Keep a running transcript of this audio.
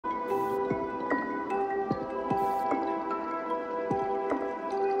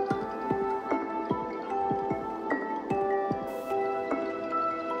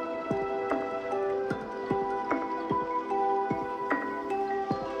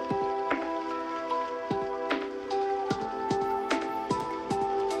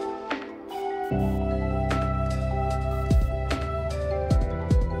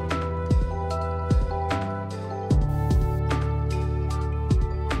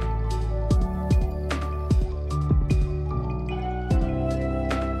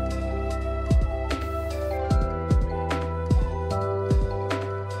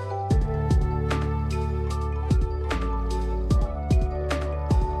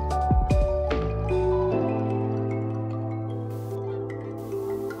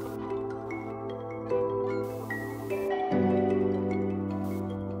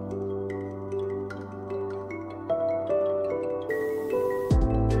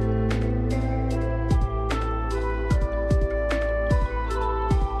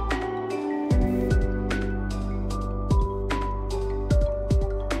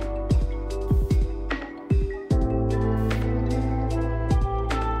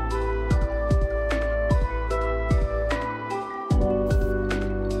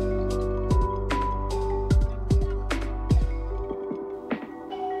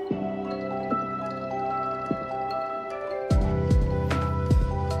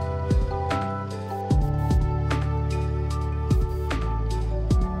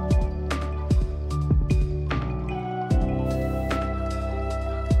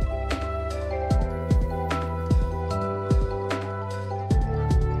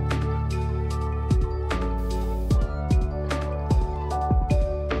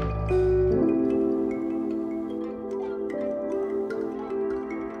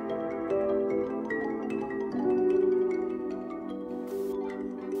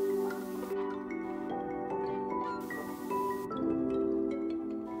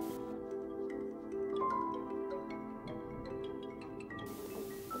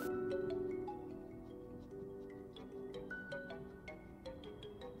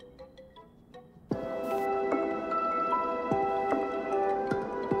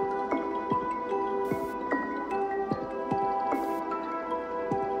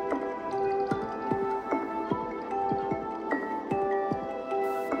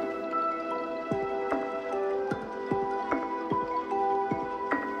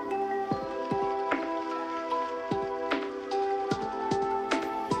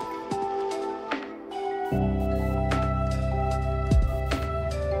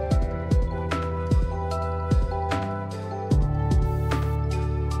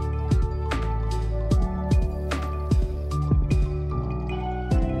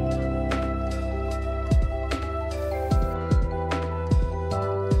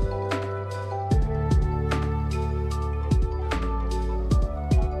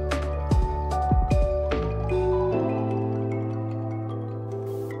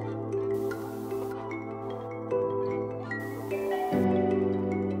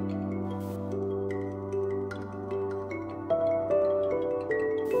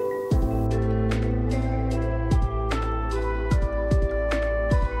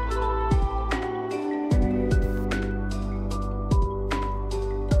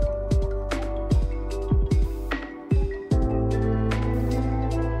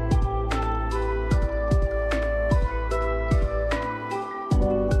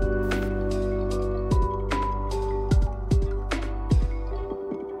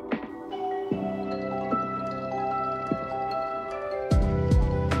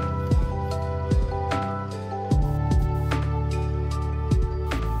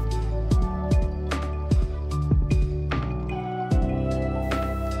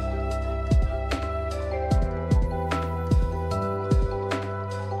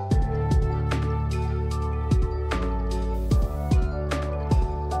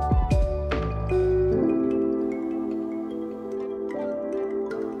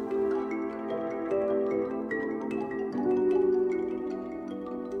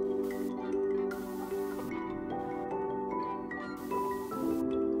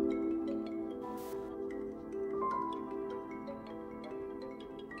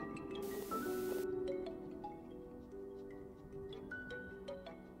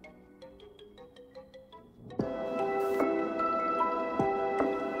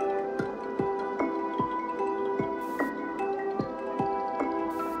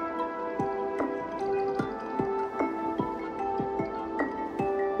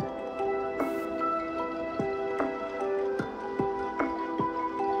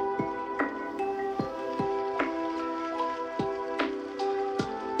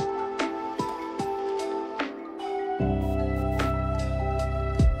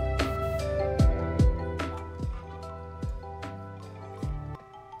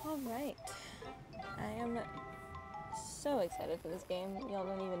game. Y'all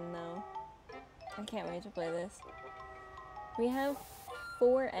don't even know. I can't wait to play this. We have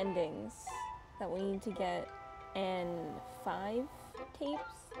 4 endings that we need to get and 5 tapes.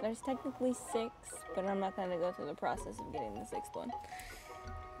 There's technically 6, but I'm not gonna go through the process of getting the 6th one.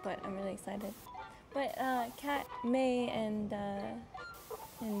 But I'm really excited. But Kat, May, and I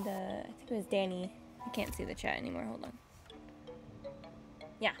think it was Danny. I can't see the chat anymore. Hold on.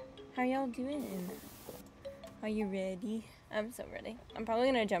 Yeah, how y'all doing? Are you ready? I'm so ready. I'm probably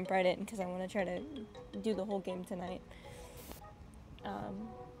gonna jump right in because I want to try to do the whole game tonight.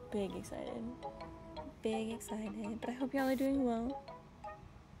 Big excited. Big excited. But I hope y'all are doing well.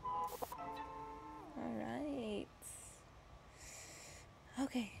 Alright.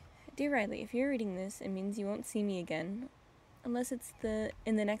 Okay. Dear Riley, if you're reading this, it means you won't see me again. Unless it's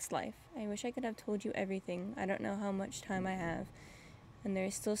in the next life. I wish I could have told you everything. I don't know how much time I have. And there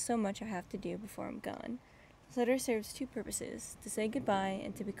is still so much I have to do before I'm gone. This letter serves 2 purposes. To say goodbye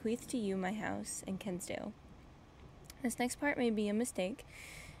and to bequeath to you my house in Kensdale. This next part may be a mistake.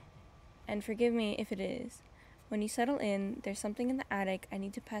 And forgive me if it is. When you settle in, there's something in the attic I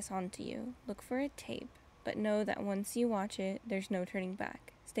need to pass on to you. Look for a tape. But know that once you watch it, there's no turning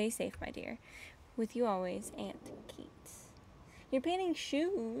back. Stay safe, my dear. With you always, Aunt Kate. You're painting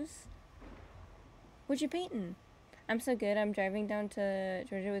shoes? What you painting? I'm so good. I'm driving down to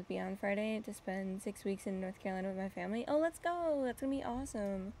Georgia with Bea on Friday to spend 6 weeks in North Carolina with my family. Oh, let's go. That's gonna be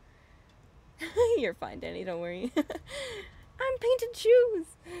awesome. You're fine, Danny. Don't worry. I'm painting shoes.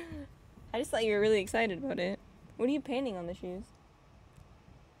 I just thought you were really excited about it. What are you painting on the shoes?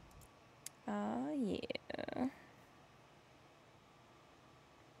 Yeah.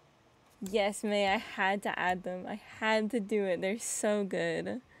 Yes, May, I had to add them. I had to do it. They're so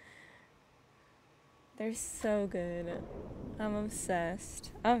good. They're so good. I'm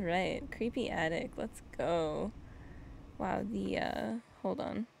obsessed. Alright, creepy attic. Let's go. Wow, hold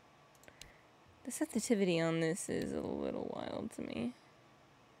on. The sensitivity on this is a little wild to me.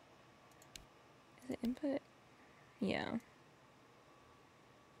 Is it input? Yeah.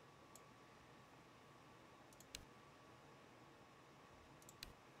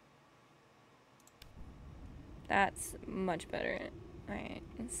 That's much better. Alright,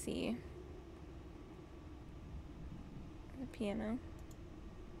 let's see. The piano.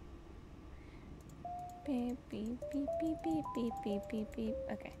 Beep, beep, beep, beep, beep, beep, beep, beep, beep.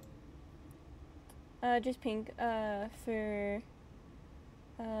 Okay. Just pink, for,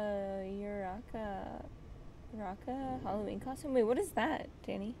 your Raka Halloween costume. Wait, what is that,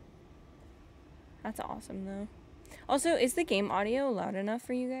 Danny? That's awesome, though. Also, is the game audio loud enough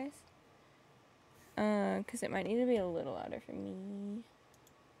for you guys? Because it might need to be a little louder for me.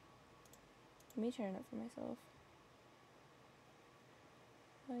 Let me turn it up for myself.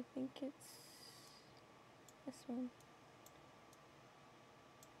 I think it's this one.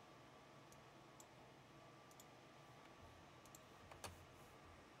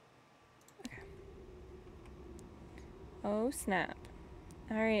 Okay. Oh, snap.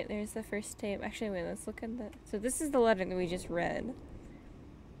 Alright, there's the first tape. Actually, wait, let's look at the... So this is the letter that we just read.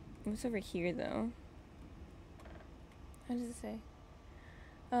 What's over here, though? What does it say?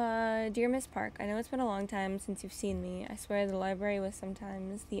 Dear Miss Park, I know it's been a long time since you've seen me. I swear the library was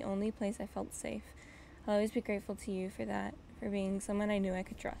sometimes the only place I felt safe. I'll always be grateful to you for that, for being someone I knew I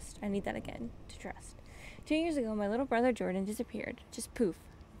could trust. I need that again, to trust. 2 years ago, my little brother Jordan disappeared. Just poof.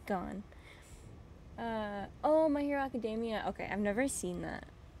 Gone. Oh, My Hero Academia. Okay, I've never seen that.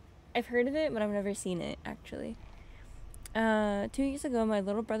 I've heard of it, but I've never seen it, actually. 2 years ago, my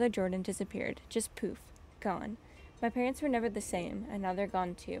little brother Jordan disappeared. Just poof. Gone. My parents were never the same, and now they're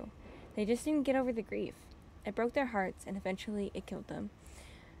gone too. They just didn't get over the grief. It broke their hearts, and eventually it killed them.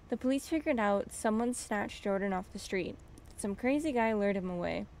 The police figured out someone snatched Jordan off the street. Some crazy guy lured him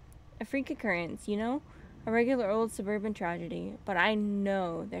away. A freak occurrence, you know? A regular old suburban tragedy, but I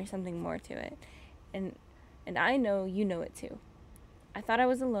know there's something more to it. And I know you know it too. I thought I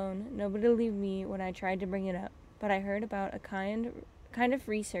was alone. Nobody believed me when I tried to bring it up, but I heard about a kind of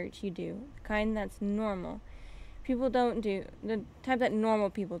research you do, the kind that's normal. People don't do, the type that normal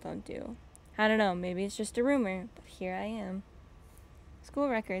people don't do. I don't know, maybe it's just a rumor, but here I am. School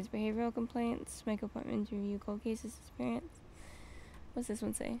records, behavioral complaints, make appointments, review cold cases, experience. What's this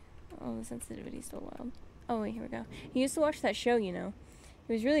one say? Oh, the sensitivity's still wild. Oh, wait, here we go. You used to watch that show, you know.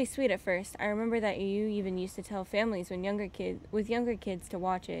 It was really sweet at first. I remember that you even used to tell families with younger kids to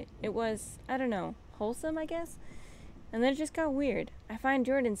watch it. It was, I don't know, wholesome, I guess? And then it just got weird. I find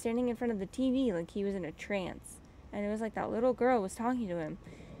Jordan standing in front of the TV like he was in a trance. And it was like that little girl was talking to him.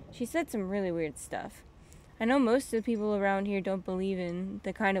 She said some really weird stuff. I know most of the people around here don't believe in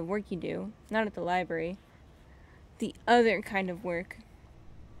the kind of work you do. Not at the library. the other kind of work.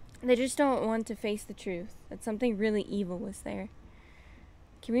 They just don't want to face the truth that something really evil was there.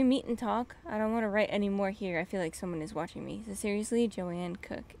 Can we meet and talk? I don't want to write any more here. I feel like someone is watching me. So seriously, Joanne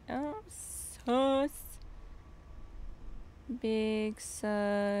Cook. Oh, sus. Big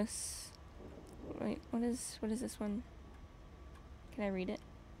sus. Wait, what is this one? Can I read it?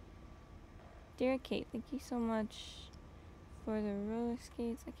 Dear Kate, thank you so much for the roller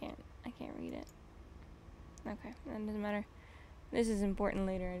skates. I can't read it. Okay, that doesn't matter. This is important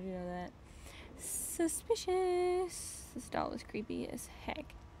later, I do know that. Suspicious. This doll is creepy as heck.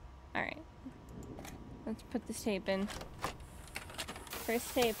 Alright. Let's put this tape in.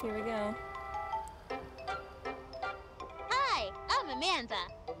 First tape, here we go. Hi, I'm Amanda.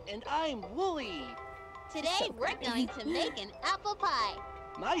 And I'm Wooly. Today we're going to make an apple pie.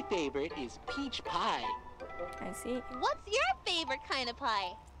 My favorite is peach pie. I see. What's your favorite kind of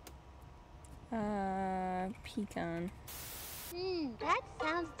pie? Pecan. That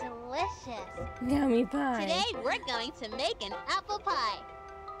sounds delicious. Yummy pie. Today we're going to make an apple pie.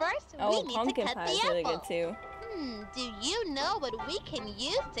 First, we need to pumpkin cut pie the is apple. really good too. Do you know what we can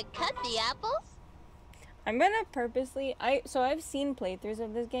use to cut the apples? I'm gonna purposely, so I've seen playthroughs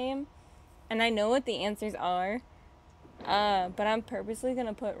of this game, and I know what the answers are, but I'm purposely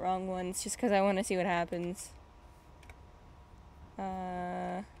gonna put wrong ones just because I want to see what happens.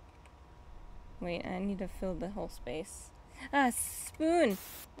 Wait, I need to fill the whole space. Spoon!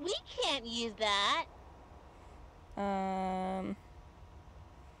 We can't use that.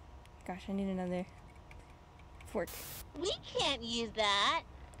 Gosh, I need another fork. We can't use that.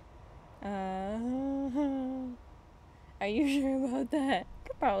 Are you sure about that?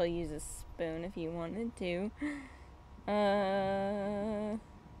 Could probably use a spoon if you wanted to.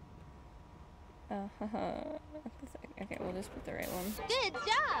 Okay, we'll just put the right one. Good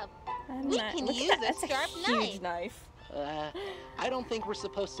job. We can use a sharp huge knife. I don't think we're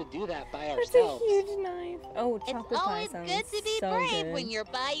supposed to do that by That's ourselves. a huge knife. Oh, chocolate pie It's sounds always good to be so brave good. when you're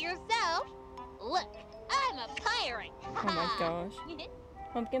by yourself. Look, I'm a pirate. Oh my gosh.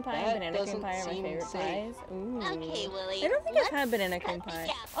 Pumpkin pie and banana cream pie are my favorite pies. Ooh. Okay, Willie. I don't think I've had banana cream pie.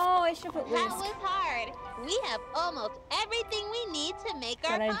 Oh, I should put That whisk. was hard. We have almost everything we need to make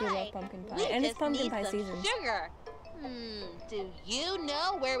our But I pie. do love pumpkin pie. We And it's just pumpkin need pie some season. sugar. Do you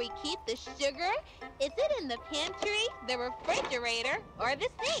know where we keep the sugar? Is it in the pantry, the refrigerator, or the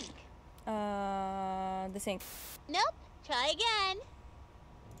sink? The sink. Nope. Try again.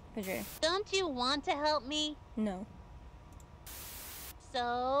 Refrigerator. Don't you want to help me? No.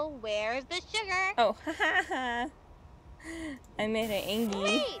 So, where's the sugar? Oh, ha ha ha. I made her angry.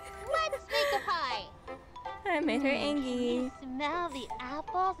 Wait, let's make a pie. I made her Can angry. you smell the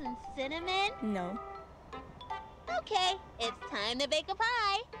apples and cinnamon? No. Okay, it's time to bake a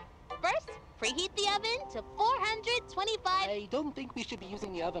pie. First, preheat the oven to 425. I don't think we should be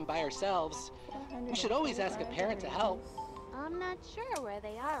using the oven by ourselves. We should always ask a parent to help. I'm not sure where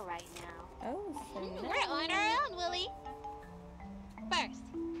they are right now. Oh, so We're on our own, Willie. First,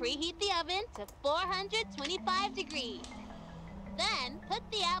 preheat the oven to 425 degrees. Then, put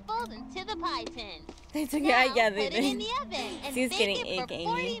the apples into the pie tin. They took Now, it. Yeah, put they it in the oven and She's bake getting it for egg 40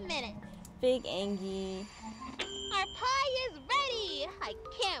 angry. minutes. Big Angie. Our pie is ready. I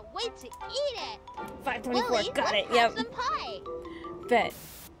can't wait to eat it. 524. Willie, Got let's it. have Yep. some pie. Bet.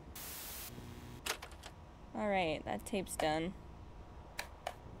 Alright, that tape's done.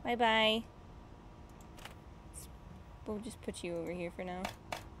 Bye bye. We'll just put you over here for now.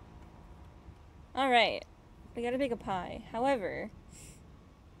 Alright. We gotta bake a pie. However,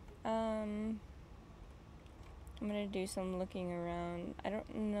 I'm gonna do some looking around. I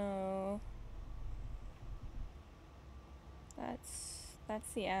don't know.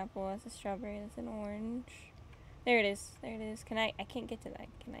 That's the apple. That's a strawberry. That's an orange. There it is. There it is. Can I can't get to that.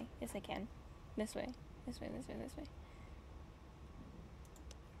 Can I? Yes, I can. This way. This way, this way, this way.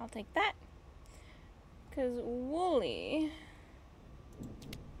 I'll take that. Because Wooly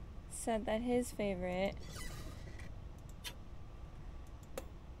said that his favorite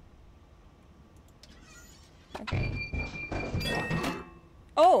okay.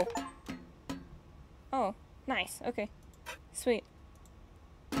 Oh! Oh, nice. Okay. Sweet.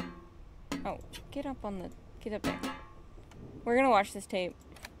 Oh, get up there. We're gonna watch this tape.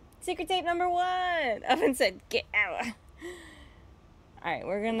 Secret tape number 1! Oven said, get out. Alright,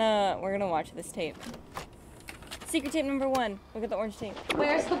 we're gonna watch this tape. Secret tape number 1. Look at the orange tape.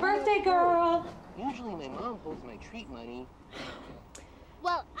 Where's the birthday girl? Usually my mom holds my treat money.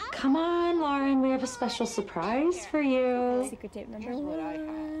 Well, Come on, Lauren, we have a special surprise for you. Secret tape number Here's what I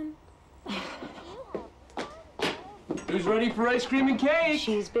 1. Who's ready for ice cream and cake?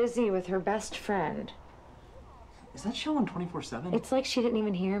 She's busy with her best friend. Is that show on 24/7? It's like she didn't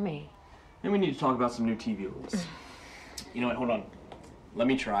even hear me. Then we need to talk about some new TV rules. You know what? Hold on. Let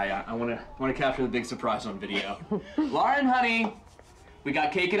me try. I want to capture the big surprise on video. Lauren, honey, we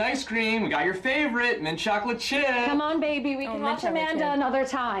got cake and ice cream. We got your favorite, mint chocolate chip. Come on, baby. We can watch Amanda another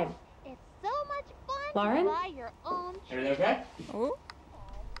time. It's so much fun Lauren? to buy your own. Everything okay? Oh.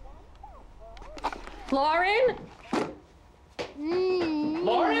 Lauren?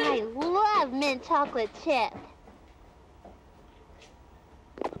 Lauren? I love mint chocolate chip.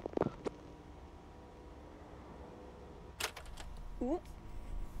 Ooh.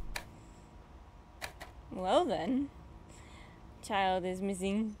 Well then. Child is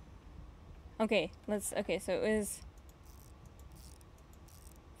missing. Okay, okay, so it was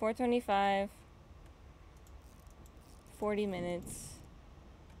 4:25, 40 minutes.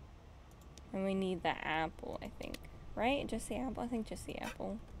 And we need the apple, I think. Right? Just the apple? I think just the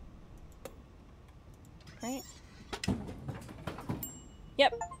apple. Right?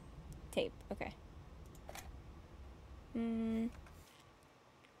 Yep. Tape. Okay.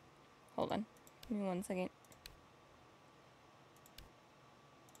 Hold on. Give me 1 second.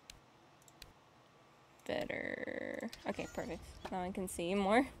 Better. Okay, perfect. Now I can see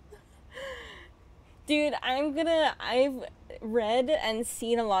more. Dude, I've read and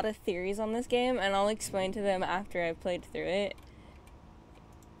seen a lot of theories on this game, and I'll explain to them after I've played through it.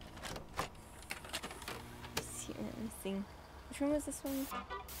 Let's see what I'm missing. Which one was this one?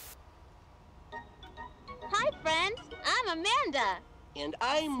 Hi, friends. I'm Amanda. And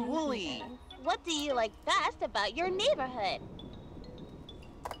I'm Wooly. What do you like best about your neighborhood?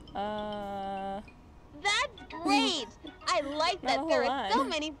 That's great! I like that there are so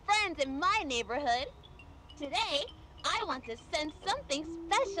many friends in my neighborhood. Today, I want to send something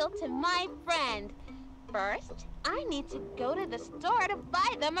special to my friend. First, I need to go to the store to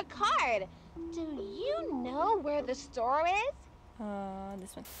buy them a card. Do you know where the store is?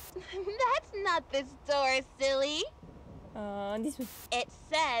 This one. That's not the store, silly. This one. It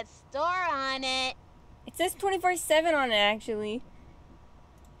says store on it. It says 24/7 on it, actually.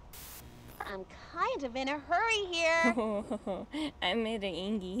 I'm kind of in a hurry here. I made an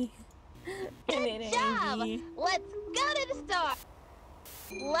Angie. Good job! Let's go to the store.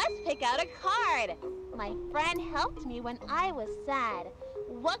 Let's pick out a card. My friend helped me when I was sad.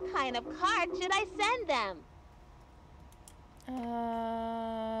 What kind of card should I send them?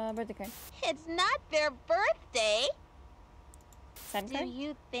 Birthday card. It's not their birthday. Sad Do card?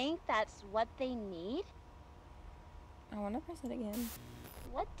 you think that's what they need? I want to press it again.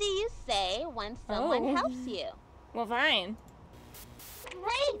 What do you say when someone helps you? Well, fine.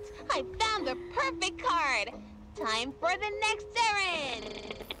 Great! I found the perfect card. Time for the next errand.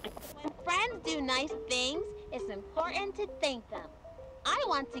 When friends do nice things, it's important to thank them. I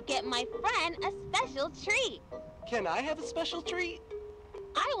want to get my friend a special treat. Can I have a special treat?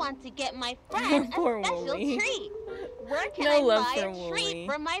 I want to get my friend a Poor special Wooly. treat. Where can No I love buy for a treat Wooly.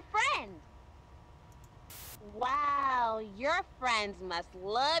 for my friend? Wow, your friends must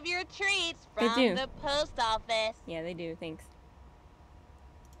love your treats They from do. the post office. Yeah, they do. Thanks.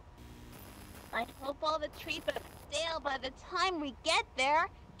 I hope all the treats are stale by the time we get there.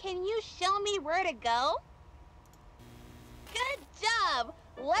 Can you show me where to go? Good job!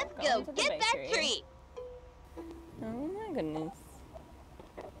 Let's go to the get that bakery. treat. Oh my goodness.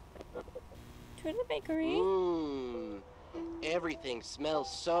 To the bakery. Mmm. Everything smells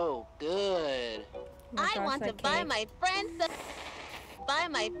so good. Oh my I gosh, want to that buy cake. my friend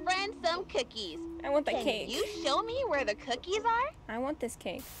some cookies. I want the Can cake. you show me where the cookies are? I want this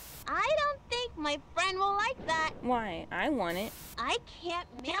cake. I don't think my friend will like that. Why? I want it. I can't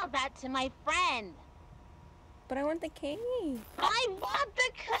mail that to my friend. But I want the cake. I want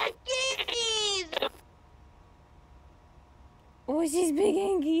the cookies! Oh, she's big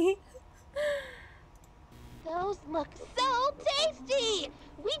Angie. Those look so tasty!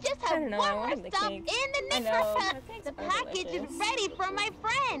 We just I have don't know, one I more want the stop cake. in the I know, neighborhood. the cakes The are package delicious. is ready for my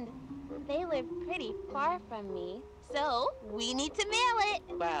friend. They live pretty far from me, so we need to mail it.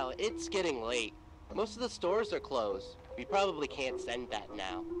 Wow, it's getting late. Most of the stores are closed. We probably can't send that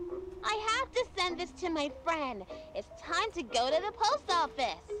now. I have to send this to my friend. It's time to go to the post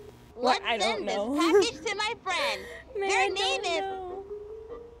office. What? Let's I don't send know. this package to my friend. Man, Their I name don't is... know.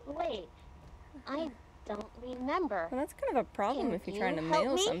 Wait, I don't remember. Well, that's kind of a problem Can if you're you trying to help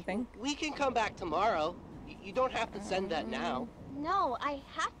mail me? something. We can come back tomorrow. You don't have to send that now. No, I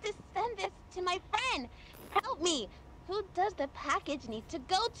have to send this to my friend. Help me. Who does the package need to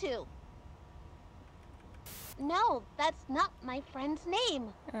go to? No, that's not my friend's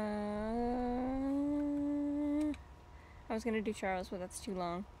name. I was gonna do Charles, but that's too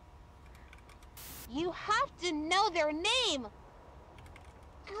long. You have to know their name.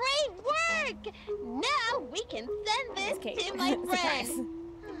 Great work! Now we can send this to my friend. Surprise.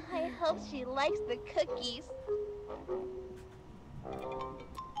 I hope she likes the cookies.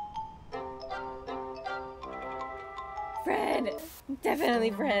 Fred!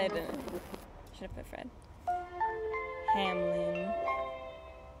 Definitely Fred. Should have put Fred. Hamlin.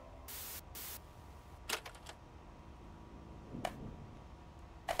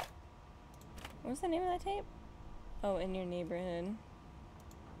 What's the name of that tape? Oh, In Your Neighborhood.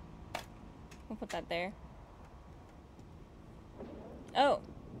 We'll put that there. Oh!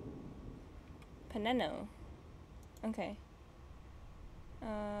 Paneno. Okay.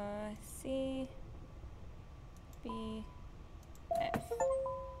 C. B. F.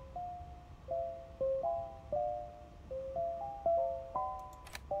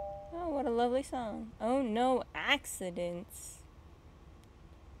 Oh, what a lovely song. Oh, no accidents.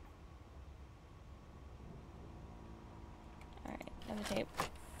 Alright, another tape.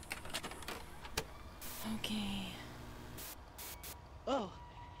 Okay. Oh,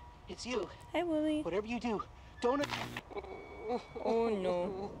 it's you. Hi, Wooly. Whatever you do, don't... Oh,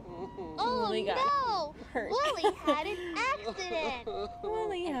 no. Oh Wooly got no! hurt. Wooly had an accident.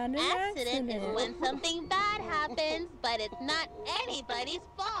 Wooly had an Accident is accident. when something bad happens, but it's not anybody's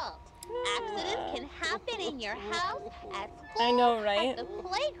fault. Accidents can happen in your house, at school, I know, right? at the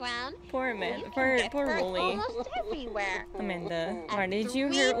playground. Poor man. You can Poor get hurt Wooly. almost everywhere. Amanda, why At did you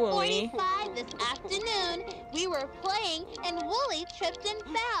hurt Wooly? 3:45 this afternoon, we were playing and Wooly tripped and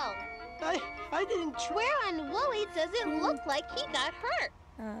fell. I didn't Where on Wooly does it look like he got hurt?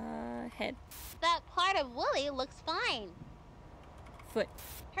 Head. That part of Wooly looks fine. Foot.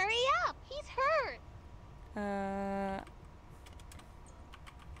 Hurry up, he's hurt.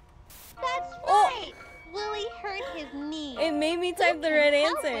 That's Oh. right. Willie hurt his knee. It made me Who type the can right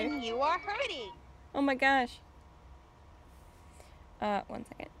help answer. when you are hurting. Oh my gosh. 1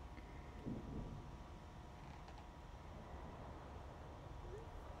 second.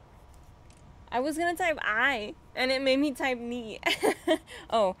 I was gonna type I, and it made me type knee.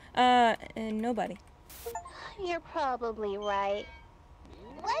 Oh, nobody. You're probably right.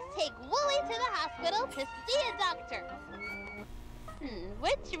 Let's take Wooly to the hospital to see a doctor.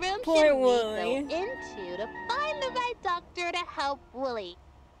 Which room Poor should we Wooly. go into to find the right doctor to help Wooly?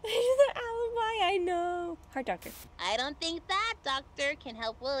 There's an alibi, I know. Heart doctor. I don't think that doctor can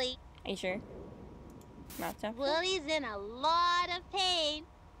help Wooly. Are you sure? Mouth doctor? Wooly's in a lot of pain.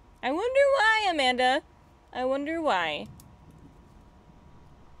 I wonder why, Amanda. I wonder why.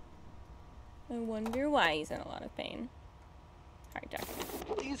 I wonder why he's in a lot of pain. Heart doctor.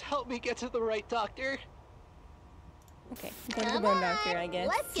 Please help me get to the right doctor. Okay, go to the Come bone on, doctor, I guess.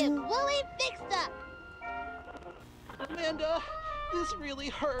 let's get Wooly fixed up. Amanda, this really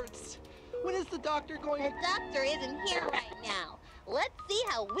hurts. When is the doctor going The to... doctor isn't here right now. Let's see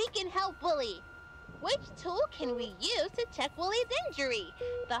how we can help Wooly. Which tool can we use to check Wooly's injury?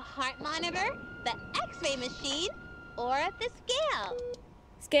 The heart monitor, the x-ray machine, or the scale?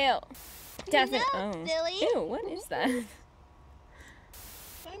 Scale. Definitely. No, Oh. silly. Ew, what is that? I'm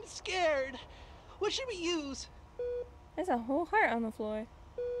scared. What should we use? There's a whole heart on the floor.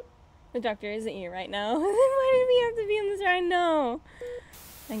 The doctor isn't here right now. Why did we have to be in this right now?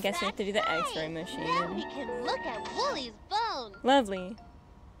 I guess we have to do the That's x-ray right. machine. Now we can look at Wooly's bones. Lovely.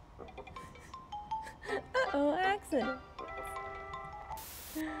 Uh-oh, accident.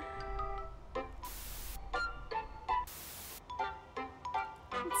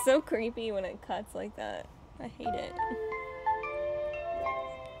 It's so creepy when it cuts like that. I hate it.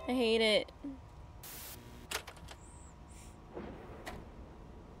 I hate it.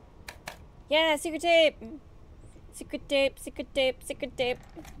 Yeah, secret tape! Secret tape, secret tape, secret tape.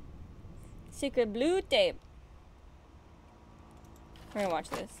 Secret blue tape. We're gonna watch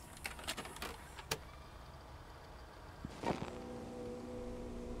this.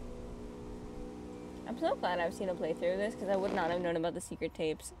 I'm so glad I've seen a playthrough of this because I would not have known about the secret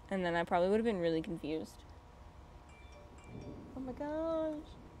tapes, and then I probably would have been really confused. Oh my gosh.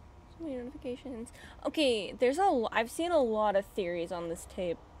 So many notifications. Okay, I've seen a lot of theories on this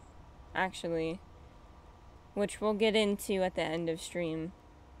tape, actually, which we'll get into at the end of stream.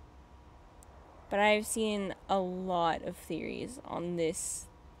 But I've seen a lot of theories on this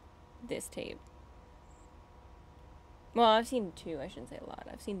tape. Well, I've seen two. I shouldn't say a lot.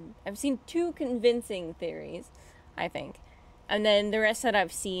 I've seen two convincing theories, I think, and then the rest that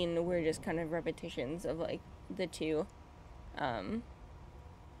I've seen were just kind of repetitions of like the two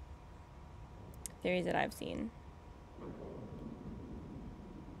theories that I've seen.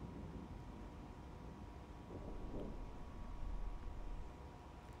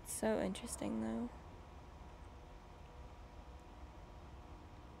 It's so interesting, though.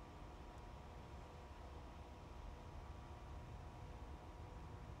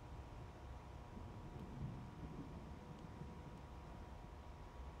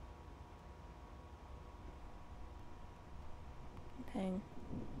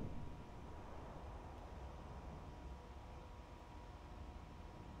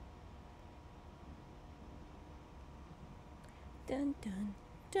 Dun dun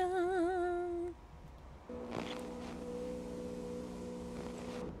dun.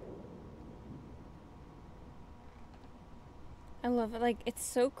 I love it. Like, it's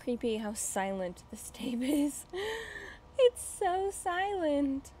so creepy how silent this tape is. It's so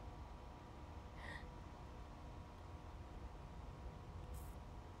silent.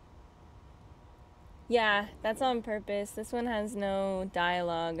 Yeah, that's on purpose. This one has no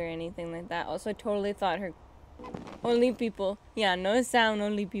dialogue or anything like that. Also, I totally thought her... Only people. Yeah, no sound,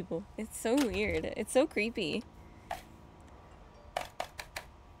 only people. It's so weird. It's so creepy.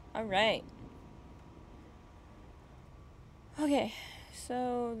 Alright. Okay,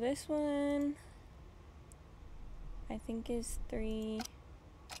 so this one... I think is 3:45?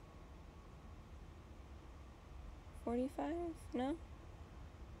 No?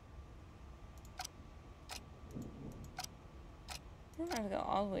 I don't have to go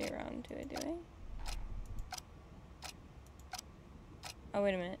all the way around to it, do I? Oh,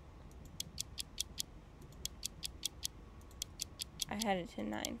 wait a minute. I had it to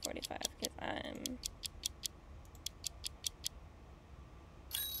 9:45 because I'm...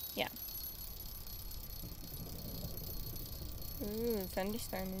 Yeah. Ooh,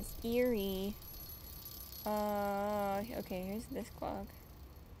 thunderstorm is eerie. Okay, here's this clock.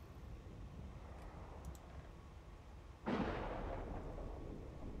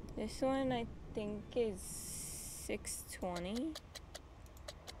 This one I think is 6:20.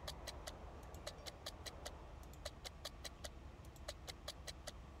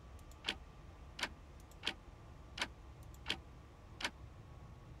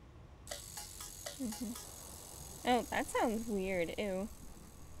 Oh, that sounds weird. Ew.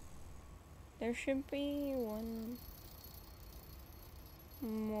 There should be one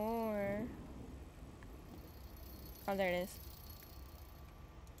more. Oh, there it is.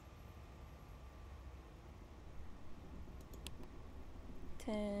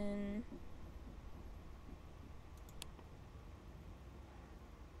 Ten.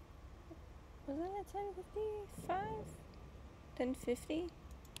 Was it at 10:55? 10:50?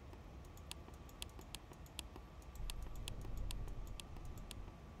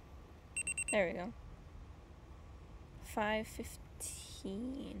 There we go.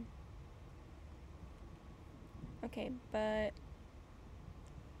 5:15. Okay, but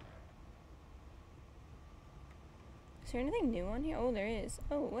is there anything new on here? Oh, there is.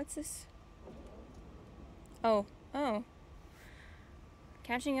 Oh, what's this? Oh.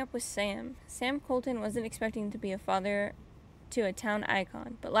 Catching up with Sam. Sam Colton wasn't expecting to be a father to a town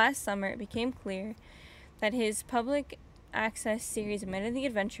icon, but last summer it became clear that his public access series Men of the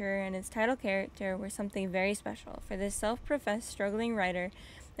Adventurer and its title character were something very special. For this self-professed struggling writer,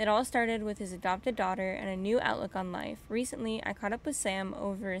 it all started with his adopted daughter and a new outlook on life. Recently, I caught up with Sam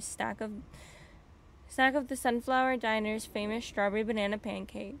over a stack of the Sunflower Diner's famous strawberry banana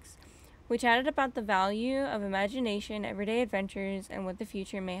pancakes. We chatted about the value of imagination, everyday adventures, and what the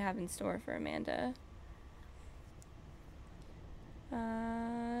future may have in store for Amanda.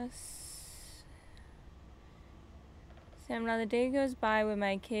 Sam, now the day goes by when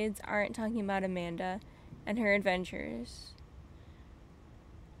my kids aren't talking about Amanda and her adventures.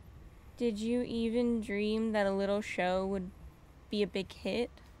 Did you even dream that a little show would be a big hit?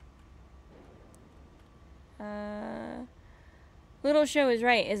 Little show is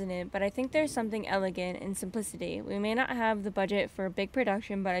right, isn't it? But I think there's something elegant in simplicity. We may not have the budget for a big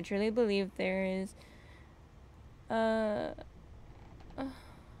production, but I truly believe there is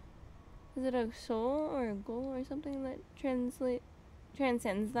is it a soul or a goal or something that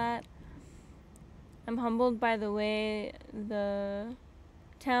transcends that? I'm humbled by the way the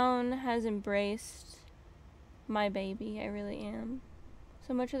town has embraced my baby. I really am.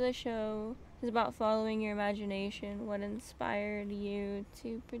 So much of the show is about following your imagination. What inspired you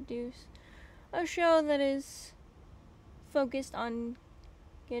to produce a show that is focused on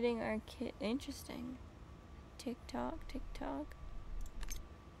getting our kid interesting? TikTok.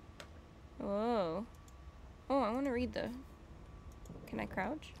 Whoa. Oh, I want to read the... Can I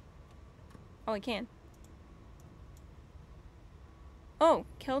crouch? Oh, I can. Oh,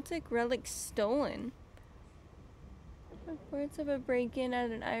 Celtic relics stolen. Reports of a break-in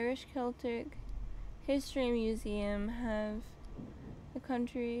at an Irish Celtic history museum have the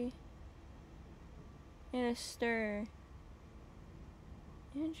country in a stir.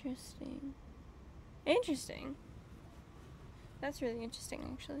 Interesting. That's really interesting,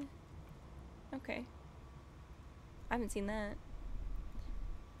 actually. Okay. I haven't seen that.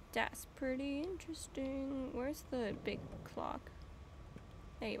 That's pretty interesting. Where's the big clock?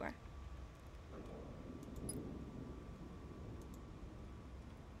 There you are.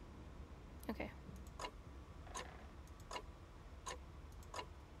 Okay.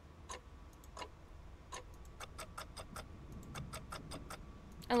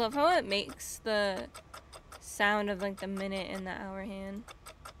 I love how it makes the sound of like the minute and the hour hand.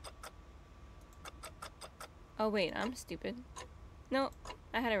 Oh wait, I'm stupid. No,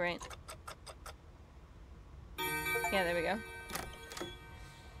 I had it right. Yeah, there we go.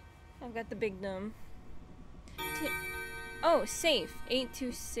 I've got the big numb. Oh, safe.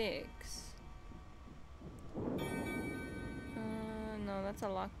 826. No, that's a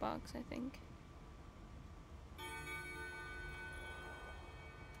lockbox, I think.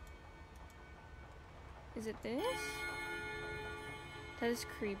 Is it this? That is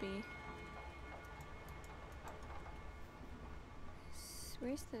creepy.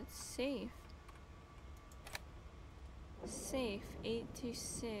 Where's the safe? Safe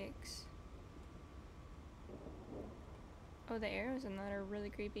 826. Oh, the arrows in that are really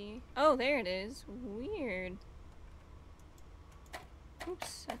creepy. Oh, there it is. Weird.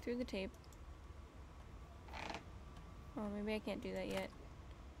 Oops, I threw the tape. Oh, maybe I can't do that yet.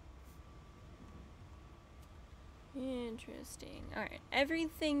 Interesting. Alright,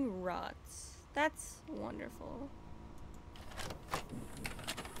 everything rots. That's wonderful.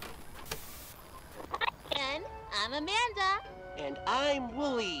 And I'm Amanda. And I'm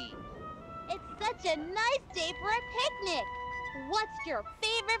Wooly. It's such a nice day for a picnic. What's your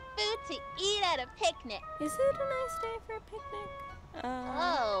favorite food to eat at a picnic? Is it a nice day for a picnic?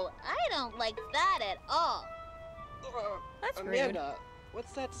 Oh, I don't like that at all. That's Amanda, rude.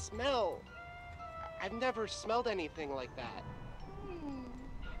 what's that smell? I've never smelled anything like that.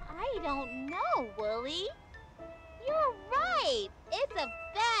 I don't know, Wooly. You're right. It's a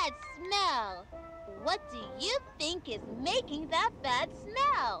bad smell. What do you think is making that bad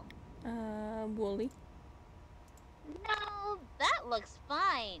smell? Woolly. No, that looks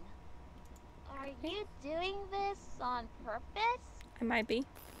fine. Are you doing this on purpose? I might be.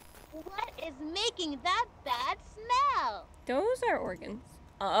 What is making that bad smell? Those are organs.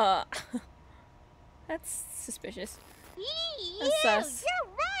 That's suspicious. Ew, That's sus.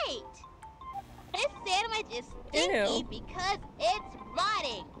 you're right. This sandwich is stinky Ew. because it's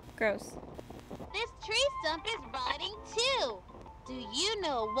rotting. Gross. This tree stump is rotting too. Do you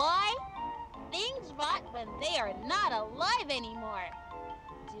know why? Things rot when they are not alive anymore.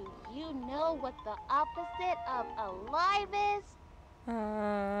 Do you know what the opposite of alive is?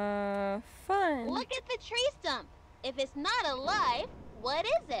 Fun. Look at the tree stump. If it's not alive, what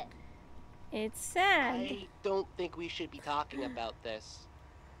is it? It's sad. I don't think we should be talking about this.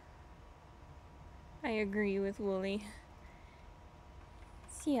 I agree with Wooly.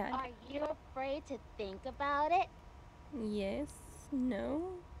 Sad. Are you afraid to think about it? Yes. No.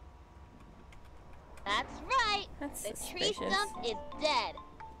 That's right. That's The suspicious. tree stump is dead.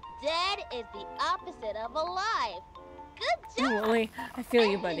 Dead is the opposite of alive. Good job. Wooly, I feel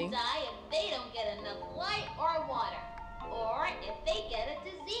you, And buddy. can die if they don't get enough light or water, or if they get a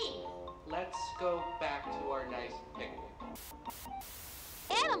disease. Let's go back to our nice picnic.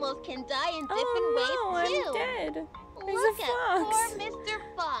 Animals can die in different Oh ways no, too. I'm dead. There's Look a at fox. poor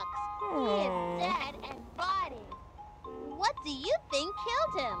Mr. Fox. He Aw. is dead and rotting. What do you think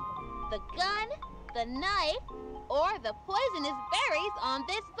killed him? The gun, the knife, or the poisonous berries on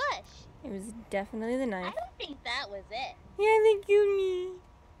this bush? It was definitely the I knife. don't think that was it. Yeah, they killed me.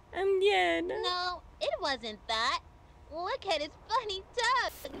 I'm dead. No, it wasn't that. Look at his funny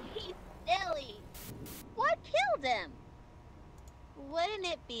tongue. He's silly. What killed him? Wouldn't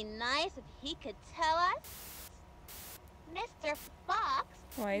it be nice if he could tell us? Mr. Fox,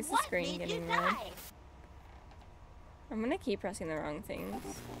 Why is the what screen made getting you red? die? I'm gonna keep pressing the wrong things.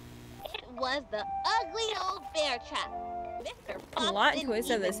 It was the ugly old bear trap. Mr. Fox Plot didn't twist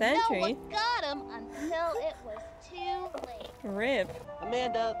of the even century. know what got him until it was too late. Rip.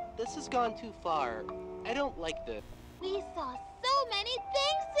 Amanda, this has gone too far. I don't like this. We saw so many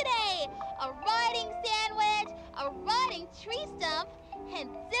things today! A rotting sandwich, a rotting tree stump, and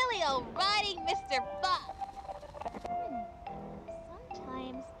silly old rotting Mr. Fox.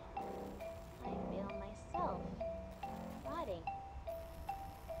 Sometimes I feel myself rotting.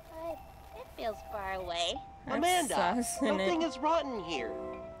 But it feels far away. That's Amanda, sus, isn't nothing it? is rotten here.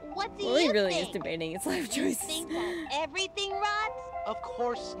 What do Wooly you really think? is debating its life Do you choices. think that everything rots? Of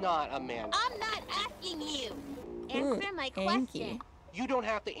course not, Amanda. I'm not asking you. Answer Ooh, my Anki. question. You don't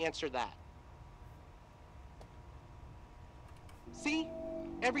have to answer that. See?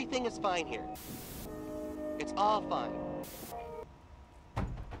 Everything is fine here. It's all fine.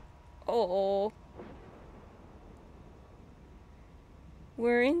 Oh.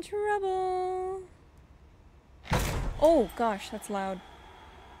 We're in trouble. Oh gosh, that's loud.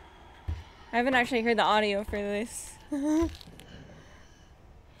 I haven't actually heard the audio for this.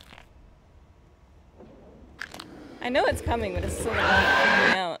 I know it's coming, but it's still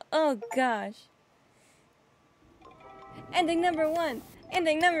freaking me out. Oh gosh. Ending number 1.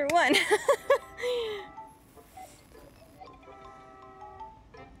 Ending number 1.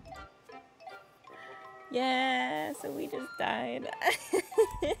 Yeah, so we just died.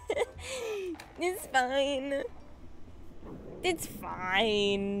 It's fine. It's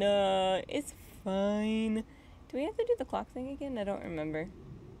fine. It's fine. Do we have to do the clock thing again? I don't remember.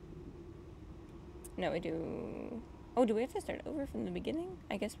 No, we do. Oh, do we have to start over from the beginning?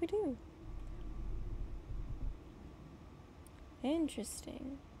 I guess we do.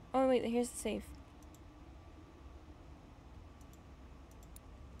 Interesting. Oh, wait, here's the safe.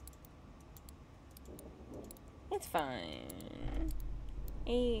 It's fine.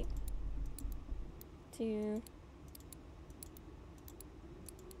 8, 2,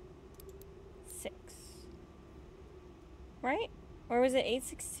 6. Right? Or was it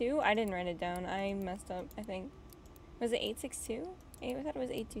 862? I didn't write it down. I messed up, I think. Was it 862? I thought it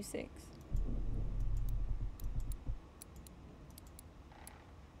was 826.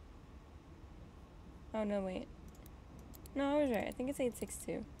 Oh, no, wait. No, I was right. I think it's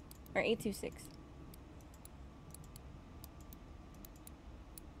 862. Or 826.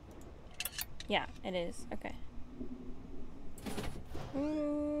 Yeah, it is. Okay.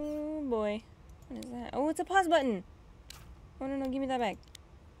 Oh, boy. What is that? Oh, it's a pause button! Oh, no, no, give me that back.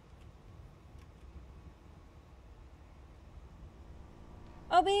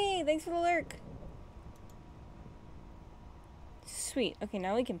 Oh, B! Thanks for the lurk! Sweet. Okay,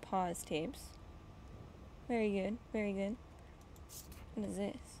 now we can pause tapes. Very good. Very good. What is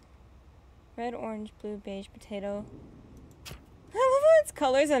this? Red, orange, blue, beige, potato. I love how it's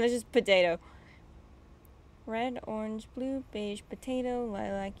colors and it's just potato. Red, orange, blue, beige, potato,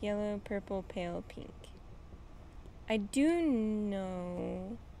 lilac, yellow, purple, pale, pink. I do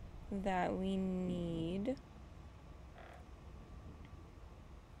know that we need...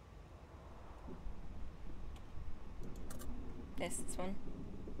 this one.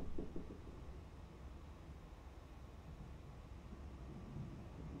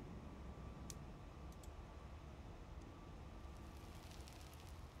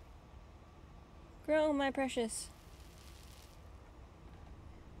 Girl, my precious.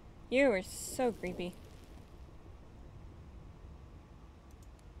 You were so creepy.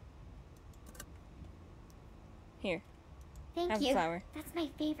 Here. Thank have you. a flower. That's my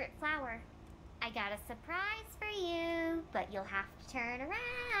favorite flower. I got a surprise for you, but you'll have to turn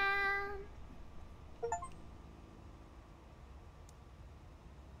around.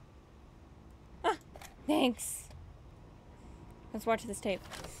 Ah, thanks. Let's watch this tape,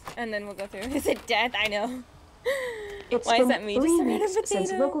 and then we'll go through. Is it death? I know. It's Why is that me? 3 Just a weeks random since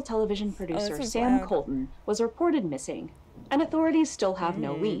potato? local television producer one's Sam loud. Colton was reported missing, and authorities still have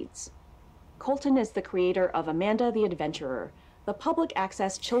no leads. Colton is the creator of Amanda the Adventurer, the public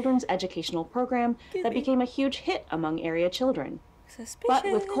access children's educational program that became a huge hit among area children. Suspicious.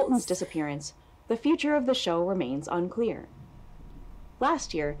 But with Colton's disappearance, the future of the show remains unclear.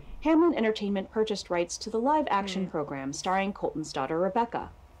 Last year, Hamlin Entertainment purchased rights to the live-action program starring Colton's daughter Rebecca.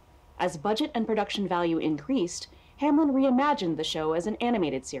 As budget and production value increased, Hamlin reimagined the show as an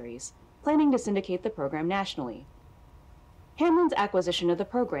animated series, planning to syndicate the program nationally. Hamlin's acquisition of the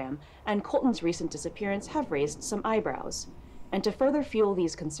program and Colton's recent disappearance have raised some eyebrows. And to further fuel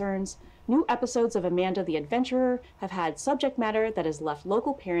these concerns, new episodes of Amanda the Adventurer have had subject matter that has left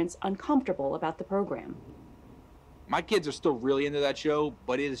local parents uncomfortable about the program. My kids are still really into that show,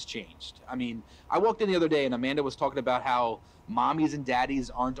 but it has changed. I mean, I walked in the other day and Amanda was talking about how mommies and daddies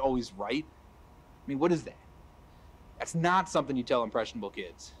aren't always right. I mean, what is that? That's not something you tell impressionable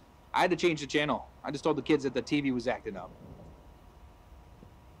kids. I had to change the channel. I just told the kids that the TV was acting up.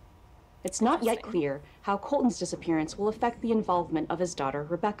 It's not yet clear how Colton's disappearance will affect the involvement of his daughter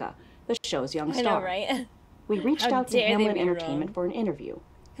Rebecca, the show's young I star. know, right? We reached How out to dare they Hamlin be Entertainment wrong. for an interview.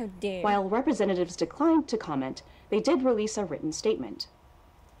 How dare. While representatives declined to comment, they did release a written statement.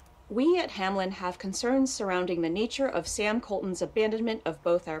 We at Hamlin have concerns surrounding the nature of Sam Colton's abandonment of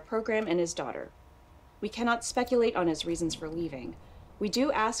both our program and his daughter. We cannot speculate on his reasons for leaving. We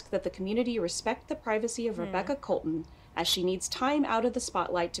do ask that the community respect the privacy of Rebecca Colton, as she needs time out of the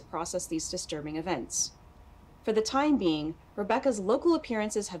spotlight to process these disturbing events. For the time being, Rebecca's local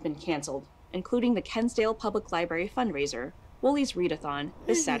appearances have been canceled, including the Kensdale Public Library fundraiser, Woolies Readathon,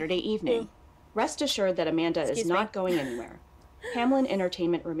 this Saturday evening. Rest assured that Amanda is not going anywhere. Hamlin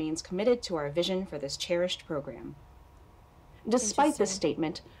Entertainment remains committed to our vision for this cherished program. Despite this Interesting.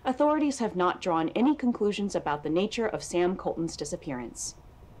 statement, authorities have not drawn any conclusions about the nature of Sam Colton's disappearance.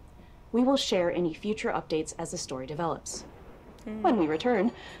 We will share any future updates as the story develops. When we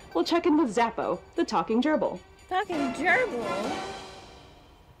return, we'll check in with Zappo, the talking gerbil. Talking gerbil?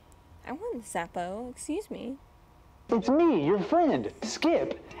 I want Zappo, excuse me. It's me, your friend,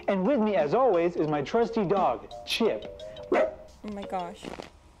 Skip. And with me, as always, is my trusty dog, Chip. Oh my gosh.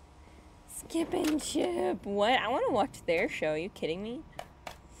 Skip and Chip. What? I want to watch their show. Are you kidding me?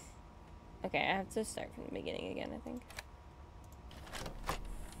 Okay, I have to start from the beginning again, I think.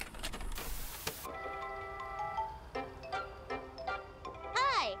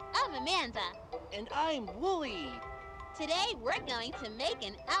 Hi, I'm Amanda. And I'm Wooly. Today we're going to make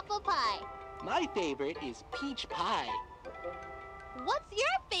an apple pie. My favorite is peach pie. What's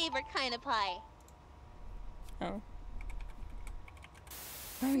your favorite kind of pie? Oh.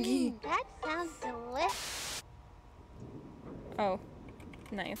 Okay. That sounds delicious. Oh.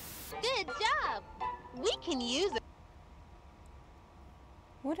 Knife. Good job. We can use it.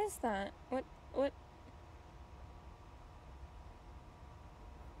 What is that? What?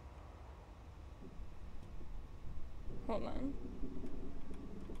 Hold on.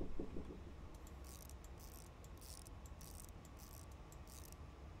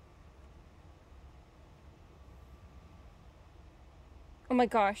 Oh my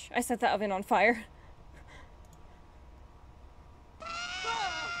gosh, I set the oven on fire.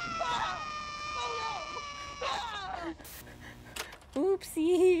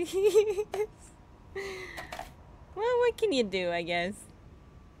 Oopsies. Well, what can you do, I guess?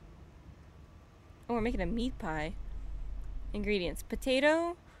 Oh, we're making a meat pie. Ingredients: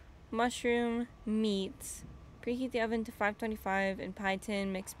 potato, mushroom, meat. Preheat the oven to 525 in pie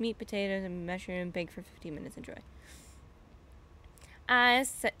tin. Mix meat, potatoes, and mushroom. Bake for 15 minutes. Enjoy. I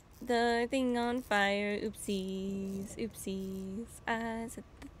set the thing on fire. Oopsies. Oopsies. I set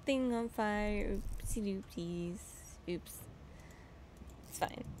the thing on fire. Oopsie doopsies. Oops. It's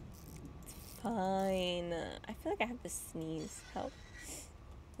fine. It's fine. I feel like I have to sneeze. Help.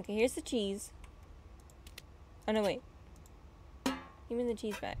 Okay, here's the cheese. Oh, no, wait. Give me the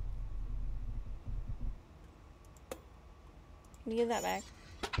cheese back. Can you give that back?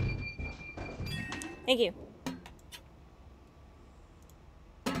 Thank you.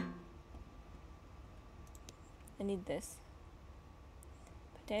 I need this.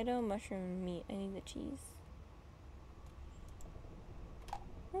 Potato, mushroom, meat. I need the cheese.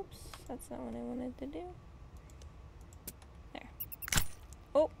 Oops, that's not what I wanted to do. There.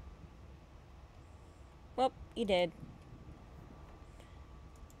 Oh! Well, he did.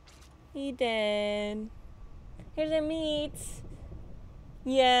 He did. Here's our meat.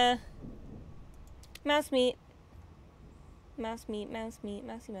 Yeah. Mouse meat. Mouse meat, mouse meat,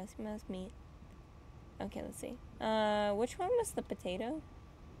 mousey, mousey, mouse meat. Okay, let's see. Which one was the potato?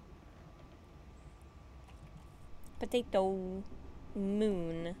 Potato.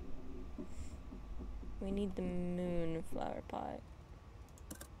 Moon. We need the moon flower pot.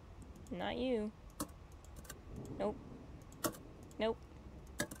 Not you. Nope. Nope.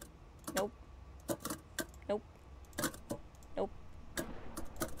 Nope. Nope. Nope.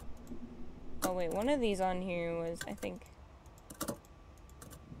 Oh wait, one of these on here was, I think...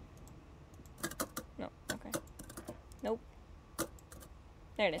 No, okay. Nope.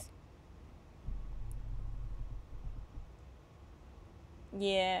 There it is.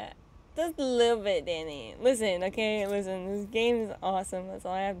 Yeah. Just a little bit, Danny. Listen, okay? Listen, this game is awesome. That's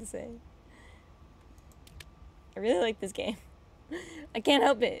all I have to say. I really like this game. I can't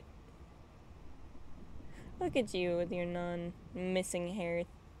help it. Look at you with your non-missing hair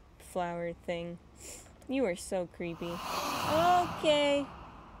flower thing. You are so creepy. Okay.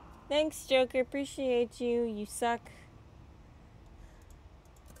 Thanks, Joker. Appreciate you. You suck.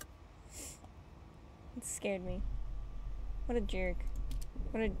 It scared me. What a jerk.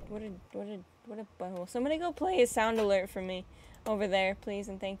 What a butthole. Somebody go play a sound alert for me over there, please,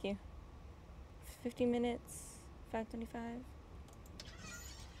 and thank you. 50 minutes. 5:25.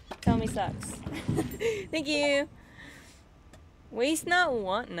 Tell me sucks. Thank you. Waste not,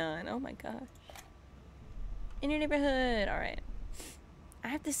 want none. Oh my gosh. In your neighborhood. Alright. I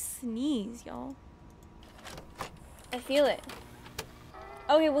have to sneeze, y'all. I feel it.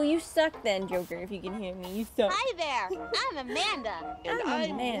 Okay, well you suck then, Joker, if you can hear me. You suck. Hi there. I'm Amanda. And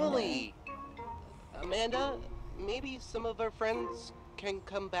I'm Amanda. Wooly. Amanda, maybe some of our friends can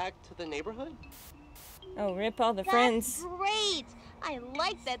come back to the neighborhood? Oh, rip all the That's friends. great. I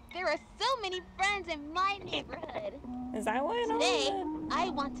like that there are so many friends in my neighborhood. Is that what it Today, is? I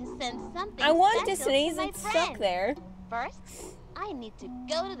want to send something I want to special sneeze my and friends. stuck there. First, I need to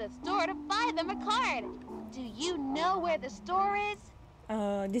go to the store to buy them a card. Do you know where the store is?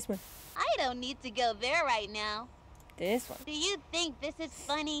 This one. I don't need to go there right now. This one. Do you think this is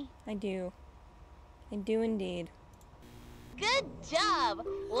funny? I do. I do indeed. Good job.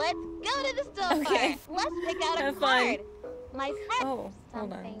 Let's go to the store. Okay. Let's pick out a Have fun. card. My friend. Oh,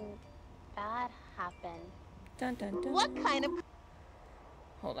 hold on. Something bad happened. Dun dun dun. What kind of?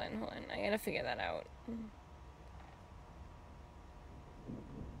 Hold on. I gotta figure that out.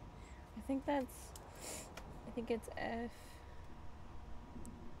 I think it's F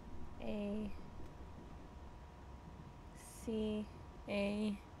A C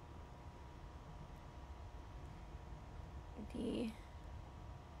A D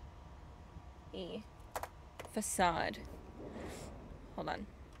E. Facade. Hold on.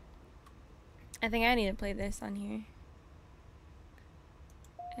 I think I need to play this on here.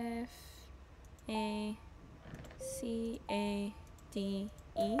 F A C A D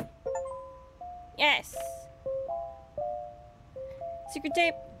E. Yes! Secret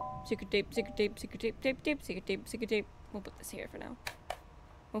tape! Secret tape, secret tape, secret tape, tape, tape, secret tape, secret tape. We'll put this here for now.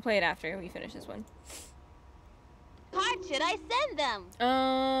 We'll play it after we finish this one. Card should I send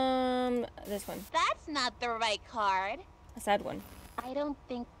them? This one. That's not the right card. A sad one. I don't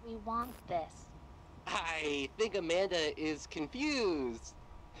think we want this. I think Amanda is confused.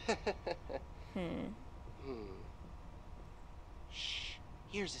 Shh.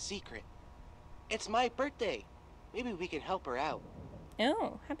 Here's a secret. It's my birthday. Maybe we can help her out.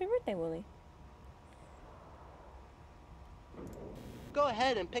 Oh, happy birthday, Wooly. Go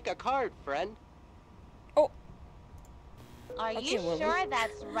ahead and pick a card, friend. Oh. Are Okay, you Wooly. sure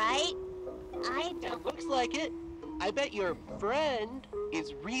that's right? I don't. It looks like it. I bet your friend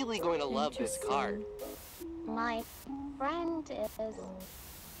is really going to love this card. My friend is...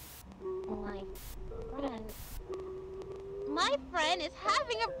 My friend... My friend is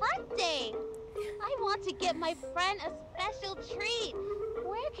having a birthday! I want to get my friend a special treat.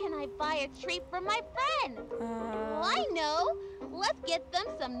 Where can I buy a treat for my friend? Well, I know. Let's get them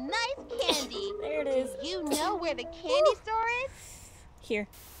some nice candy. There it is. Do you know where the candy store is? Here.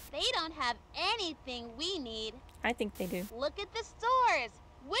 They don't have anything we need. I think they do. Look at the stores.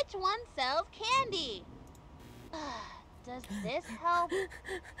 Which one sells candy? Does this help?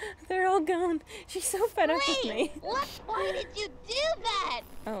 They're all gone. She's so fed up with Wait! me. Why did you do that?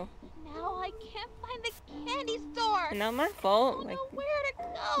 Oh. Now I can't find the candy store. Not my fault. I don't Like, know where to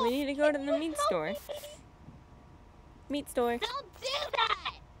go. we need to go to Can the you meat help store. me? Meat store. Don't do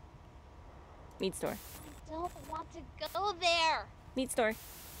that. Meat store. I don't want to go there. Meat store.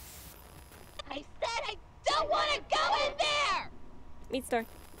 I said I don't want to go in there. Meat store.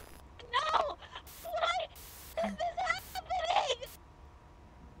 No. Why is this happening?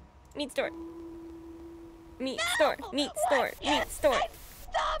 Meat store. Meat store. Meat store. Meat store.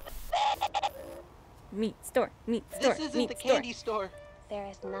 Stop it. Meat store. Meat store. This isn't meat the store. candy store. There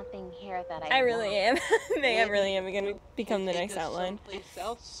is nothing here that I really want. am. I really am gonna become the Take next us outline. someplace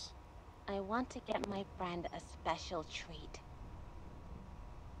else. I want to get my friend a special treat.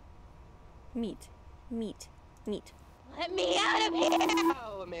 Meat. Meat. Meat. Let me out of here.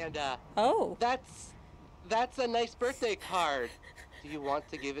 Oh, Amanda. Oh. That's a nice birthday card. Do you want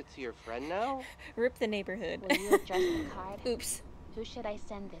to give it to your friend now? Rip the neighborhood. Will you address the card? Oops. Who should I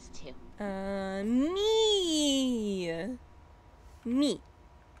send this to? Me. Me.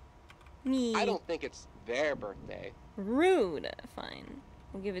 Me. I don't think it's their birthday. Rude. Fine.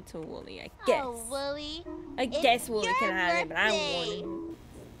 We'll give it to Wooly, I guess. Oh, Wooly. I guess Wooly your can have it, but I birthday. want it.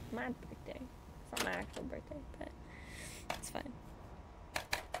 It's my birthday. It's not my actual birthday, but it's fine.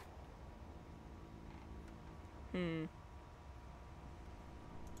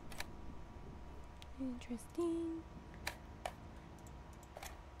 Interesting.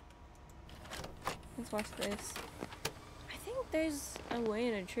 Let's watch this. I think there's a way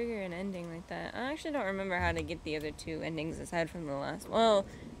to trigger an ending like that. I actually don't remember how to get the other two endings aside from the last. Well,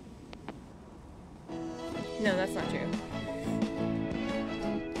 no, that's not true.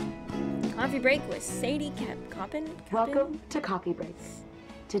 Coffee break with Sadie Coppin. Welcome to Coffee Break.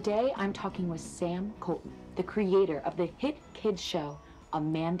 Today I'm talking with Sam Colton, the creator of the hit kids show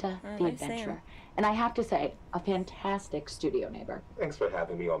Amanda the there's Sam. Adventurer. And I have to say, a fantastic studio neighbor. Thanks for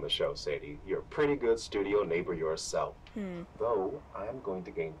having me on the show, Sadie. You're a pretty good studio neighbor yourself. Though, I'm going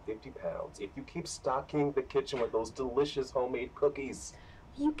to gain 50 pounds if you keep stocking the kitchen with those delicious homemade cookies.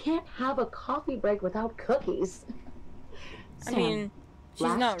 You can't have a coffee break without cookies. I mean, she's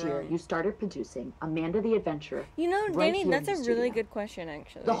last not year wrong. you started producing Amanda the Adventurer. You know, right Danny, here in that's the a really studio. good question,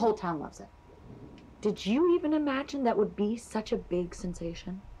 actually. The whole town loves it. Did you even imagine that would be such a big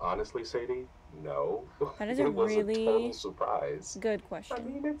sensation? Honestly, Sadie, No. That is it was really a total surprise. good question. I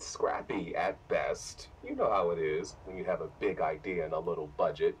mean, it's scrappy at best. You know how it is when you have a big idea and a little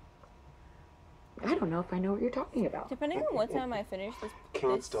budget. I don't know if I know what you're talking about. Depending on what time I finish this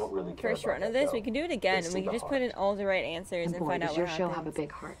Kids don't really care first about run of that, this, though. we can do it again, They and see we can the just put in heart. all the right answers And and boy, find out does what your show happens. have a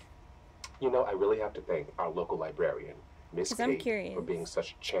big heart. You know, I really have to thank our local librarian, Miss 'Cause I'm Kate, curious. for being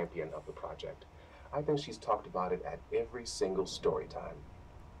such a champion of the project. I think she's talked about it at every single story time.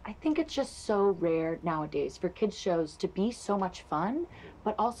 I think it's just so rare nowadays for kids shows to be so much fun,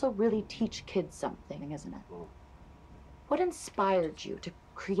 but also really teach kids something, isn't it? What inspired you to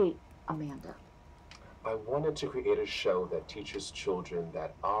create Amanda? I wanted to create a show that teaches children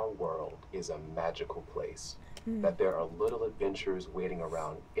that our world is a magical place, that there are little adventures waiting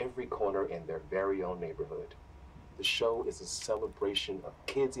around every corner in their very own neighborhood. The show is a celebration of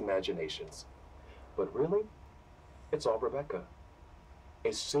kids' imaginations. But really, it's all Rebecca.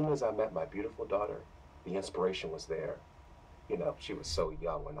 As soon as I met my beautiful daughter, the inspiration was there. You know, she was so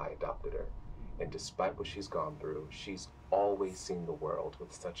young when I adopted her. And despite what she's gone through, she's always seen the world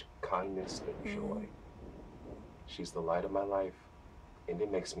with such kindness and joy. She's the light of my life, and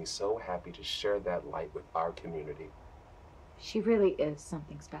it makes me so happy to share that light with our community. She really is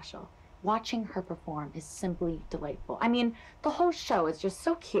something special. Watching her perform is simply delightful. I mean, the whole show is just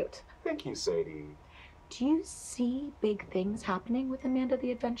so cute. Thank you, Sadie. Do you see big things happening with Amanda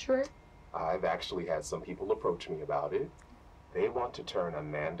the Adventurer? I've actually had some people approach me about it. They want to turn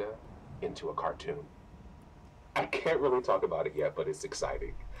Amanda into a cartoon. I can't really talk about it yet, but it's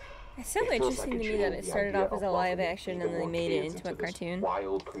exciting. It's so It feels interesting like a to me that dream, it the started idea off as of a live welcoming action even and then they more made it kids into a this cartoon.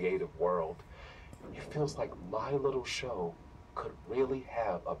 wild, creative world. It feels like my little show could really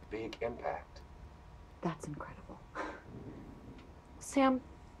have a big impact. That's incredible. Sam,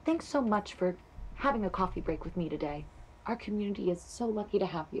 thanks so much for having a coffee break with me today. Our community is so lucky to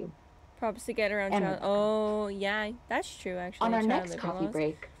have you. Props to get around And child. Oh, yeah, that's true, actually. On our child next labor coffee laws.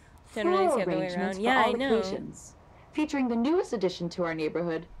 break, Generally, it's floral the other way arrangements around. for Yeah, all I know. occasions, featuring the newest addition to our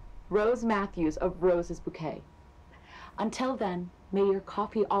neighborhood, Rose Matthews of Rose's Bouquet. Until then, may your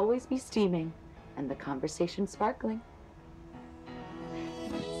coffee always be steaming and the conversation sparkling.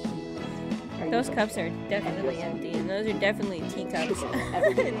 Those cups are definitely empty, and those are definitely teacups,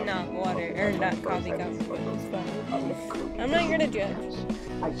 not water, or not coffee cups. But it's fine. I'm not here to judge.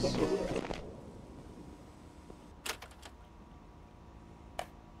 I can't believe it.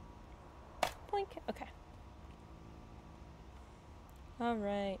 Blink. Okay. All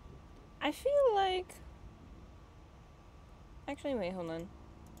right. I feel like. Actually, wait. Hold on.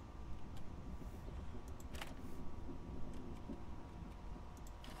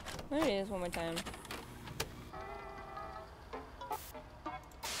 Let me do this one more time.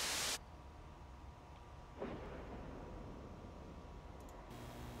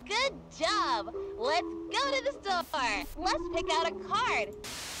 Good job! Let's go to the store! Let's pick out a card!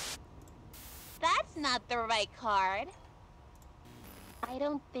 That's not the right card. I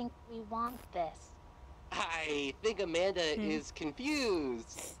don't think we want this. I think Amanda is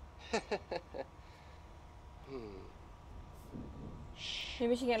confused.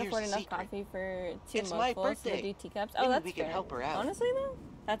 Maybe she can't Here's afford the enough secret. coffee for two It's my mugfuls to birthday. do teacups. Maybe Oh, that's we fair. can help her out. Honestly, though,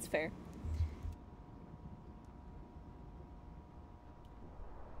 that's fair.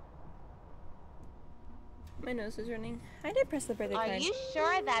 My nose is running. I did press the birthday Are card. you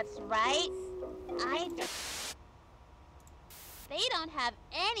sure that's right? They don't have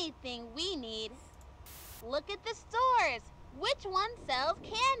anything we need. Look at the stores. Which one sells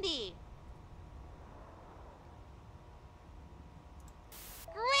candy?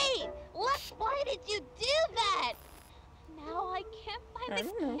 Great! Look, why did you do that? Now I can't find I the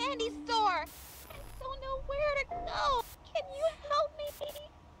don't know. candy store. I don't know where to go. Can you help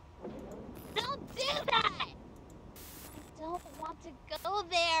me? Don't do that! I don't want to go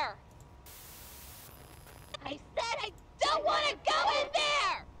there. I said I don't want to go in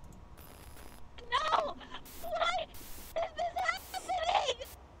there! No! Why is this happening?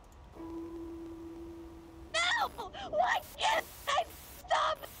 No! Why can't I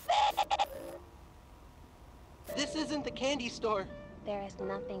stop it? This isn't the candy store. There is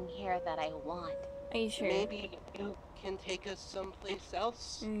nothing here that I want. Are you sure? Maybe you can take us someplace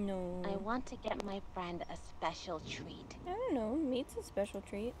else? No. I want to get my friend a special treat. I don't know. Meat's a special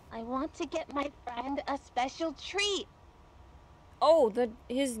treat. I want to get my friend a special treat. Oh,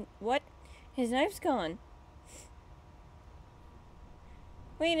 what? His knife's gone.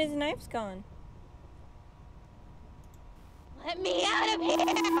 Wait, his knife's gone. Let me out of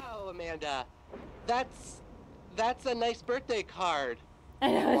here! Oh, Amanda. That's a nice birthday card. I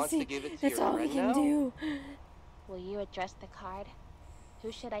know, You want see, to give it to that's your all we friend can now? do. Will you address the card?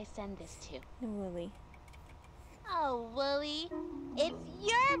 Who should I send this to? Wooly. Oh, Wooly, it's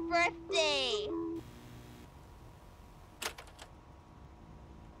your birthday!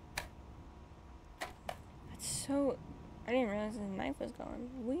 That's so... I didn't realize the knife was gone.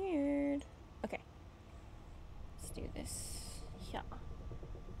 Weird. Okay. Let's do this. Yeah.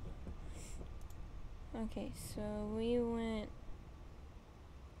 Okay, so we went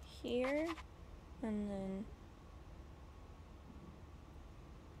here, and then...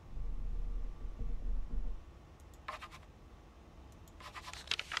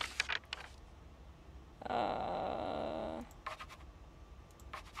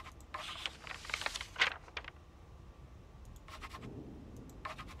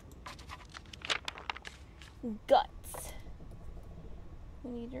 Guts.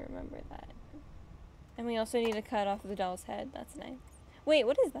 We need to remember that. And we also need to cut off the doll's head. That's nice. Wait,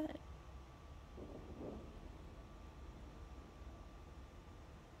 what is that?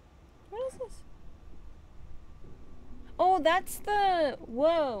 What is this? Oh, that's the...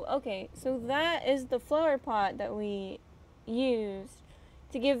 Whoa, okay. So that is the flower pot that we used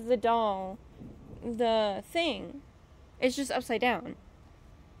to give the doll the thing. It's just upside down.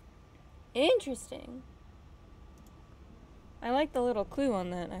 Interesting. I like the little clue on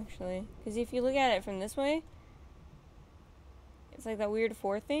that, actually. Because if you look at it from this way, it's like that weird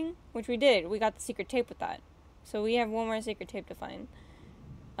 4 thing, which we did. We got the secret tape with that. So we have one more secret tape to find.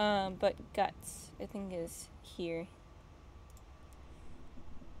 But guts, I think, is here.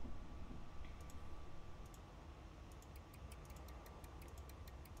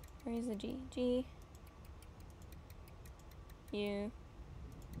 Where is the G? G. U.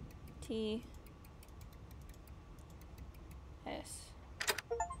 T. S.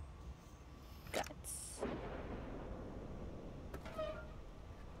 Guts.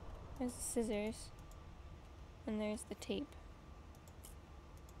 There's the scissors. And there's the tape.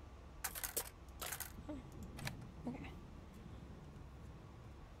 Oh. Okay.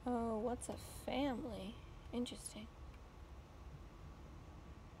 Oh, what's a family? Interesting.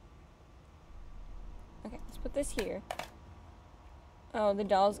 Okay, let's put this here. Oh, the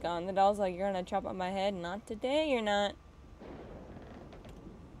doll's gone. The doll's like, you're gonna chop up my head. Not today, you're not.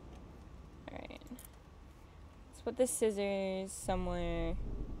 Alright. Let's put the scissors somewhere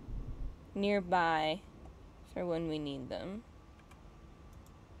nearby for when we need them.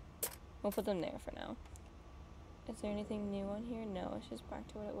 We'll put them there for now. Is there anything new on here? No, it's just back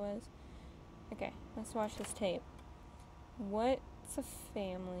to what it was. Okay, let's watch this tape. What's a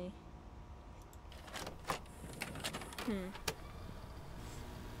family?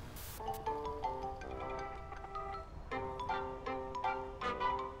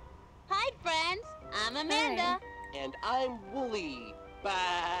 Hi, friends. I'm Amanda. Hi. And I'm Wooly.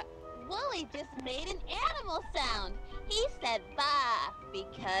 Bah. Wooly just made an animal sound. He said bah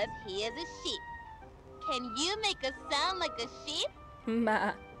because he is a sheep. Can you make a sound like a sheep?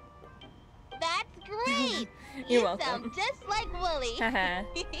 Bah. That's great. You're you welcome. sound just like Wooly. Haha.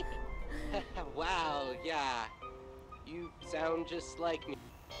 Wow, yeah. You sound just like me.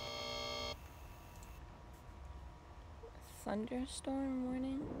 Thunderstorm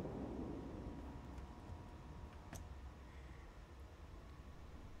warning.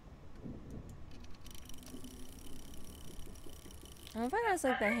 I don't know if it has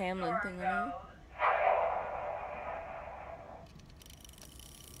like the Hamlin thing on it.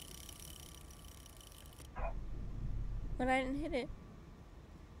 But I didn't hit it.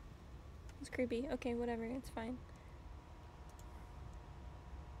 It's creepy. Okay, whatever. It's fine.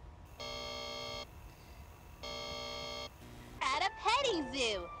 At a petting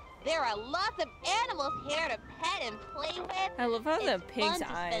zoo. There are lots of animals here to pet and play with. I love how the It's pig's fun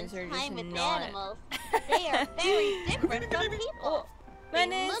to eyes spend are just time with not. animals. They are very different from people. Oh, They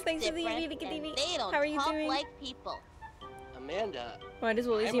Menace, look thanks for the different, EV. and they don't How are you talk doing? like people. Amanda. Why does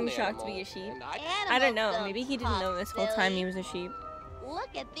Wooly I'm seem an shocked to be animal, a sheep? and I don't know. Animals Maybe he didn't talk, know this whole time silly. he was a sheep.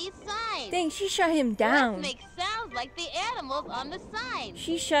 Look at these signs. Dang, she shut him down. Let's make sounds like the animals on the sign.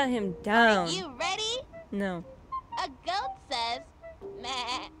 She shut him down. Are you ready? No. A goat says,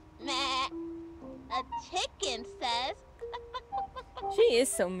 meh, meh. A chicken says, She is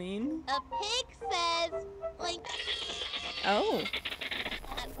so mean. a pig says, like, Oh.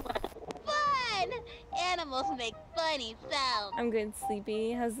 fun! Animals make funny sounds. I'm good,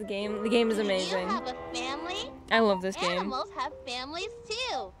 Sleepy. How's the game? The game is Do amazing. you have a family? I love this game. Animals have families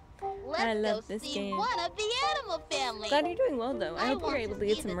too. Let's I love go this see game. one of the animal families. Glad you're doing well, though. I hope you're want able to see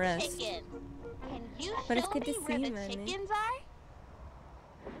get some the rest. chickens. Can you But it's show good to me where see you, the Manny. chickens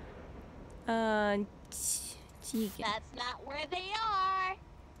are? Chicken. That's not where they are.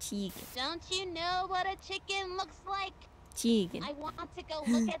 Chicken. Don't you know what a chicken looks like? Chicken. I want to go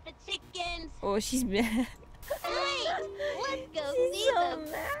look at the chickens. Oh, she's mad. Great! Let's go She's see so the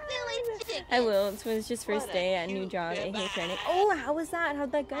mad. silly chickens. I will. It's when it's just first day at new job. I hate training. Oh, how was that?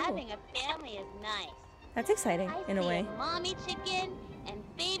 How'd that go? Having a family is nice. That's exciting, I in a see way. mommy chicken and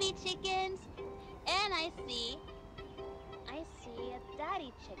baby chickens, and I see a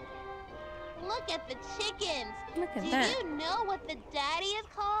daddy chicken. Look at the chickens. Look at Do that. you know what the daddy is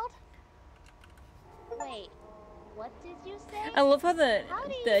called? Wait, what did you say? I love how the How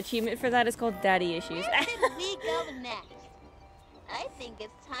do the you- achievement for that is called Daddy Issues. Where should we go next? I think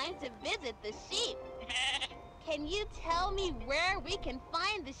it's time to visit the sheep. Can you tell me where we can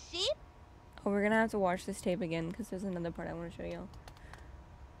find the sheep? Oh, we're gonna have to watch this tape again because there's another part I want to show y'all.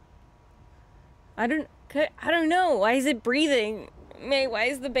 I don't know. Why is it breathing? May, why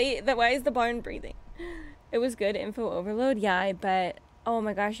is the barn breathing? It was good info overload. Yeah, I bet. Oh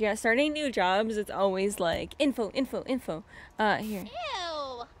my gosh, yeah. Starting new jobs, it's always like info. Here. Ew!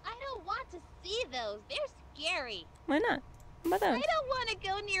 I don't want to see those. They're scary. Why not? How about I that? don't want to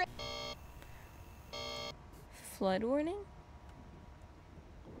go near. Flood warning?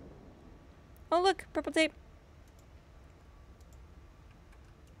 Oh look, purple tape.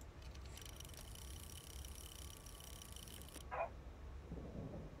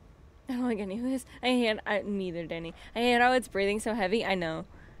 I don't like any of this. Neither, Danny. I hate how it's breathing so heavy. I know.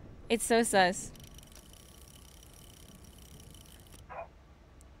 It's so sus.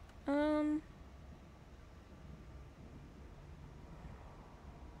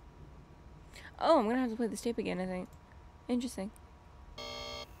 Oh, I'm gonna have to play this tape again, I think. Interesting.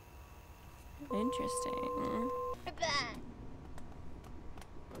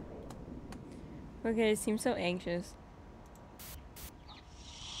 Okay, it seems so anxious.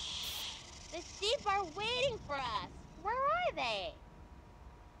 The sheep are waiting for us. Where are they?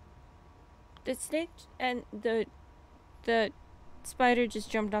 The snake and the spider just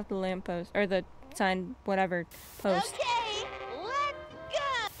jumped off the lamppost or the sign, whatever post. Okay,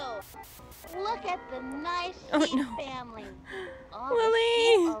 let's go. Look at the nice Oh, sheep no. family. All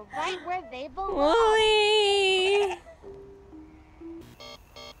Willie! the sheep are right where they belong. Wooly!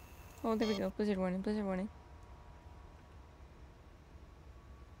 Oh, there we go. Blizzard warning. Blizzard warning.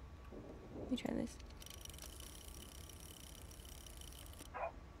 Let me try this.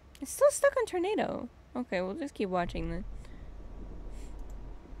 It's still stuck on tornado. Okay, we'll just keep watching then.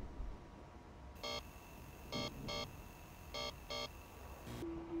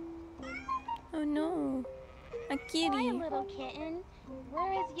 Oh no. A Hi, kitty. little kitten.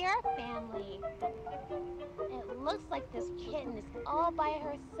 Where is your family? It looks like this kitten is all by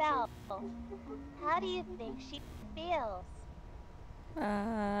herself. How do you think she feels?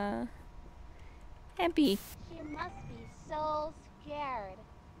 Happy. She must be so scared.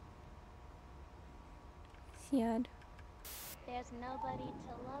 Sad. There's nobody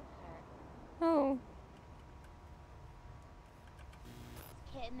to love her. Oh.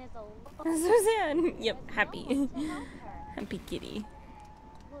 This kitten is alone. That's so sad. Yep, There's happy. no one to help her. Happy kitty.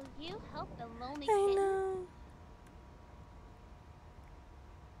 Will you help the lonely I kitten? know.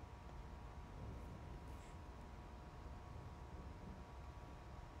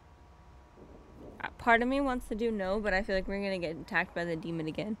 Part of me wants to do no, but I feel like we're gonna get attacked by the demon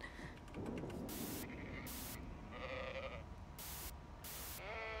again.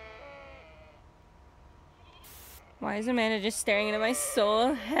 Why is Amanda just staring into my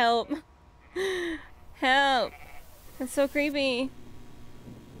soul? Help. Help. That's so creepy.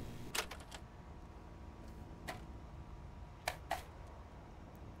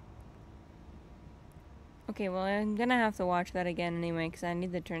 Okay, well, I'm gonna have to watch that again anyway, because I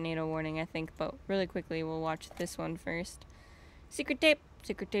need the tornado warning, I think. But really quickly, we'll watch this one first. Secret tape!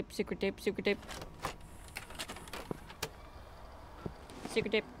 Secret tape, secret tape, secret tape.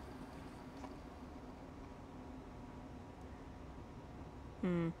 Secret tape.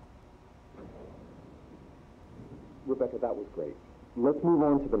 Rebecca, that was great. Let's move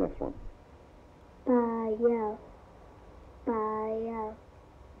on to the next one. Bio. Bio.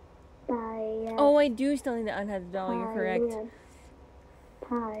 Bio. Oh, I do still need the unheaded doll, you're correct.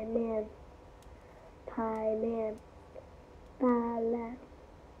 Pie man. Pie man. Pie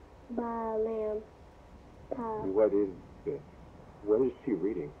lamb. Pie. What is this? What is she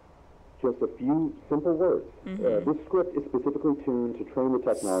reading? Just a few simple words. This script is specifically tuned to train the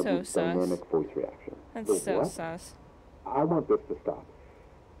technology's So sus. dynamic voice reaction. That's so what? sus. I want this to stop.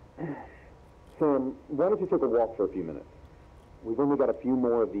 Sam, why don't you take a walk for a few minutes? We've only got a few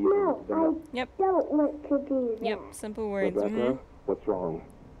more of these. No, Yep. I don't want to do that. Yep, simple words. Rebecca, what's wrong?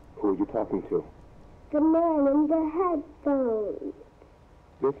 Who are you talking to? The man in the headphones.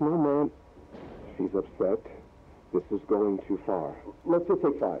 There's no man. She's upset. This is going too far. Let's just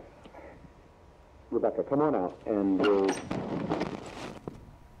take 5. Rebecca, come on out, and we'll...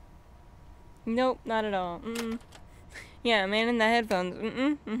 Nope, not at all. Yeah, man in the headphones.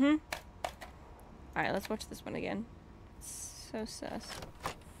 Alright, let's watch this one again. It's so sus.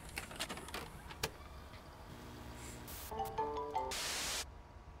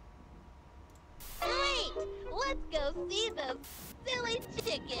 Great! Let's go see those silly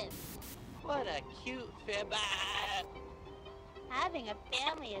chickens. What a cute family. Having a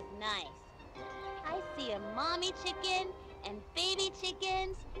family is nice. I see a mommy chicken and baby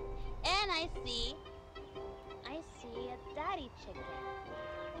chickens, and I see a daddy chicken.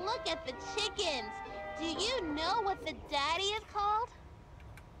 Look at the chickens. Do you know what the daddy is called?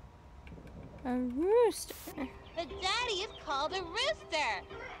 A rooster. The daddy is called a rooster.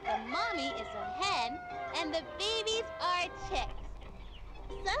 The mommy is a hen, and the babies are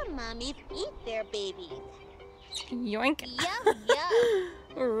chicks. Some mommies eat their babies. Yoink. Yum, yum.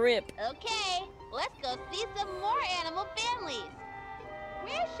 Rip. Okay, let's go see some more animal families.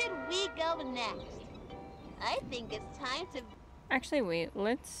 Where should we go next? I think it's time to... Actually, wait,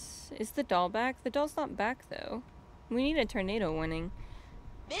 let's... Is the doll back? The doll's not back, though. We need a tornado warning.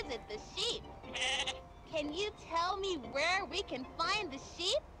 visit the sheep. Can you tell me where we can find the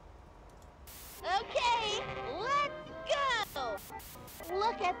sheep? Okay, let's go!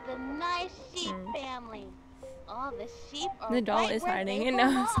 Look at the nice sheep family. All the sheep are the doll right is where hiding. they It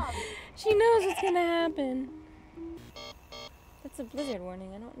knows. belong. She knows what's gonna happen. That's a blizzard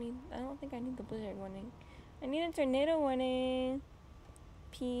warning. I don't think I need the blizzard warning. I need a tornado warning.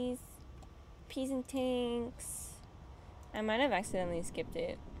 Peas and tanks. I might have accidentally skipped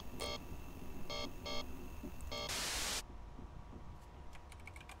it.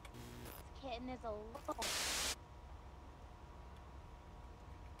 Kitten is alone.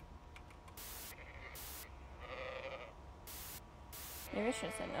 Maybe I should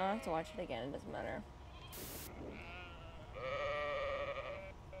have said no. I have to watch it again. It doesn't matter.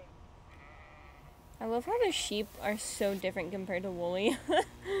 I love how the sheep are so different compared to Wooly.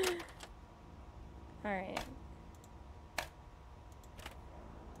 Alright.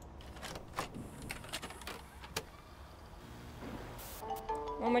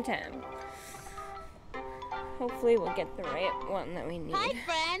 One more time. Hopefully we'll get the right one that we need. Hi,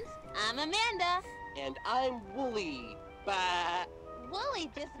 friends. I'm Amanda. And I'm Wooly. Bah.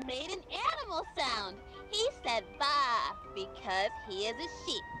 Wooly just made an animal sound. He said bah because he is a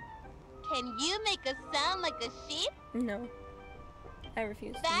sheep. Can you make a sound like a sheep? No. I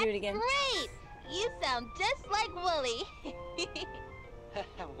refuse That's to do it again. Great! You sound just like Wooly.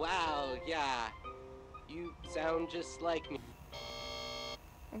 Wow, yeah. You sound just like me.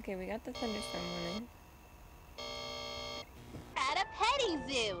 Okay, we got the thunderstorm warning. At a petting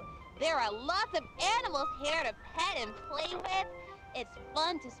zoo. There are lots of animals here to pet and play with. It's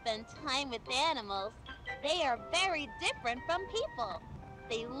fun to spend time with animals. They are very different from people.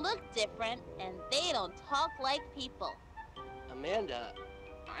 They look different and they don't talk like people. Amanda,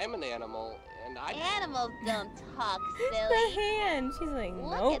 I'm an animal, and I... Animals don't talk, The silly. hand! She's like,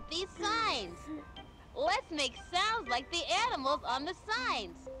 Look nope. at these signs. Let's make sounds like the animals on the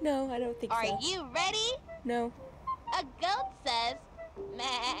signs. No, I don't think Are so. you ready? No. A goat says,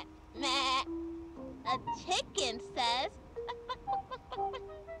 meh, meh. A chicken says,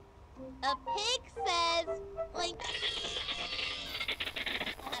 a pig says, like,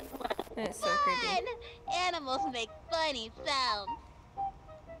 That's so fun! creepy. Animals make funny sounds.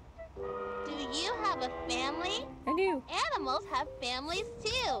 Do you have a family? I do. Animals have families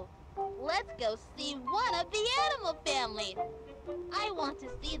too. Let's go see one of the animal families. I want to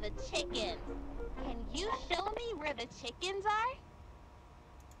see the chickens. Can you show me where the chickens are?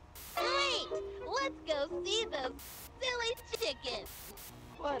 Great! Let's go see those silly chickens.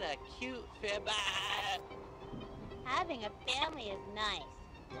 What a cute family. Having a family is nice.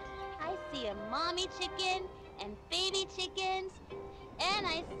 I see a mommy chicken and baby chickens, and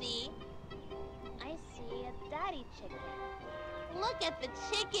I see a daddy chicken. Look at the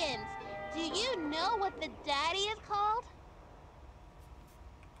chickens. Do you know what the daddy is called?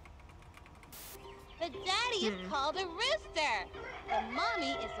 The daddy is called a rooster. The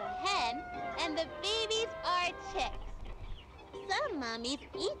mommy is a hen, and the babies are chicks. Some mommies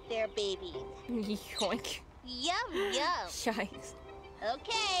eat their babies. Yoink. Yum, yum. Shikes.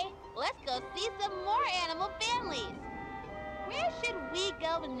 Okay, let's go see some more animal families. Where should we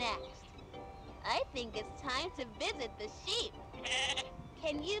go next? I think it's time to visit the sheep.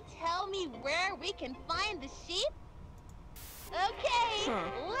 Can you tell me where we can find the sheep? Okay,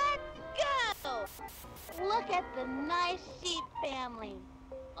 let's go! Look at the nice sheep family.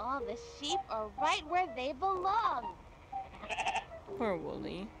 All the sheep are right where they belong. Poor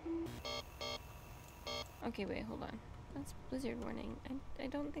Wooly. Okay, wait, hold on. That's blizzard warning. I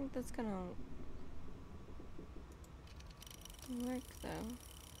don't think that's gonna work though.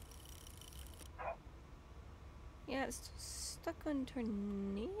 Yeah, it's still stuck on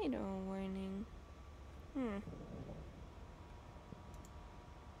tornado warning. Oh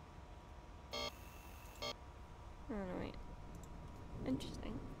no, wait.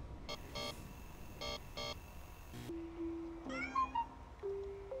 Interesting.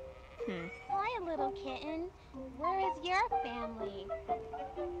 Hi, little kitten. Where is your family?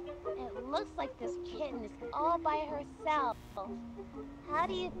 It looks like this kitten is all by herself. How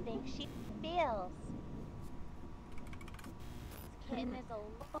do you think she feels? This kitten is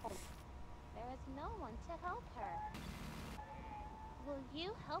alone. There is no one to help her. Will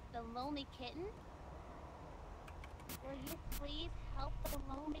you help the lonely kitten? Will you please help the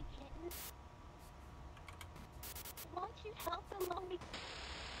lonely kitten? Won't you help the lonely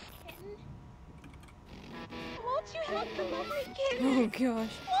kitten? Won't you help the lonely kitten? Oh gosh.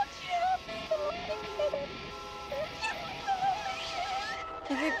 Won't you help the lonely kitten? Won't you help the lonely kitten?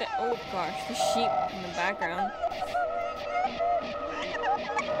 I think that, oh gosh, the sheep in the background.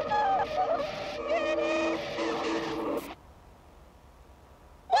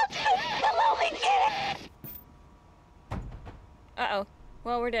 Won't you help the lonely kitten? Uh-oh.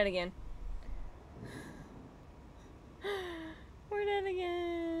 Well, we're dead again. We're dead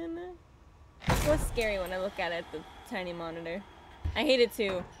again. It's less scary when I look at it at the tiny monitor. I hate it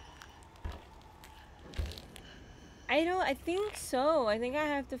too. I think so. I think I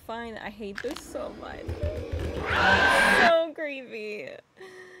have to find, I hate this so much. So creepy.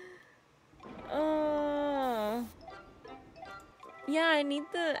 Yeah, I need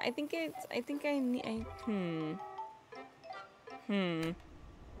the,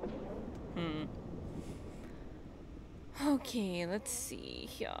 Okay, let's see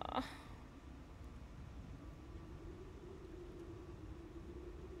here.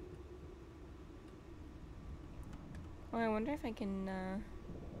 Oh, I wonder if I can,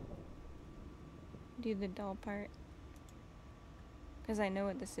 do the doll part. Because I know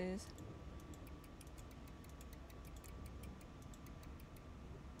what this is.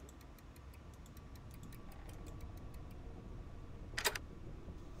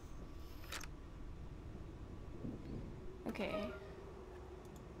 Okay.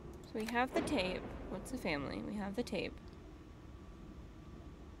 So we have the tape. What's the family? We have the tape.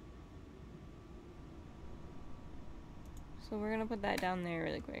 So we're gonna put that down there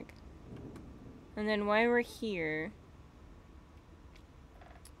really quick. And then while we're here,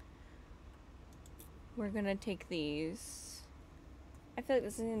 we're gonna take these. I feel like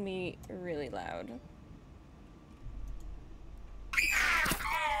this is gonna be really loud.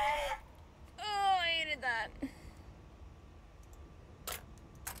 Oh, I hated that.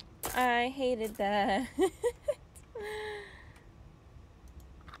 I hated that.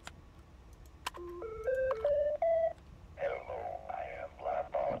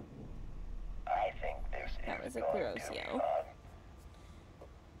 That was a gross yo.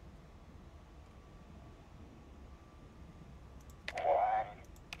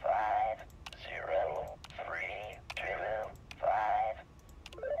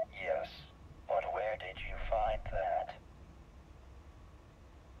 Yes, but where did you find that?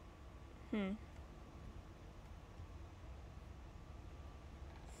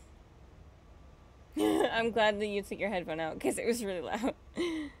 I'm glad that you took your headphone out because it was really loud.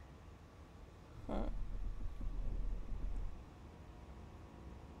 Huh.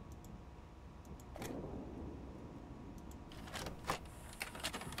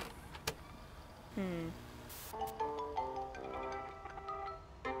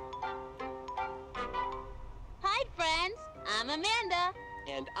 Hi, friends. I'm Amanda.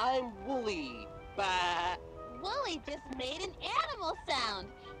 And I'm Wooly. Bah. Wooly just made an animal sound.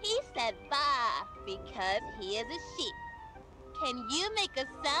 He said bah because he is a sheep. Can you make a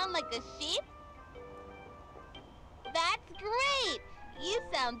sound like a sheep? That's great. You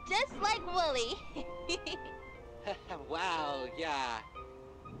sound just like Wooly. Wow, yeah.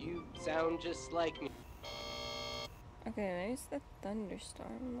 You sound just like me. Okay, there's the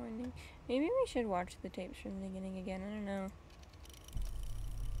thunderstorm warning. Maybe we should watch the tapes from the beginning again. I don't know.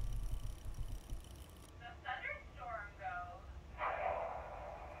 The thunderstorm goes.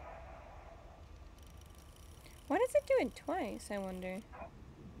 Why does it do it twice, I wonder?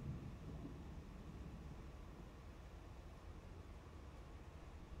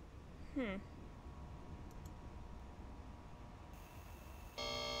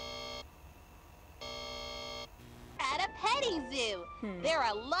 At a petty petting zoo. There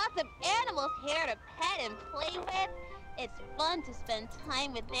are lots of animals here to pet and play with. It's fun to spend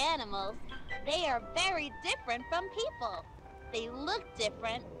time with animals. They are very different from people. They look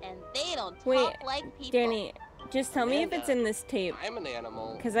different and they don't talk like people. Danny, just tell me if it's in this tape. I'm an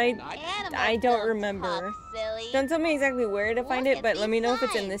animal. Because I don't remember. Talk, silly. Don't tell me exactly where to find Look it, but at let me these know if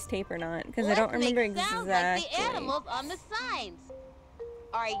it's in signs. this tape or not. Because I Let's don't remember make sounds exactly. like the animals on the signs.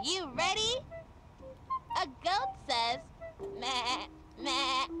 Are you ready? A goat says, meh,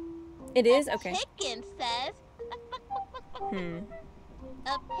 meh. It is? A Okay. chicken says,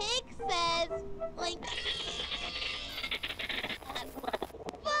 a pig says, like,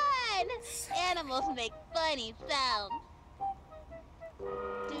 fun! Animals make funny sounds.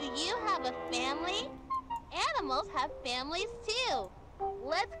 Do you have a family? Animals have families too.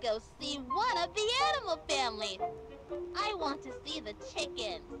 Let's go see one of the animal families. I want to see the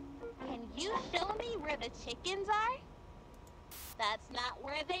chickens. Can you show me where the chickens are? That's not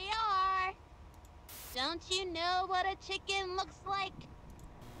where they are. Don't you know what a chicken looks like?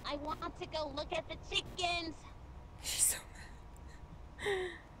 I want to go look at the chickens. She's so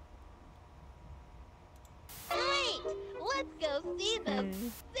Great! Let's go see the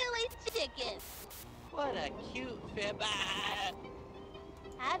silly chickens. What a cute family.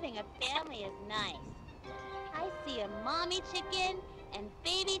 Having a family is nice. I see a mommy chicken and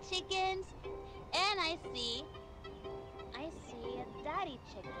baby chickens, and I see a daddy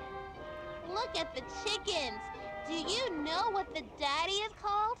chicken. Look at the chickens. Do you know what the daddy is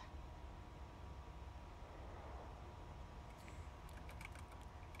called?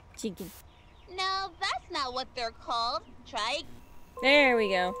 Chicken. No, that's not what they're called. Try. There we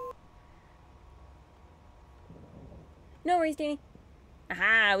go. No worries, Danny.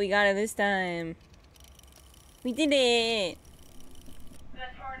 Aha, we got it this time. We did it. The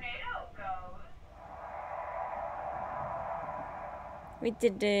tornado goes. We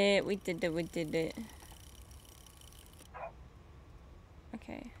did it. We did it. We did it.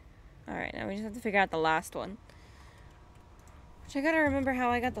 Okay. Alright, now we just have to figure out the last one. Which I gotta remember how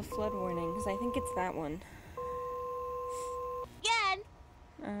I got the flood warning, because I think it's that one. Again.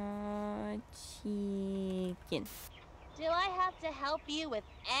 Chicken. Do I have to help you with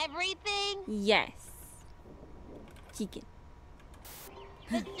everything? Yes. Chicken.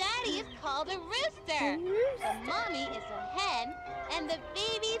 The daddy is called a rooster. The mommy is a hen, and the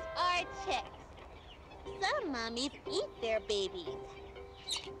babies are chicks. Some mommies eat their babies.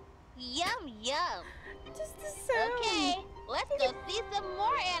 Yum, yum. Just the sound. Okay, let's go see some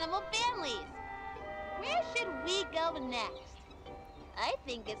more animal families. Where should we go next? I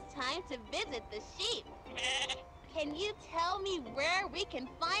think it's time to visit the sheep. Can you tell me where we can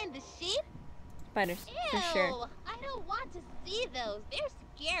find the sheep? Spiders, Ew, for sure. I don't want to see those. They're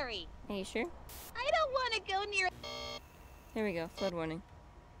scary. Are you sure? I don't want to go near... There we go. Flood warning.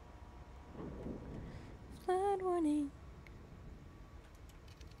 Flood warning.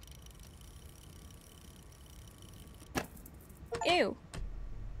 Ew.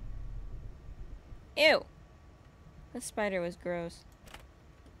 Ew. The spider was gross.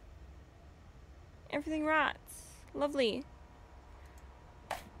 Everything rots. Lovely.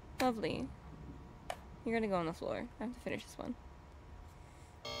 Lovely. You're gonna go on the floor. I have to finish this one.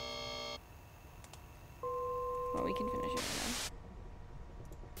 Well, we can finish it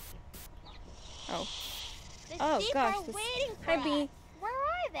now. Oh. The Oh sheep gosh. are waiting for Hi, us. Bee. Where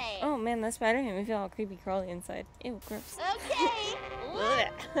are they? Oh man, that spider made me feel all creepy crawly inside. Ew, gross. Okay,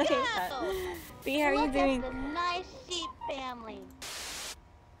 let's I hate that. go. Bee, how are you Look doing? at the nice sheep family. This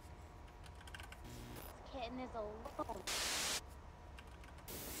kitten is alone.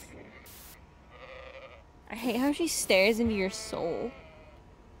 I hate how she stares into your soul.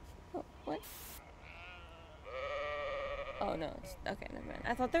 Oh, what? Oh no, it's okay, never mind.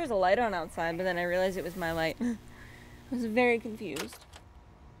 I thought there was a light on outside, but then I realized it was my light. I was very confused.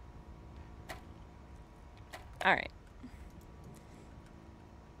 Alright.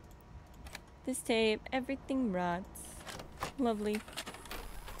 This tape, everything rots. Lovely.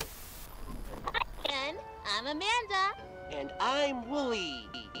 And I'm Amanda. And I'm Wooly.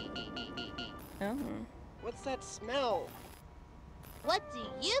 Oh. What's that smell? What do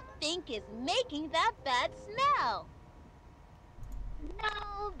you think is making that bad smell?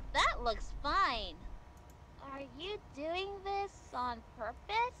 No, that looks fine. Are you doing this on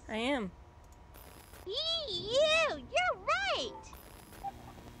purpose? I am. You! You're right!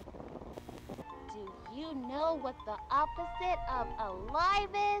 Do you know what the opposite of alive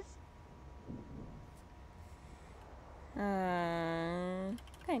is?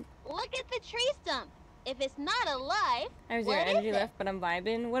 Kind. Look at the tree stump. If it's not alive, I was what zero is energy it? left, but I'm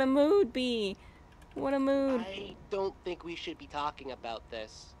vibing. What a mood be. What a mood. I don't think we should be talking about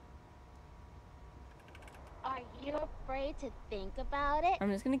this. Are you afraid to think about it?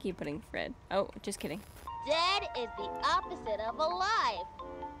 I'm just gonna keep putting Fred. Oh, just kidding. Dead is the opposite of alive.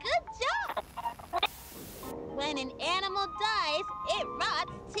 Good job! When an animal dies, it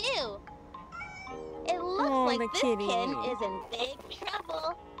rots too. It looks like this kitten is in big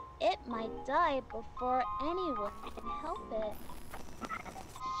trouble. It might die before anyone can help it.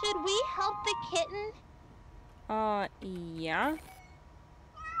 Should we help the kitten? Yeah.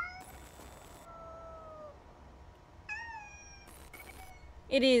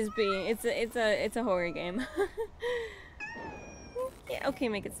 It is being. It's a horror game. Yeah. Okay,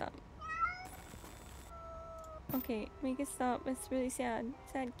 make it stop. Okay, make it stop. It's really sad.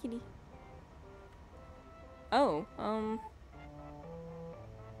 Sad kitty. Oh.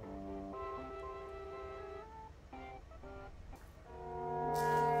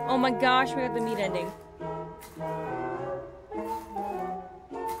 Oh my gosh, we got the meat ending.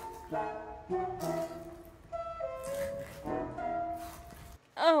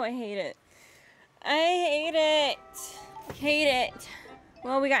 Oh, I hate it. I hate it. Hate it.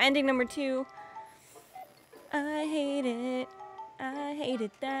 Well, we got ending number 2. I hate it. I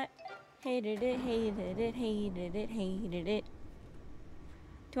hated that. Hated it, hated it, hated it, hated it.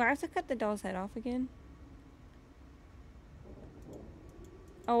 Do I have to cut the doll's head off again?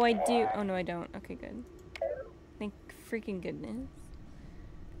 Oh, I do. Oh, no, I don't. Okay, good. Thank freaking goodness.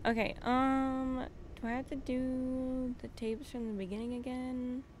 Okay, do I have to do the tapes from the beginning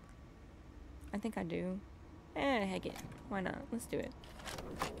again? I think I do. Heck it. Why not? Let's do it.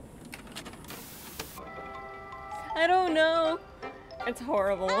 I don't know. It's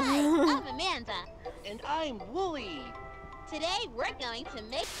horrible. Hi, I'm Amanda. And I'm Wooly. Today we're going to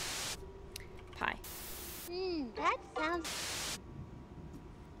make pie. That sounds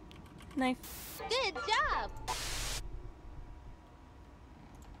Knife. Good job.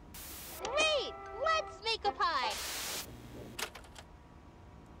 Great. Let's make a pie.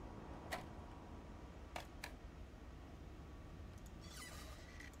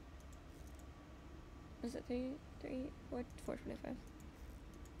 Was it 4:25?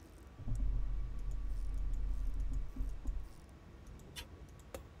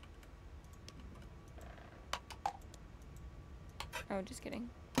 Oh, just kidding.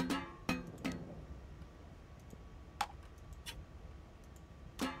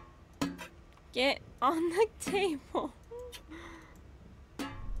 Get on the table.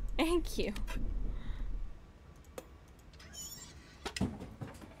 Thank you.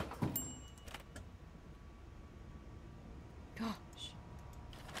 Gosh.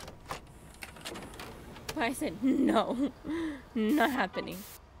 I said no. Not happening.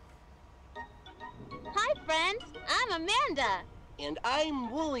 Hi, friends. I'm Amanda. And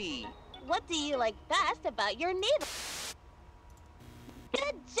I'm Wooly. What do you like best about your neighbor?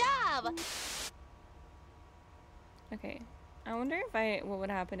 Good job! Okay. I wonder what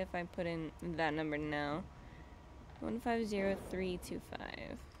would happen if I put in that number now.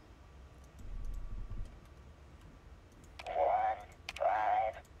 150325.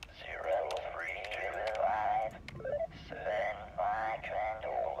 150325. Send my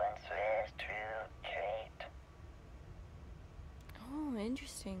condolences to Kate. Oh,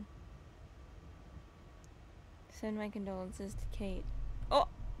 interesting. Send my condolences to Kate. Oh!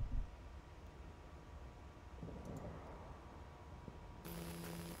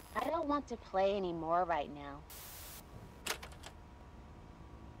 I don't want to play anymore right now.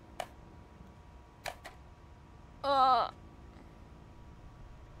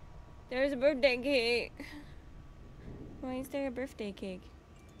 There's a birthday cake. Why is there a birthday cake?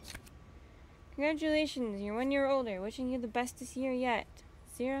 Congratulations, you're 1 year older. Wishing you the best this year yet.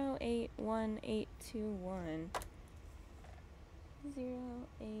 081821.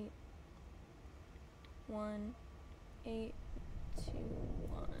 081821.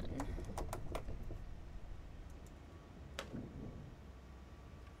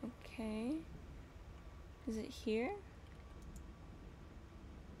 Okay. Is it here?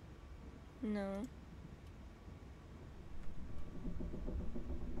 No.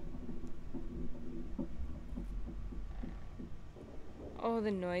 Oh,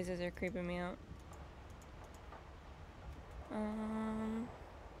 the noises are creeping me out.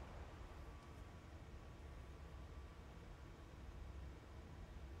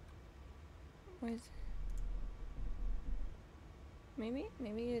 What is it? Maybe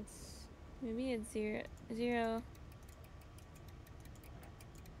it's 0.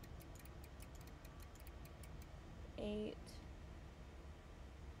 Eight.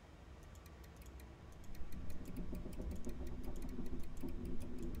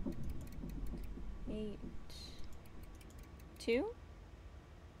 2?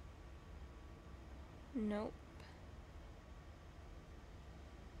 Nope.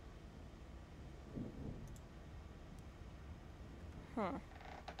 Huh.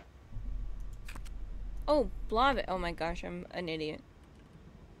 Oh, blob it. Oh my gosh, I'm an idiot.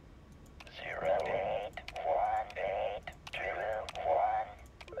 081821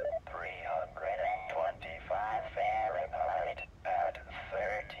 325 Fahrenheit at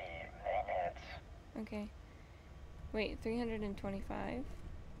 30 minutes. Okay. Wait, 325?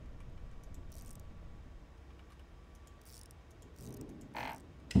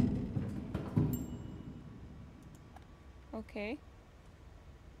 Okay.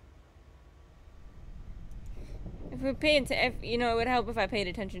 If we paid to, you know, it would help if I paid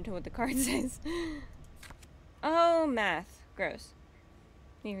attention to what the card says. Oh, math. Gross.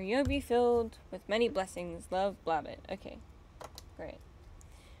 May your year be filled with many blessings. Love, Blabbit. Okay. Great.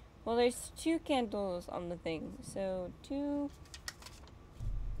 Well, there's 2 candles on the thing. So, 2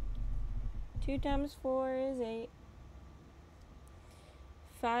 times 4 is 8.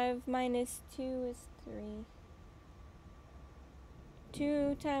 5 minus 2 is 3.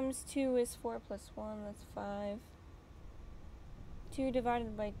 2 times 2 is 4 plus 1. That's 5. 2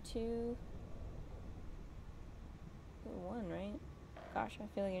 divided by 2. 1, right? Gosh, I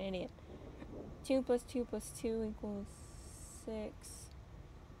feel like an idiot. 2 plus 2 plus 2 equals 6.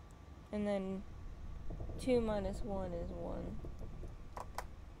 And then 2 minus 1 is 1.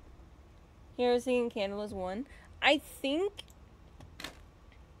 Here I was thinking candle is 1. I think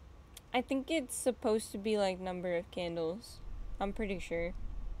it's supposed to be like number of candles. I'm pretty sure.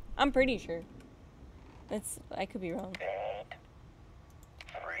 I could be wrong. 8,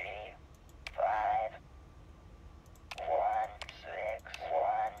 3, 5, 1, 6,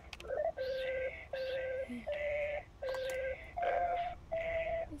 1,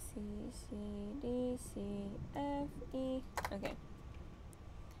 C, D, C, F, E. C, D, C, F, E. Okay.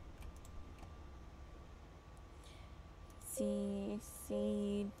 C,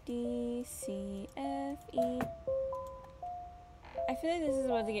 C, D, C, F, E. I feel like this is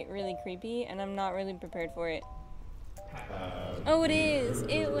about to get really creepy, and I'm not really prepared for it. Oh, it is!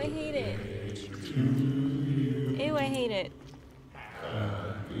 Ew, I hate it. Ew, I hate it.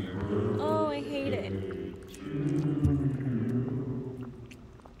 Oh, I hate it.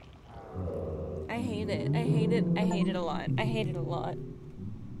 I hate it. I hate it. I hate it a lot. I hate it a lot.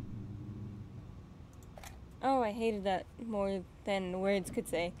 Oh, I hated that more than words could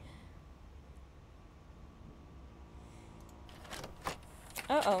say.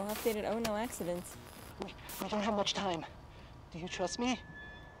 Uh-oh, updated. Oh, no accidents. We don't have much time. Do you trust me?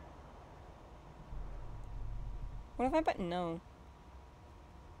 What if I button no?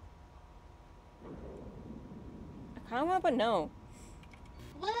 I kind of want to put no.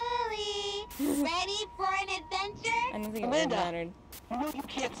 Wooly, ready for an adventure? I don't think it really mattered. No, you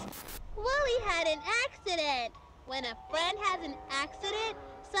can't. Wooly had an accident. When a friend has an accident,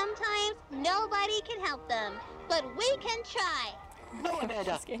 sometimes nobody can help them, but we can try. No,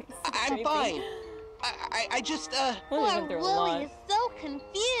 Amanda. I'm fine. I just, Poor Wooly is so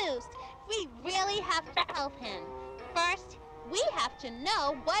confused. We really have to help him. First, we have to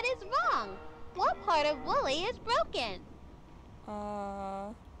know what is wrong. What part of Wooly is broken?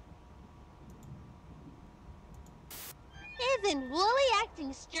 Isn't Wooly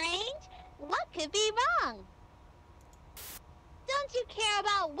acting strange? What could be wrong? Don't you care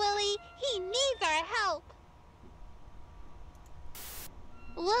about Wooly? He needs our help.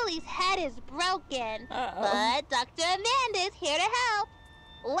 Wooly's head is broken, but Dr. Amanda's here to help.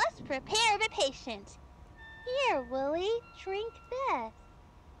 Let's prepare the patient. Here, Wooly, drink this.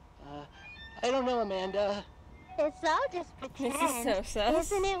 I don't know, Amanda. It's all just pretend. This is so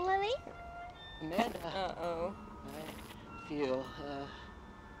sus. Isn't it, Wooly? Amanda. Uh-oh. I feel,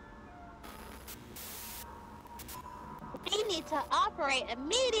 We need to operate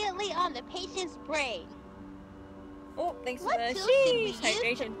immediately on the patient's brain. Oh, thanks for What the tools should we use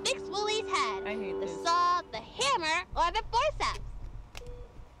hydration. to fix Wooly's head? I hate The this. saw, the hammer, or the forceps?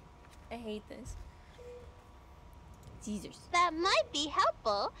 I hate this. Caesars. That might be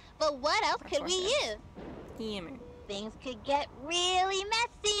helpful, but what else could we use? Hammer. Things could get really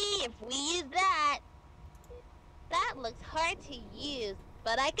messy if we use that. That looks hard to use,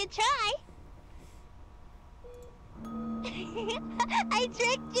 but I could try. I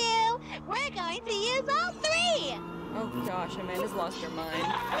tricked you! We're going to use all 3! Oh gosh, Amanda's lost her mind.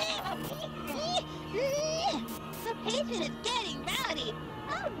 The patient is getting rowdy.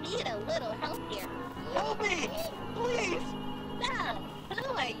 I'll need a little help here. Help me! Please! So, who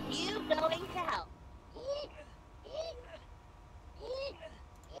are you going to help?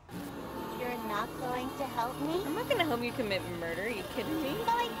 You're not going to help me? I'm not gonna help you commit murder. Are you kidding me?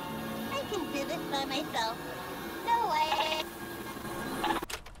 I can do this by myself. No way.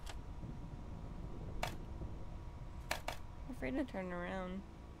 I'm afraid to turn around.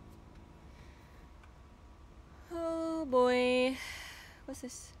 Oh boy. What's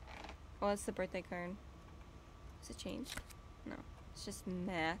this? Oh, it's the birthday card. Has it changed? No. It's just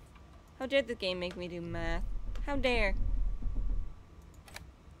math. How dare the game make me do math? How dare?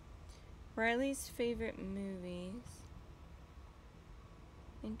 Riley's favorite movies.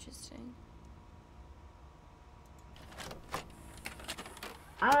 Interesting.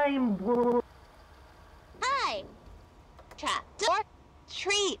 I'm blue. Hi. Trap door.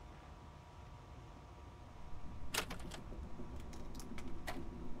 Treat.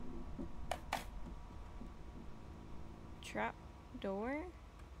 Trap door?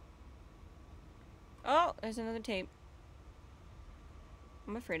 Oh, there's another tape.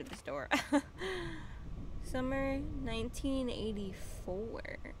 I'm afraid of this door. Summer 1984.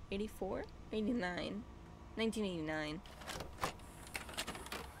 84? 89. 1989.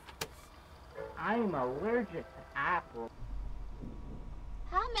 I'm allergic to apples.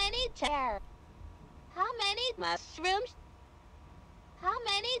 How many chairs? How many mushrooms? How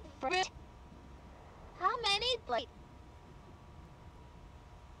many fruit? How many like?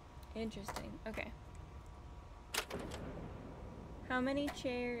 Interesting. Okay. How many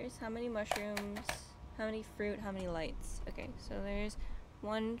chairs? How many mushrooms? How many fruit? How many lights? Okay, so there's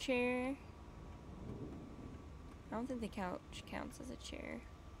one chair. I don't think the couch counts as a chair.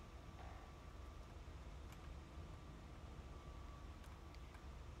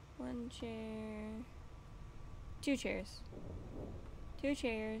 One chair. Two chairs. Two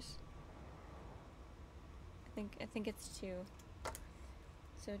chairs. I think it's two.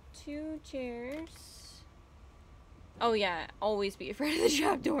 So 2 chairs. Oh yeah, always be afraid of the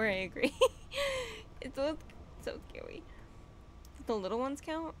trapdoor, I agree. It's so scary. The little ones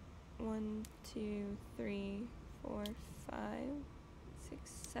count? 1, 2, 3, 4, 5,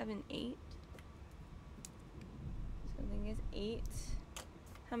 6, 7, 8. So I think it's 8.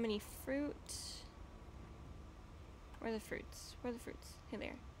 How many fruit? Where are the fruits? Where are the fruits? Hey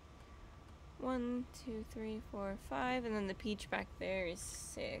there. 1, 2, 3, 4, 5, and then the peach back there is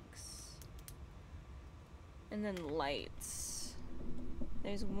 6. And then lights.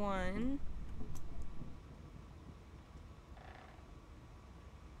 There's 1.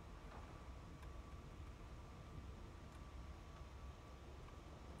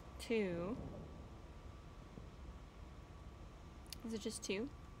 Two. Is it just 2?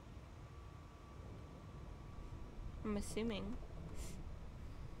 I'm assuming.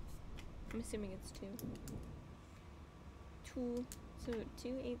 I'm assuming it's 2. 2. So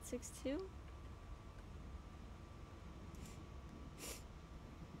 2, 8, 6, 2?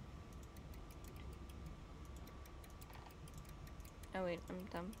 Oh wait, I'm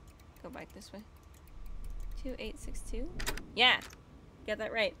dumb. Go back this way. 2, 8, 6, 2? Yeah! Get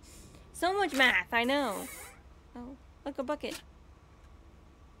that right. So much math, I know! Oh, look, a bucket.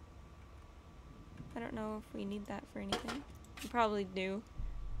 I don't know if we need that for anything. We probably do.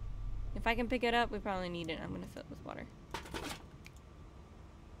 If I can pick it up, we probably need it. I'm gonna fill it with water.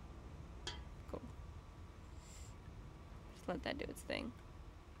 Cool. Just let that do its thing.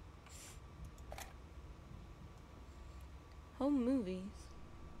 Home movies.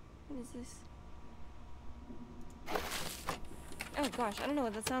 What is this? Oh gosh, I don't know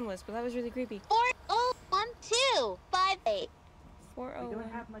what that sound was, but that was really creepy. 4012 58. 401. We don't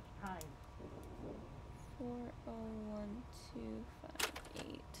have much time.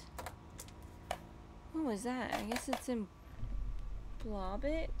 401258. What was that? I guess it's in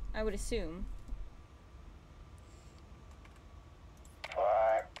Blobbit? I would assume.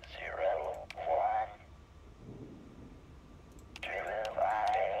 401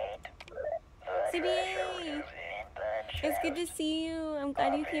 CBA! It's good to see you. I'm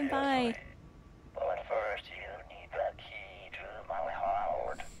glad you came by. But first you need the key to my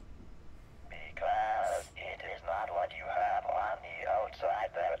heart. Because it is not what you have on the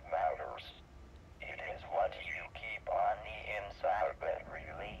outside that matters. It is what you keep on the inside that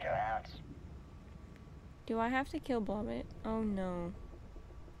really counts. Do I have to kill Blobbit? Oh no.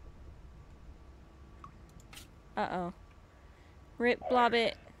 Uh-oh. Rip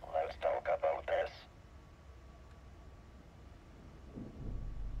Blobbit. Let's talk about this.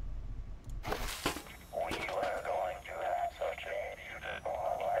 We were going to have such a beautiful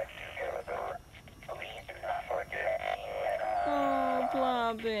life together. Please do not forget me and Oh,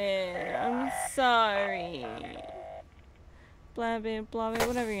 Blobbit. I'm sorry. Blobbit,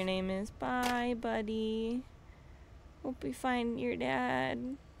 whatever your name is. Bye, buddy. Hope we find your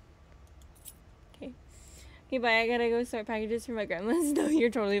dad. Okay. Hey, bye. I gotta go sort packages for my grandmas. No, you're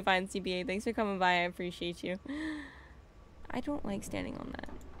totally fine, CBA. Thanks for coming by. I appreciate you. I don't like standing on that.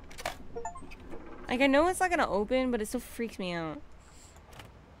 Like, I know it's not gonna open, but it still freaks me out.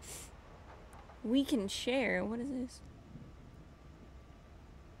 We can share. What is this?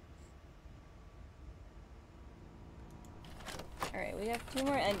 Alright, we have 2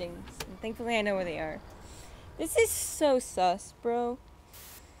 more endings. And thankfully I know where they are. This is so sus, bro.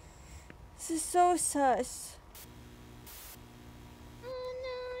 This is so sus.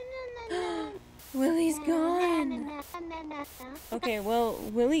 Willie's gone. Okay, well,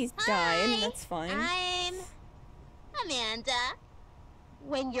 Willie's died. That's fine. I'm Amanda.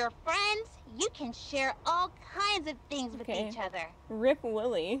 When you're friends, you can share all kinds of things with each other. Rip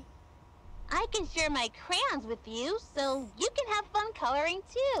Willie. I can share my crayons with you, so you can have fun coloring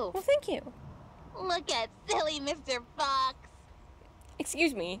too. Well, thank you. Look at silly Mr. Fox.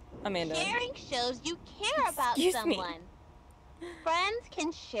 Excuse me, Amanda. Sharing shows you care about someone. Friends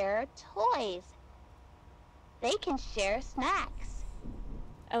can share toys. They can share snacks.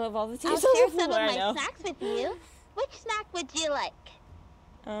 I love all the I'll tables share on the some of floor my now. snacks with you. Which snack would you like?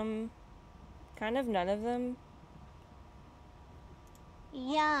 Kind of none of them.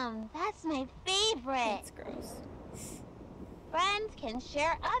 Yum, that's my favorite. That's gross. Friends can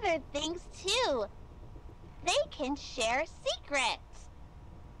share other things too. They can share secrets.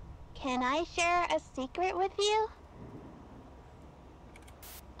 Can I share a secret with you?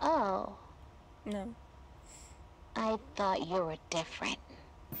 Oh. No. I thought you were different.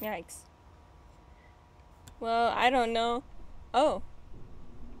 Yikes. Well, I don't know. Oh.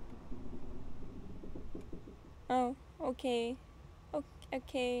 Oh, okay.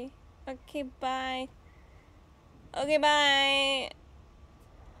 Okay. Okay, bye. Okay, bye.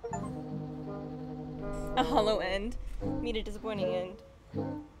 A hollow end. Meet a disappointing end.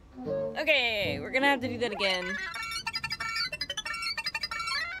 Okay, we're gonna have to do that again.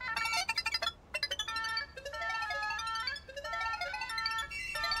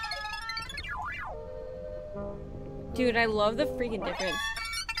 Dude, I love the freaking difference.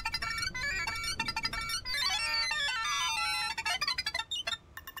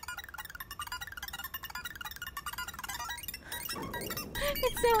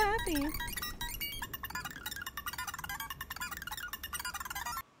 It's so happy.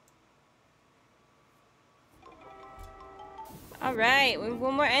 Alright, we have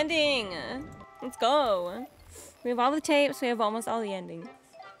one more ending. Let's go. We have all the tapes, we have almost all the endings.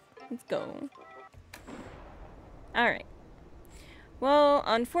 Let's go. Alright. Well,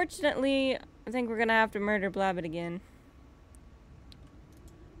 unfortunately, I think we're gonna have to murder Blabbit again.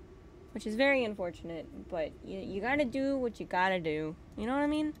 Which is very unfortunate, but you gotta do what you gotta do. You know what I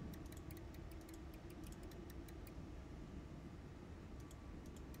mean?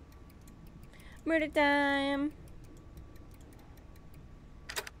 Murder time!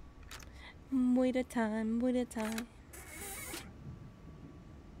 Wait a time, wait a time.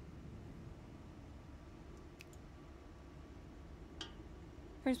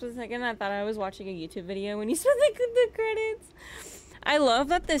 For a split second, I thought I was watching a YouTube video when you said the credits. I love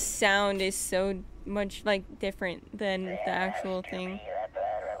that the sound is so much, like, different than the actual thing.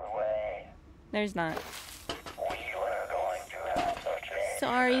 There's not.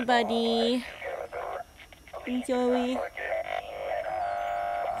 Sorry, buddy. Joey.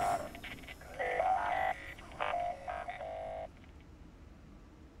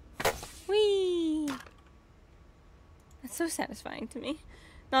 Whee! That's so satisfying to me.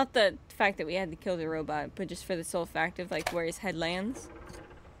 Not the fact that we had to kill the robot, but just for the sole fact of, like, where his head lands.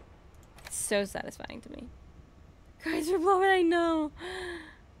 It's so satisfying to me. Cries for Blabbit, I know!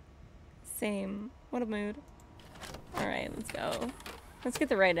 Same. What a mood. Alright, let's go. Let's get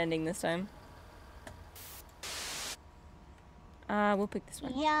the right ending this time. We'll pick this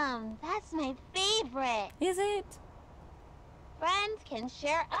one. Yum, that's my favorite. Is it? Friends can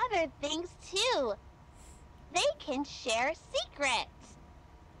share other things too. They can share secrets.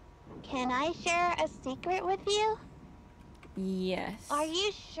 Can I share a secret with you? Yes. Are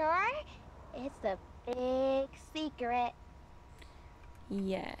you sure? It's a big secret.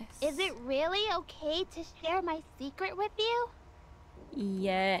 Yes. Is it really okay to share my secret with you?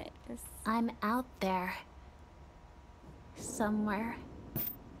 Yes. I'm out there. Somewhere.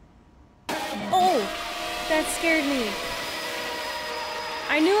 Oh! That scared me.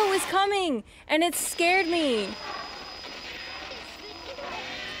 I knew it was coming, and it scared me.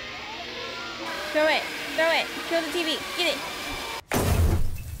 Throw it. Throw it. Kill the TV. Get it.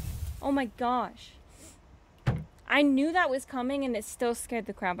 Oh my gosh. I knew that was coming, and it still scared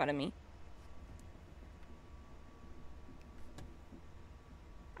the crap out of me.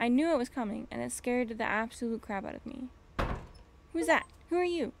 I knew it was coming, and it scared the absolute crap out of me. Who's that? Who are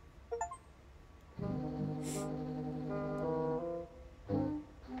you?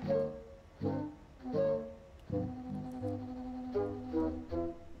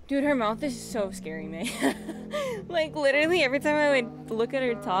 Dude, her mouth is so scary, man. Like, literally, every time I would look at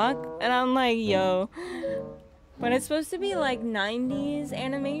her talk, and I'm like, yo. But it's supposed to be, like, 90s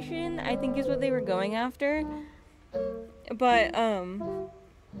animation, I think is what they were going after. But,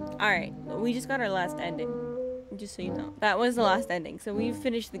 alright, we just got our last ending. Just so you know. That was the last ending, so we've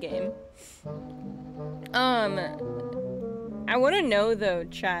finished the game. I want to know, though,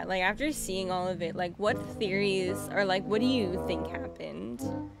 chat, like, after seeing all of it, like, what theories, or, like, what do you think happened?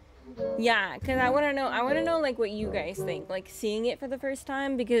 Yeah, because I want to know, like, what you guys think, like, seeing it for the first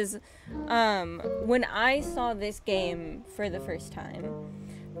time, because, when I saw this game for the first time,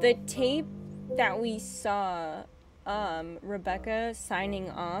 the tape that we saw, Rebecca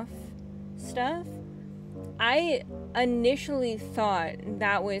signing off stuff, I initially thought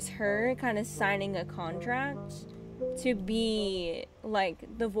that was her kind of signing a contract to be,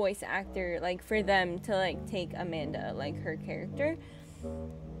 like, the voice actor, like, for them to, like, take Amanda, like, her character.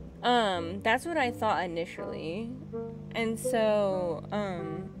 That's what I thought initially. And so,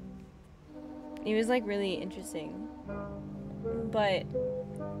 it was, like, really interesting. But,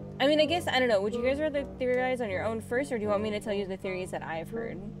 I mean, I guess, I don't know, would you guys rather theorize on your own first, or do you want me to tell you the theories that I've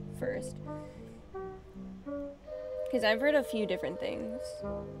heard first? Because I've heard a few different things.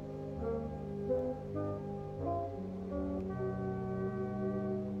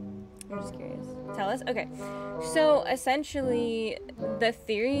 I'm just curious. Tell us? Okay. So, essentially, the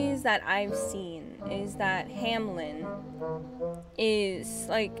theories that I've seen is that Hamlin is,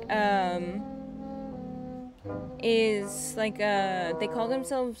 like, they call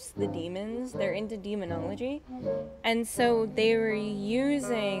themselves the demons. They're into demonology. And so they were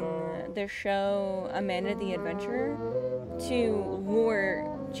using the show Amanda the Adventurer to lure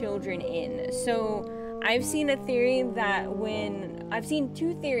children in. So I've seen a theory that I've seen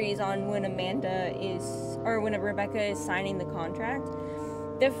two theories on when when Rebecca is signing the contract.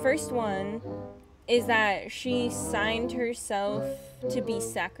 The first one is that she signed herself to be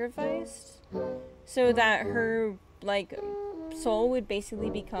sacrificed, so that her, like, soul would basically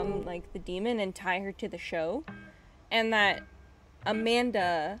become, like, the demon and tie her to the show. And that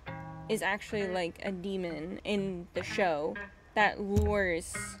Amanda is actually, like, a demon in the show that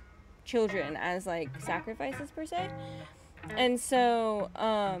lures children as, like, sacrifices, per se. And so,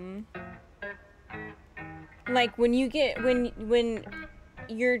 like, when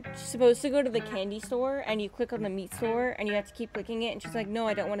you're supposed to go to the candy store and you click on the meat store and you have to keep clicking it, and she's like, no,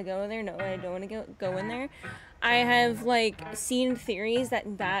 I don't want to go in there, no, I don't want to go in there. I have, like, seen theories that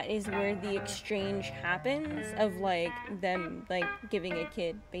is where the exchange happens of, like, them, like, giving a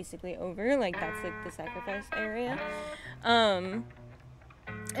kid basically over, like, that's, like, the sacrifice area. And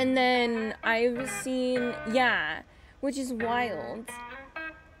then I've seen, yeah, which is wild.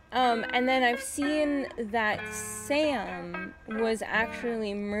 And then I've seen that Sam was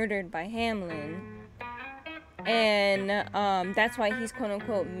actually murdered by Hamlin, and that's why he's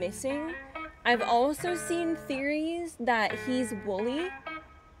quote-unquote missing. I've also seen theories that he's Wooly,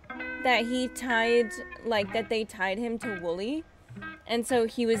 that they tied him to Wooly, and so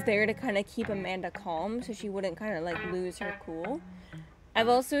he was there to kind of keep Amanda calm so she wouldn't kind of, like, lose her cool. I've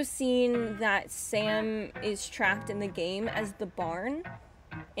also seen that Sam is trapped in the game as the barn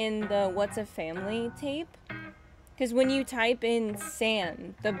in the What's a Family tape, because when you type in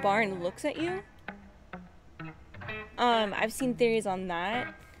Sam, the barn looks at you. I've seen theories on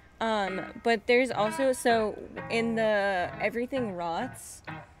that. But there's also, so in the Everything Rots,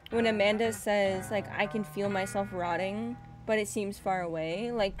 when Amanda says, like, I can feel myself rotting, but it seems far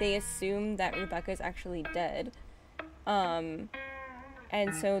away, like, they assume that Rebecca's actually dead.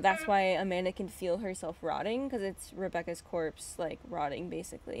 And so that's why Amanda can feel herself rotting, because it's Rebecca's corpse, like, rotting,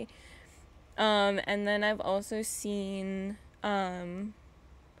 basically. And then I've also seen, what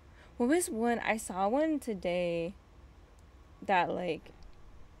was one? I saw one today that, like,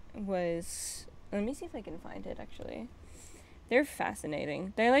 was, let me see if I can find it, actually. They're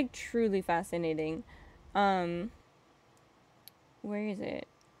fascinating. They're, like, truly fascinating. Where is it?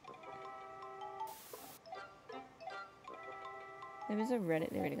 There was a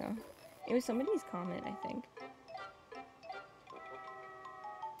Reddit, there we go. It was somebody's comment, I think.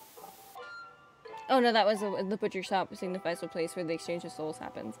 Oh no, that was the butcher shop signifies the place where the exchange of souls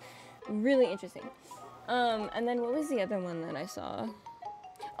happens. Really interesting. And then what was the other one that I saw?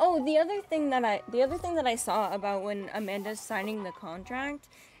 Oh, the other thing that I saw about when Amanda's signing the contract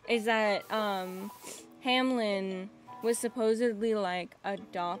is that Hamlin was supposedly like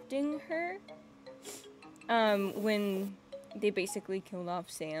adopting her when they basically killed off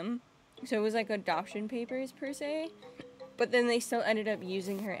Sam. So it was like adoption papers per se, but then they still ended up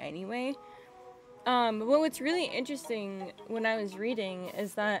using her anyway. But what's really interesting when I was reading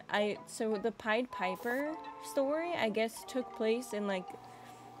is that so the Pied Piper story, I guess, took place in like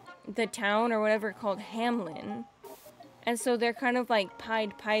the town or whatever called Hamlin. And so they're kind of like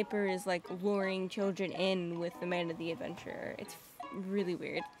Pied Piper is like luring children in with the Man of the Adventure. It's really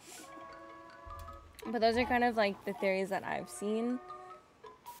weird. But those are kind of like the theories that I've seen.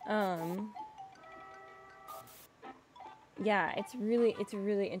 Yeah, it's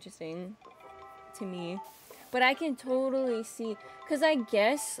really interesting to me. But I can totally see, because I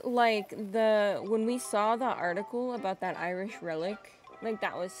guess like when we saw the article about that Irish relic, like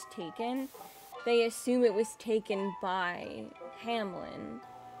that was taken, they assume it was taken by Hamlin.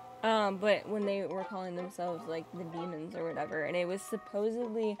 But when they were calling themselves like the demons or whatever, and it was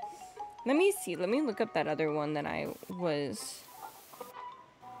supposedly, let me look up that other one that I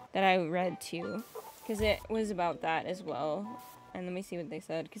read too, because it was about that as well. And let me see what they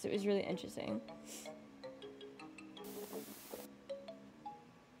said, because it was really interesting.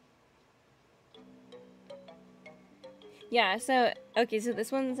 Yeah, so, okay, so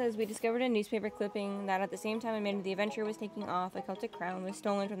this one says, we discovered a newspaper clipping that at the same time a Man of the Adventure was taking off, a Celtic crown was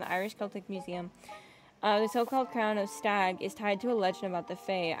stolen from the Irish Celtic Museum. The so-called crown of stag is tied to a legend about the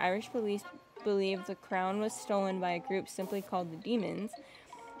Fae. Irish police believe the crown was stolen by a group simply called the Demons.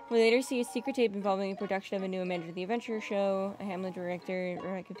 We later see a secret tape involving the production of a new Man of the Adventure show. A Hamlin director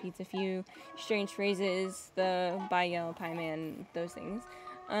repeats a few strange phrases, the bye yell, pie man, those things.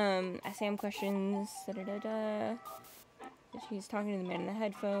 Sam questions, da-da-da-da. She's talking to the man in the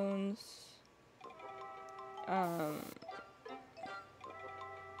headphones. I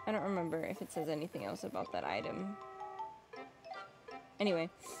don't remember if it says anything else about that item. Anyway,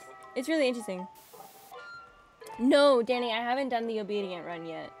 it's really interesting. No, Danny, I haven't done the obedient run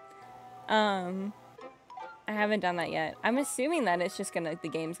yet. I haven't done that yet. I'm assuming that it's just the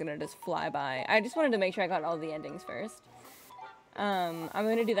game's gonna just fly by. I just wanted to make sure I got all the endings first. I'm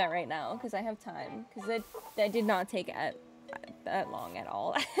gonna do that right now, because I have time. Because that did not take that long at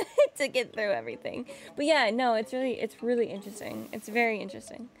all to get through everything. But yeah, no, it's really interesting. It's very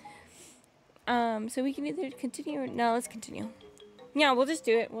interesting. So we can either continue or no, let's continue. Yeah, we'll just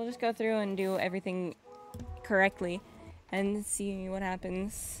do it. We'll just go through and do everything correctly and see what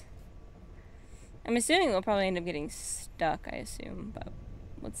happens. I'm assuming we'll probably end up getting stuck, I assume, but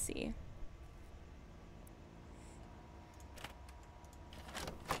let's see.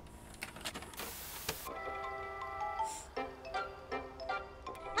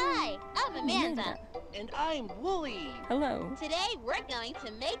 Hi, I'm Amanda. And I'm Wooly. Hello. Today we're going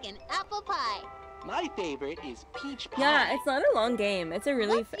to make an apple pie. My favorite is peach pie. Yeah, it's not a long game. It's a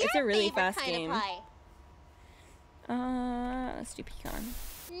really fast kind game. Of pie? Let's do pecan.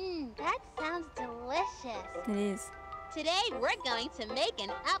 That sounds delicious. It is. Today we're going to make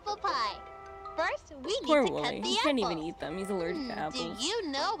an apple pie. First, we need Poor to Wooly. cut the apples. He can't even eat them. He's allergic to apples. Do you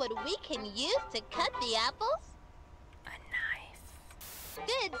know what we can use to cut the apples? A knife.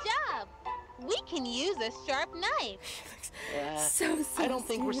 Good job. We can use a sharp knife. So I don't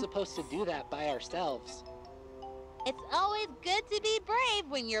think we're supposed to do that by ourselves. It's always good to be brave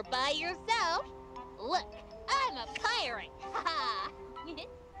when you're by yourself. Look, I'm a pirate.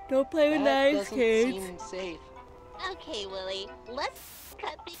 Don't play with knives, kids. Seem safe. Okay, Willie, let's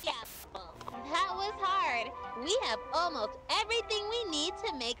cut the apple. That was hard. We have almost everything we need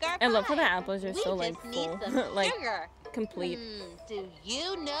to make our pie. I love how the apples are we so just like need full, some like sugar. complete. Do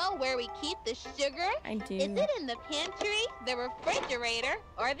you know where we keep the sugar? I do. Is it in the pantry, the refrigerator,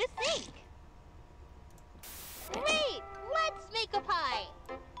 or the sink? Great! Let's make a pie.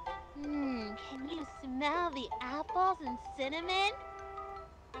 Can you smell the apples and cinnamon?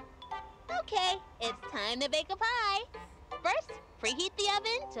 Okay, it's time to bake a pie. First, preheat the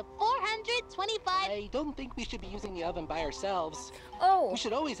oven to 425. I don't think we should be using the oven by ourselves. Oh. We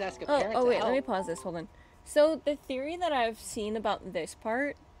should always ask a parent Oh to wait, help. let me pause this. Hold on. So the theory that I've seen about this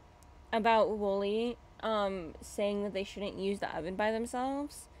part, about Wooly, saying that they shouldn't use the oven by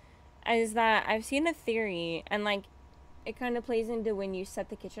themselves, is that I've seen a theory, and like, it kind of plays into when you set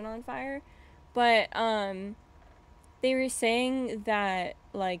the kitchen on fire, but they were saying that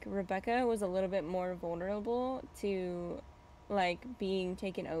like Rebecca was a little bit more vulnerable to like being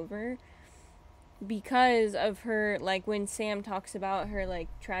taken over because of her, like when Sam talks about her like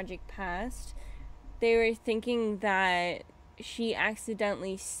tragic past, they were thinking that she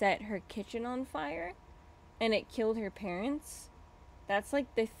accidentally set her kitchen on fire and it killed her parents. That's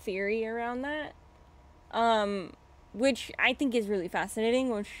like the theory around that. which I think is really fascinating,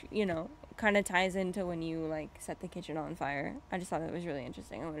 which, you know, kind of ties into when you, like, set the kitchen on fire. I just thought it was really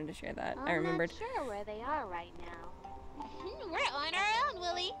interesting. I wanted to share that. I remembered. I'm not sure where they are right now. We're on our own,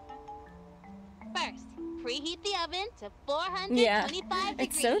 Willie. First, preheat the oven to 425 degrees.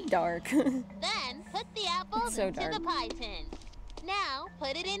 It's so dark. Then, put the apples so into dark. the pie tin. Now,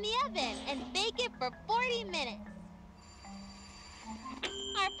 put it in the oven and bake it for 40 minutes.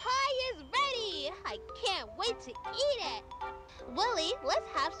 Our pie is ready! I can't wait to eat it! Willie, let's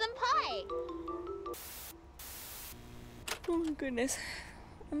have some pie! Oh my goodness.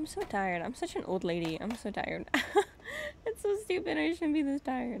 I'm so tired. I'm such an old lady. I'm so tired. It's so stupid. I shouldn't be this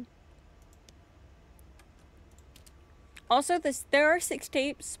tired. Also, there are 6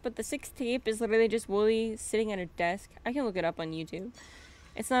 tapes, but the 6th tape is literally just Wooly sitting at a desk. I can look it up on YouTube.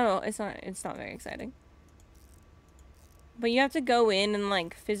 It's not very exciting. But you have to go in and,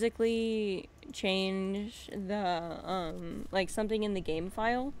 like, physically change the, like, something in the game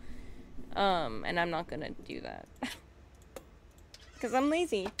file. And I'm not gonna do that. Because I'm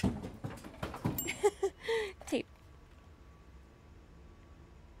lazy. Tape.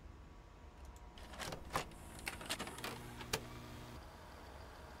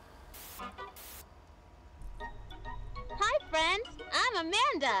 Hi, friends! I'm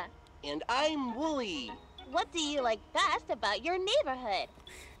Amanda! And I'm Wooly. What do you like best about your neighborhood?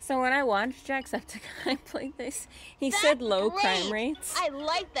 So when I watched Jacksepticeye play this, he said low crime rates. I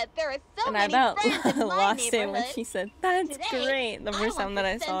like that there are so And I many about friends in my lost it when neighborhood. she said, "That's Today, great." The first time that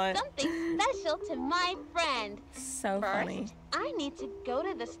I saw it. Something special to my friend. So First, funny. I need to go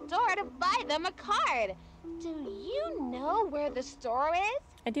to the store to buy them a card. Do you know where the store is?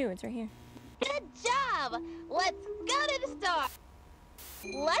 I do. It's right here. Good job! Let's go to the store.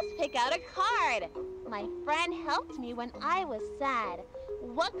 Let's pick out a card. My friend helped me when I was sad.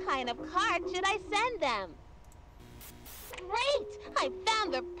 What kind of card should I send them? Great! I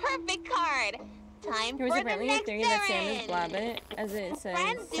found the perfect card. Time There was for apparently the a next theory that Sam is errand. Blabbit, as it says,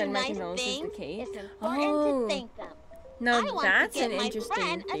 Friends do send my nice condolences to things. Kate. It's important Oh, to thank them. no, I want that's to get an my interesting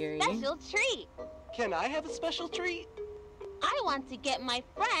friend theory. a special treat. Can I have a special treat? I want to get my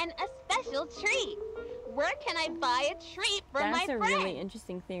friend a special treat. Where can I buy a treat for That's my a friend? really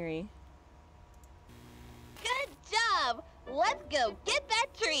interesting theory. Good job! Let's go get that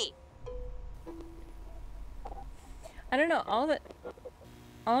treat. I don't know, all of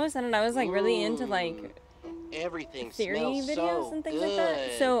a sudden I was like really into like Everything theory smells videos so and things good. like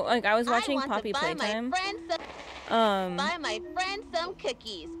that. So like I was watching I want Poppy to buy Playtime. My friend buy my friend some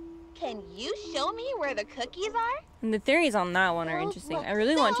cookies. Can you show me where the cookies are? And the theories on that one are interesting. I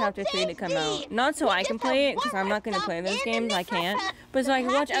really want chapter 3 to come out. Not so I can play it, because I'm not going to play those games, I can't. But so I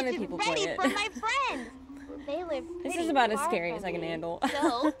can watch other people play it. For my friends. They live This pretty is about as far scary from as I can me, handle.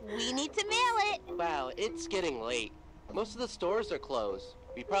 So we need to mail it. Wow, it's getting late. Most of the stores are closed.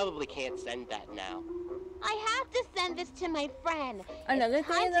 We probably can't send that now. I have to send this to my friend. Another It's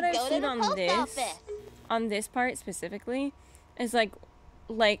thing time that to I've go to seen the on post this, office. part specifically, is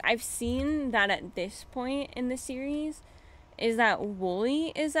like I've seen that at this point in the series, is that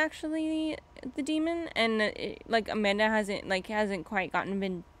Wooly is actually the demon, and like Amanda hasn't quite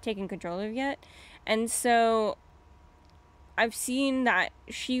been taken control of yet, and so I've seen that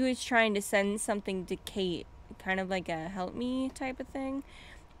she was trying to send something to Kate, kind of like a help me type of thing,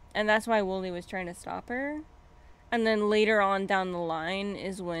 and that's why Wooly was trying to stop her. And then later on down the line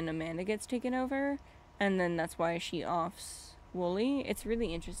is when Amanda gets taken over, and then that's why she offs Wooly. It's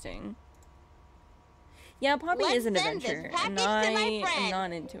really interesting. Yeah, Poppy is an adventure, and I am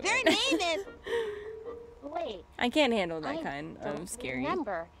not into it. Their name is... Wait. I can't handle that kind of scary.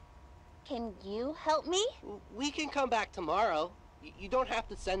 Remember. Can you help me? We can come back tomorrow. You don't have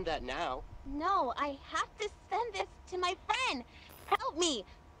to send that now. No, I have to send this to my friend. Help me.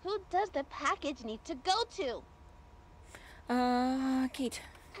 Who does the package need to go to? Kate.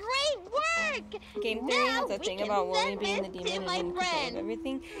 Great work! Game Theory has a thing about Wooly being the demon and in control of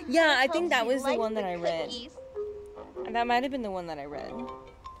everything. Yeah, I think that was the one that I read. That might have been the one that I read.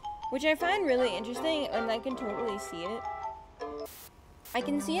 Which I find really interesting, and I can totally see it. I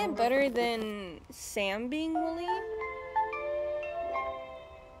can see it better than Sam being Wooly.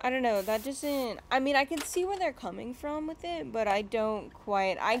 I don't know, that doesn't... I mean, I can see where they're coming from with it, but I don't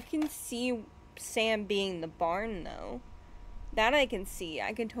quite... I can see Sam being the barn, though. That I can see.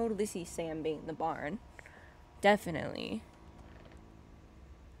 I can totally see Sam being the barn. Definitely.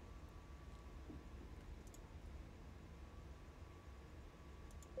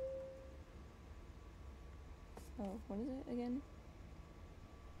 So, what is it again?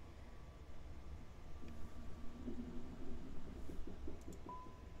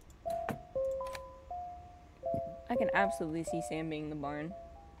 I can could absolutely see Sam being in the barn.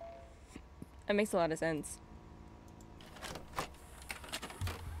 That makes a lot of sense.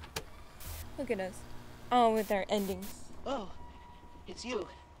 Look at us. Oh, with our endings. Oh, it's you.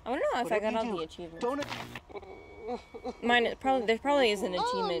 I want to know if Whatever I got you all do, the achievements. Don't. Mine is probably there probably is an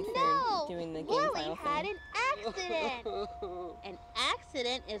achievement Oh, for doing the game Willie file had thing. an accident. An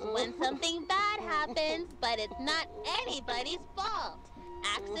accident is when something bad happens, but it's not anybody's fault.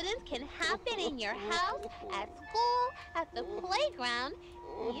 Accidents can happen in your house, at school, at the playground.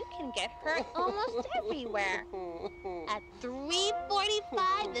 You can get hurt almost everywhere. At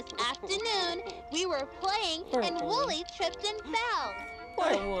 3:45 this afternoon, we were playing and Wooly tripped and fell.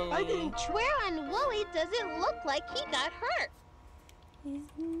 I didn't Where on Wooly does it look like he got hurt? His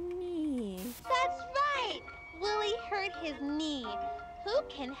knee. That's right! Willie hurt his knee. Who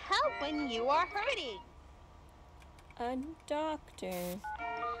can help when you are hurting? A doctor.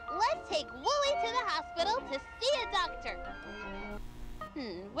 Let's take Wooly to the hospital to see a doctor.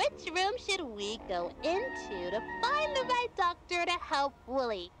 Which room should we go into to find the right doctor to help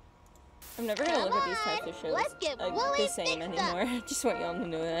Wooly? I'm never gonna look at these types of shows Let's get Wooly the same fixed anymore. I just want y'all to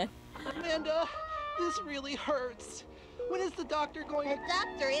know that. Amanda, this really hurts. When is the doctor going? The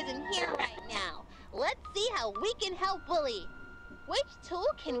doctor isn't here right now. Let's see how we can help Wooly. Which tool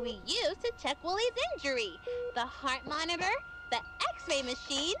can we use to check Wooly's injury? The heart monitor, the x-ray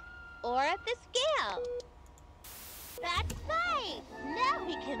machine, or the scale? That's right! Now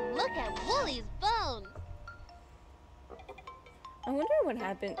we can look at Wooly's bones. I wonder what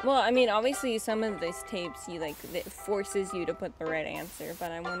happened. Well, I mean, obviously some of these tapes, it forces you to put the right answer,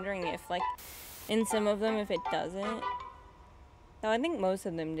 but I'm wondering if, like, in some of them, if it doesn't. Though I think most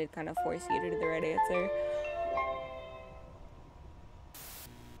of them did kind of force you to do the right answer.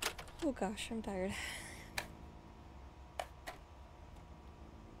 Oh gosh, I'm tired.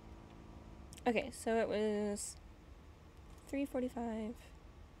 Okay, so it was 3:45.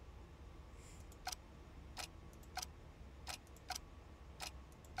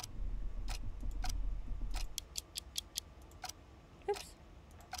 Oops.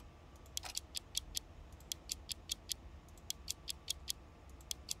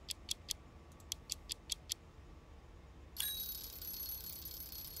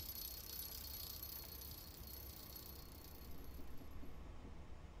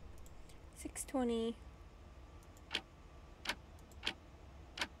 $6.20.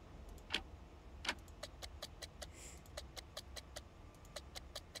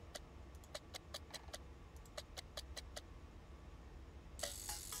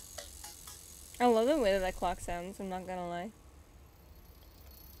 I love the way that clock sounds, I'm not gonna lie.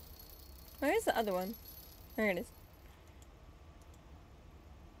 Where's the other one? There it is.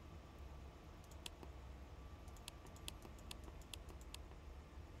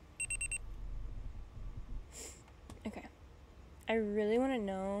 Okay. I really want to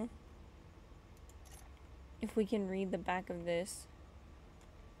know if we can read the back of this.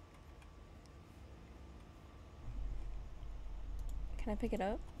 Can I pick it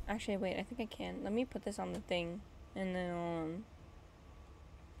up? Actually, wait, I think I can. Let me put this on the thing, and then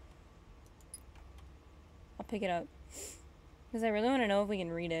I'll pick it up. Because I really want to know if we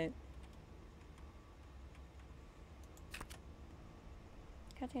can read it.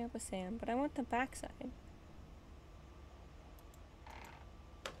 Catching up with Sam, but I want the backside.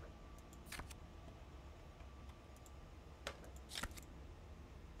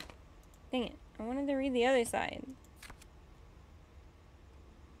 Dang it, I wanted to read the other side.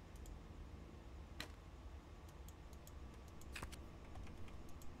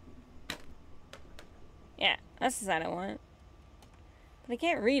 Yeah, that's the side I want. But I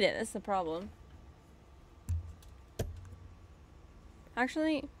can't read it, that's the problem.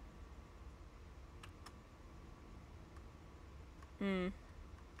 Actually...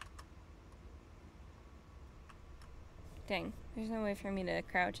 Dang, there's no way for me to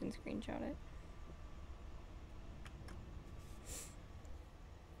crouch and screenshot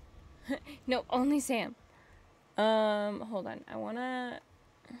it. No, only Sam. Hold on. I wanna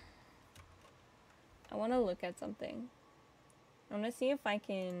look at something. I wanna see if I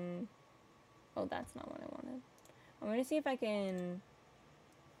can... Oh, that's not what I wanted. I wanna see if I can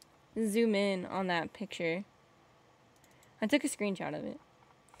zoom in on that picture. I took a screenshot of it.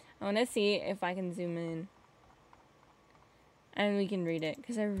 I wanna see if I can zoom in. And we can read it,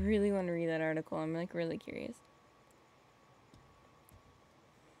 because I really want to read that article. I'm, like, really curious.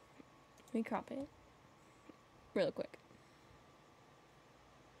 Let me crop it. Real quick.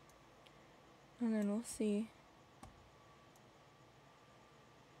 And then we'll see.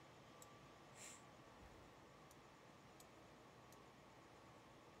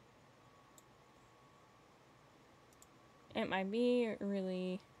 It might be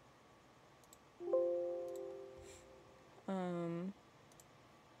really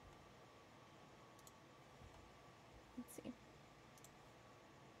let's see.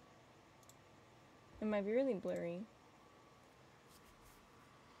 It might be really blurry.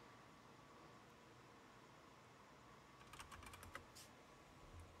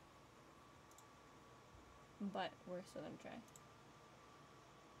 But we're still gonna try.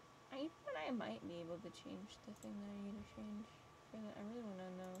 But I might be able to change the thing that I need to change for that. I really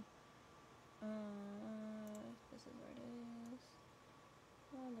wanna know. This is where it is.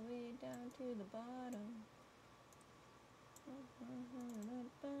 All the way down to the bottom. Can I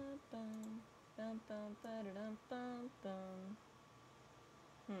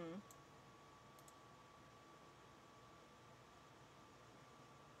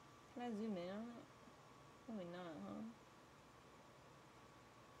zoom in on it? Probably not, huh?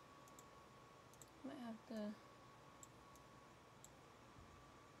 Might have to.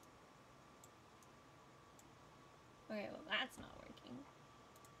 Okay, well that's not working.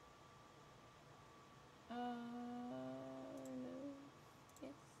 No.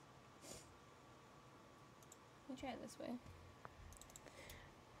 Yes. Let me try it this way.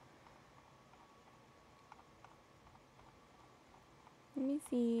 Let me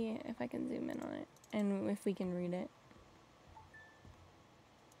see if I can zoom in on it and if we can read it.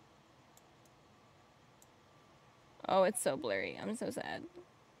 Oh, it's so blurry. I'm so sad.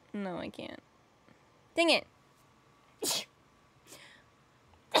 No, I can't. Dang it!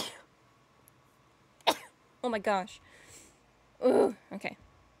 Oh my gosh. Ooh, okay.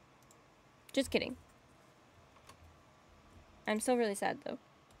 Just kidding. I'm still really sad though.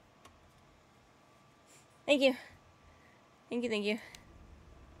 Thank you. Thank you, thank you.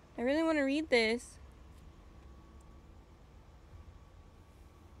 I really want to read this.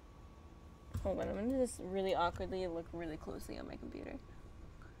 Hold on, I'm gonna just really awkwardly look really closely on my computer.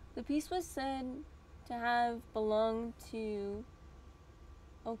 The piece was said to have belonged to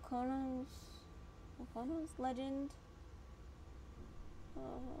Okono's legend.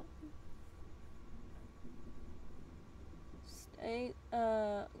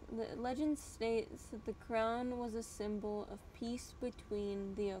 The legend states that the crown was a symbol of peace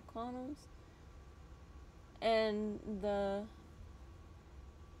between the Okonos and the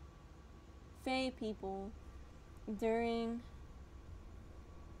Fae people during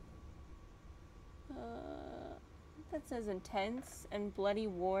that says intense and bloody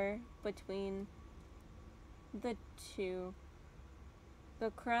war between the two. The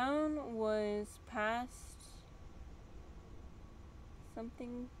crown was passed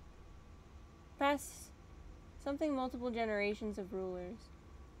something multiple generations of rulers,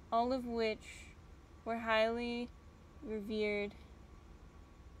 all of which were highly revered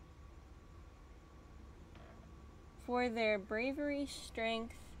for their bravery,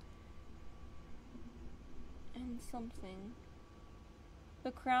 strength, and something.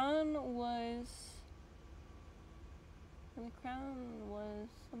 The crown was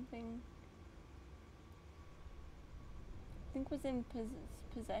something, I think was in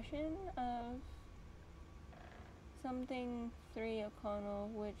possession of something 3 O'Connell,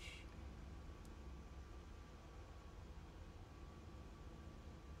 which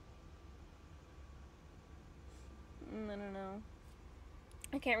I don't know.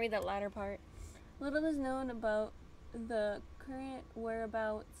 I can't read that latter part. Little is known about the current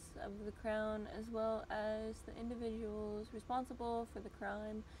whereabouts of the crown as well as the individuals responsible for the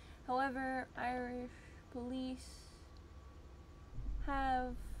crime. However, Irish police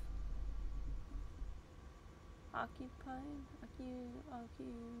have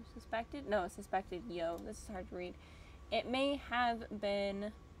suspected, this is hard to read. It may have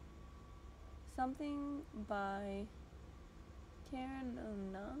been something by Karen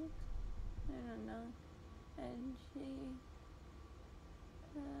O'Neill, and she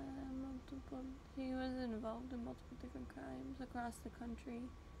was involved in multiple different crimes across the country,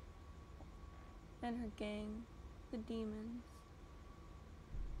 and her gang, the Demons.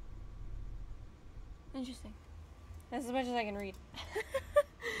 Interesting. That's as much as I can read.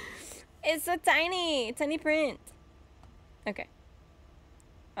 It's so tiny print. Okay.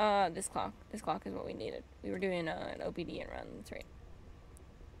 This clock is what we needed. We were doing an OPD and run, that's right.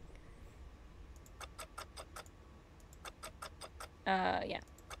 Yeah.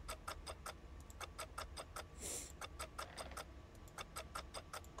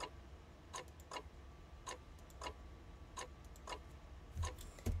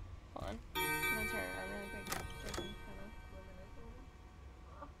 Hold on. I'm gonna turn around really quick.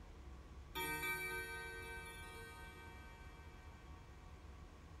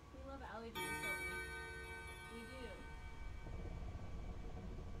 We love allergies, don't we? We do.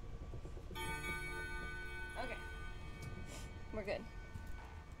 good.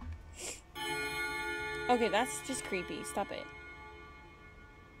 Okay, that's just creepy. Stop it.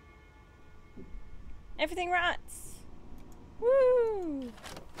 Everything rots. Woo!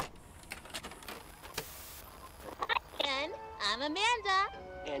 And I'm Amanda.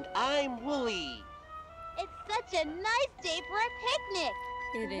 And I'm Wooly. It's such a nice day for a picnic.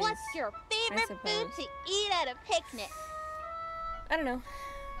 It is. What's your favorite food to eat at a picnic? I don't know.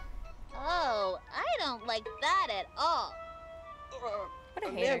 Oh, I don't like that at all. What a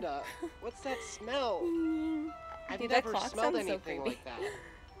Amanda, what's that smell? I've Dude, that never clock smelled sounds so anything creepy. like that.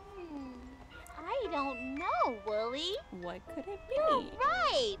 I don't know, Wooly. What could it be? You're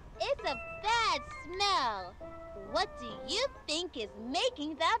right. It's a bad smell. What do you think is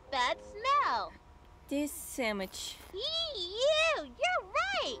making that bad smell? This sandwich. You! You're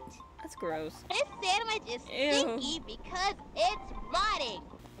right! That's gross. This sandwich is stinky because it's rotting.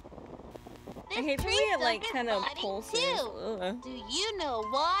 This I hate the way tree it stump like is kind of rotting pulses. too. Ugh. Do you know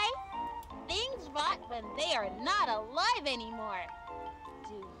why? Things rot when they are not alive anymore.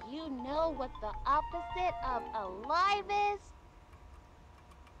 Do you know what the opposite of alive is?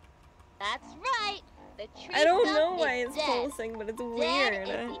 That's right. The tree I don't stump know is why it's dead. pulsing, but it's Dead weird.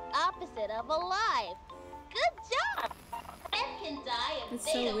 is the opposite of alive. Good job! Plants can die if It's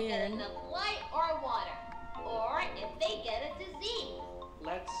they so don't get weird. enough light or water, or if they get a disease.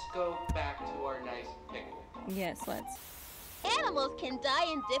 Let's go back to our nice picnic. Yes, let's. Animals can die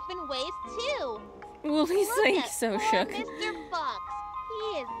in different ways too. Woolly's Look like at so poor shook. Mr. Fox.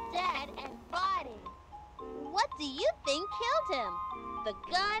 He is dead and rotting. What do you think killed him? The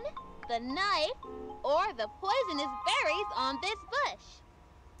gun, the knife, or the poisonous berries on this bush?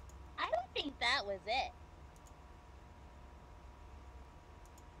 I don't think that was it.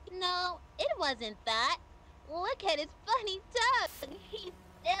 No, it wasn't that. Look at his funny tongue. He's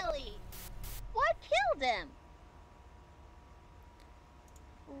silly. What killed him?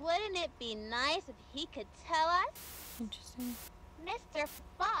 Wouldn't it be nice if he could tell us? Interesting. Mr.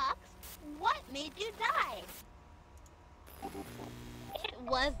 Fox, what made you die? It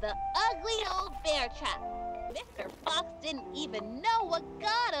was the ugly old bear trap. Mr. Fox didn't even know what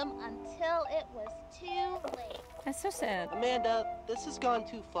got him until it was too late. That's so sad. Amanda, this has gone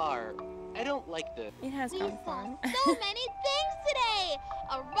too far. I don't like this. It has We gone saw far. so many things today.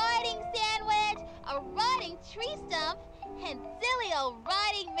 A rotting sandwich, a rotting tree stump, and silly old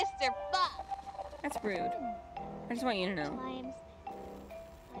rotting Mr. Fox. That's rude. I just want you to know. Sometimes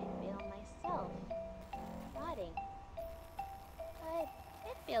I feel myself rotting. But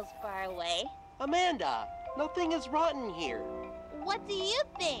it feels far away. Amanda, nothing is rotten here. What do you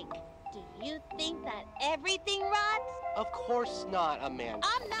think? Do you think that everything rots? Of course not, Amanda.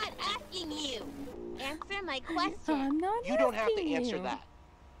 I'm not asking you. Answer my question. I'm not You don't have to asking answer you. that.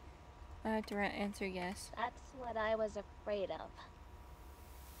 I have to answer yes. That's what I was afraid of.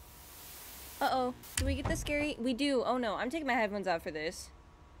 Uh-oh. Do we get the scary? We do. Oh no, I'm taking my headphones out for this.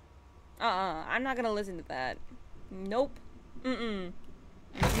 I'm not gonna listen to that. Nope. Mm-mm.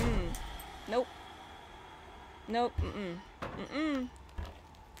 Mm-mm. Nope. Nope. Mm-mm. Mm-mm.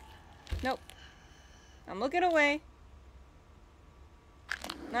 Nope. I'm looking away.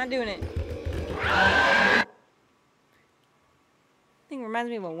 Not doing it. Thing reminds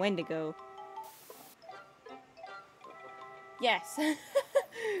me of a Wendigo. Yes.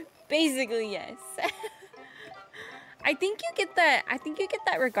 Basically, yes. I think you get that. I think you get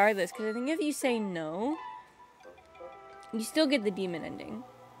that regardless, because I think if you say no, you still get the demon ending,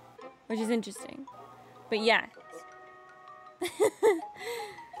 which is interesting. But yeah.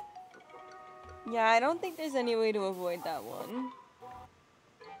 Yeah, I don't think there's any way to avoid that one.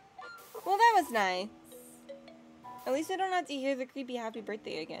 Well, that was nice. At least I don't have to hear the creepy happy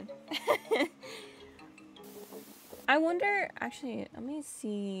birthday again. I wonder, actually, let me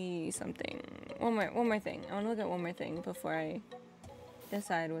see something. One more thing. I want to look at one more thing before I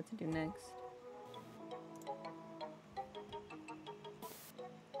decide what to do next.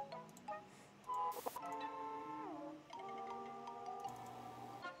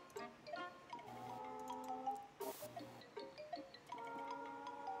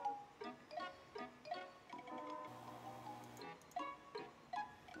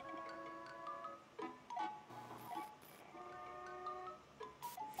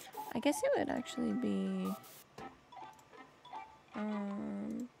 I guess it would actually be,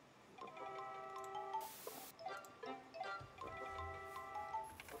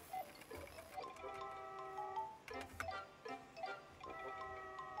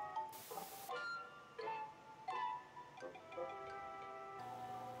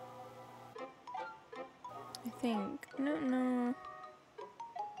 I think, I don't know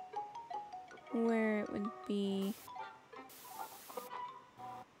where it would be.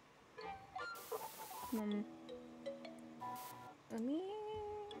 Let me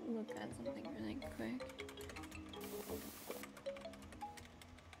look at something really quick.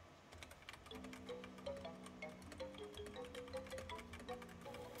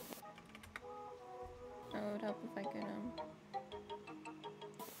 Oh, it would help if I could,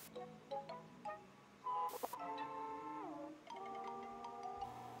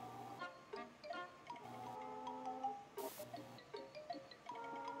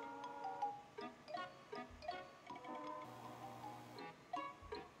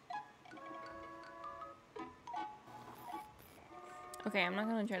 Okay, I'm not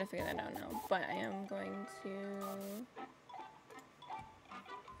gonna try to figure that out now, but I am going to...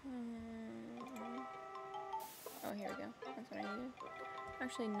 oh, here we go. That's what I needed.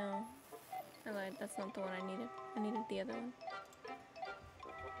 Actually, no. I lied. That's not the one I needed. I needed the other one.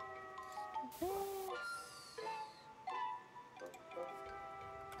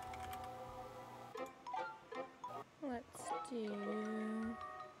 Let's do...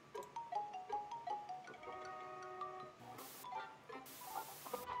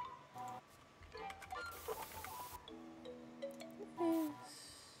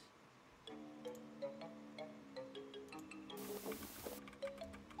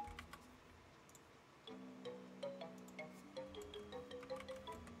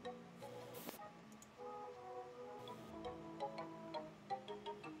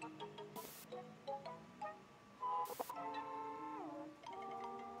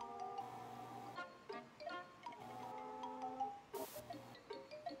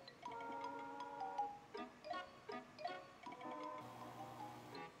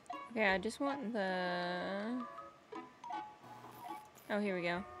 Okay, I just want the... oh, here we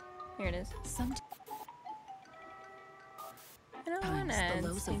go. Here it is. Sometimes the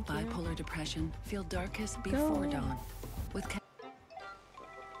lows of bipolar depression feel darkest before dawn. With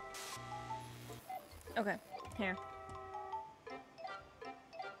okay, here.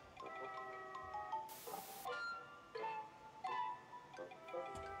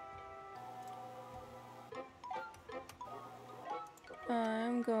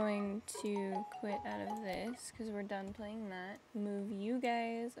 I'm going to quit out of this because we're done playing that. Move you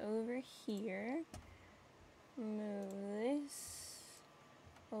guys over here. Move this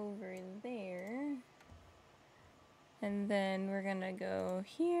over there. And then we're gonna go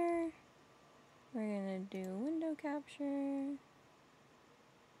here. We're gonna do window capture.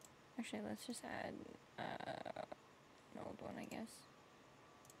 Actually, let's just add an old one, I guess.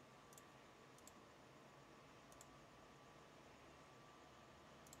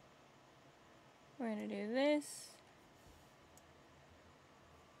 We're gonna do this.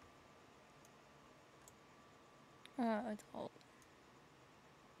 Adult.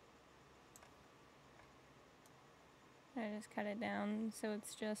 I just cut it down so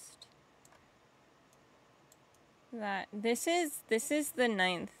it's just that. This is the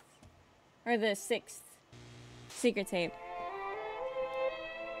 9th or the 6th secret tape.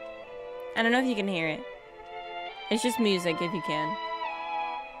 I don't know if you can hear it. It's just music if you can.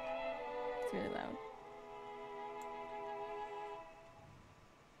 It's really loud.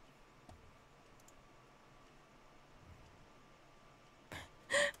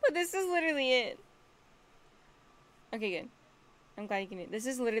 But this is literally it. Okay, good. I'm glad you can hear it. This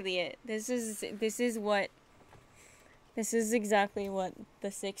is literally it. This is exactly what the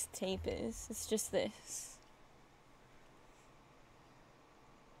 6th tape is. It's just this.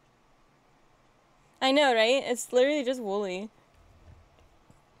 I know, right? It's literally just Wooly.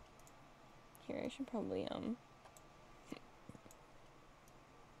 Here, I should probably,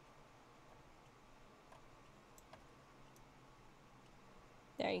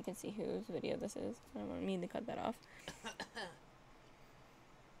 there, you can see whose video this is. I don't mean to cut that off.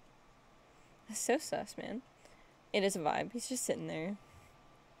 It's so sus, man. It is a vibe. He's just sitting there.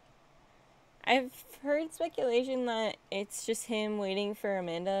 I've heard speculation that it's just him waiting for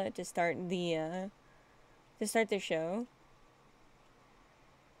Amanda to start the show.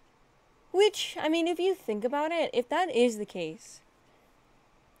 Which, I mean, if you think about it, if that is the case,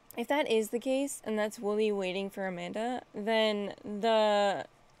 and that's Wooly waiting for Amanda, then the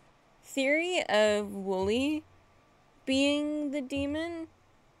theory of Wooly being the demon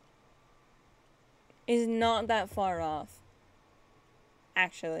is not that far off,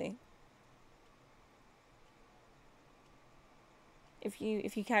 actually. If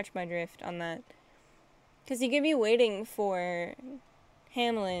you catch my drift on that. Because he could be waiting for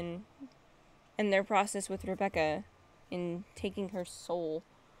Hamlin and their process with Rebecca in taking her soul.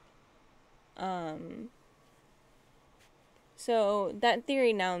 So that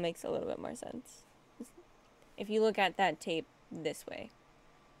theory now makes a little bit more sense if you look at that tape this way.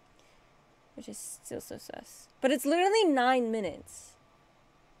 Which is still so sus. But it's literally 9 minutes.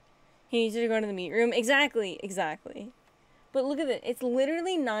 He needs you to go to the meat room. Exactly, exactly. But look at it. It's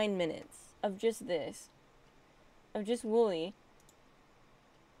literally 9 minutes of just this. Of just Wooly.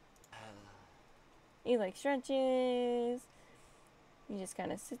 He like stretches. He just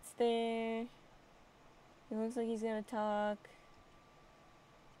kind of sits there. He looks like he's gonna talk.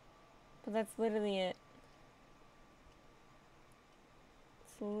 But that's literally it.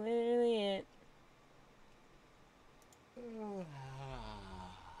 It's literally it.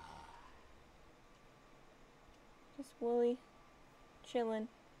 Just Wooly. Chillin'.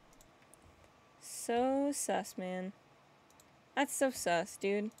 So sus, man. That's so sus,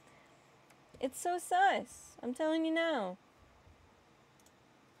 dude. It's so sus. I'm telling you now.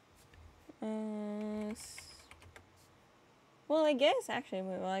 Well, I guess, actually,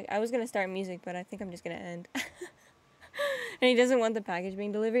 well, I was gonna start music, but I think I'm just gonna end. And he doesn't want the package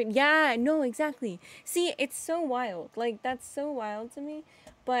being delivered. Yeah, no, exactly. See, it's so wild. Like, that's so wild to me.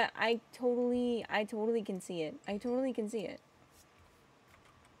 But I totally can see it. I totally can see it.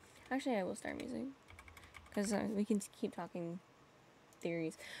 Actually, I will start music. Because we can keep talking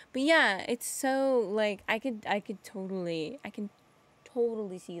theories. But yeah, it's so, like, I can totally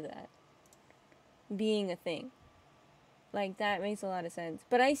see that being a thing. Like, that makes a lot of sense.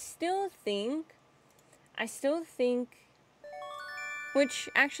 But I still think, which,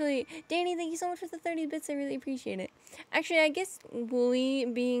 actually, Danny, thank you so much for the 30 bits, I really appreciate it. Actually, I guess Wooly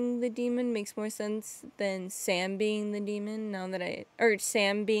being the demon makes more sense than Sam being the demon, or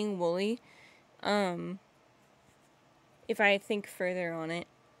Sam being Wooly. If I think further on it,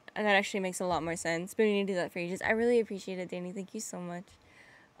 and that actually makes a lot more sense. But we need to do that for ages. I really appreciate it, Danny, thank you so much.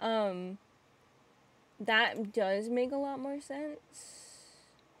 That does make a lot more sense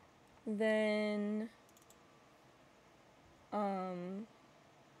than,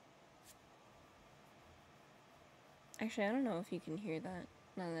 actually, I don't know if you can hear that,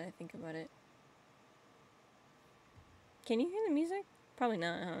 now that I think about it. Can you hear the music? Probably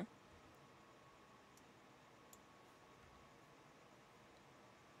not, huh?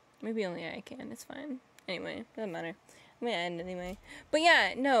 Maybe only I can, it's fine. Anyway, doesn't matter. I'm gonna end anyway. But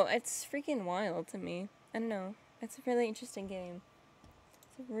yeah, no, it's freaking wild to me. I don't know. It's a really interesting game.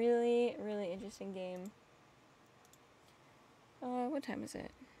 It's a really, really interesting game. What time is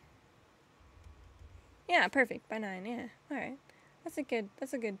it? Yeah, perfect. By 9, yeah. Alright. That's a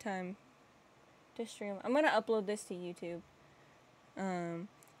good time to stream. I'm gonna upload this to YouTube.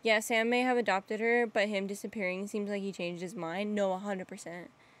 Yeah, Sam may have adopted her, but him disappearing seems like he changed his mind. No, 100%.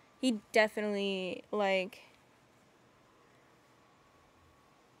 He definitely, like...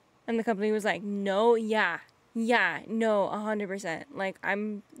 And the company was like, no, yeah, no, 100%. Like,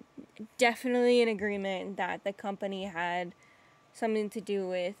 I'm definitely in agreement that the company had something to do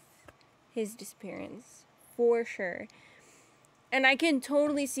with his disappearance. For sure. And I can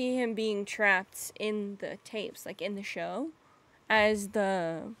totally see him being trapped in the tapes, like in the show, as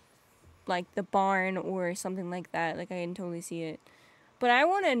the barn or something like that. Like, I can totally see it. But I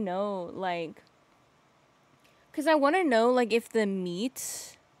want to know, like... Because I want to know, like, if the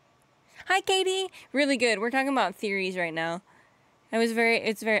meat... Hi, Katie! Really good. We're talking about theories right now.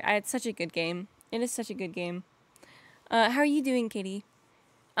 It's such a good game. It is such a good game. How are you doing, Katie?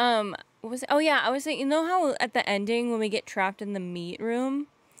 What was it? Oh yeah, I was saying, you know how at the ending when we get trapped in the meat room?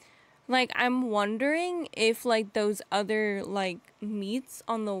 Like, I'm wondering if, like, those other, like, meats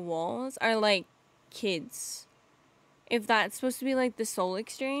on the walls are, like, kids. If that's supposed to be, like, the soul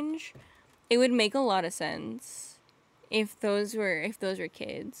exchange, it would make a lot of sense if those were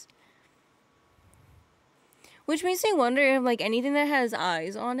kids. Which makes me wonder if, like, anything that has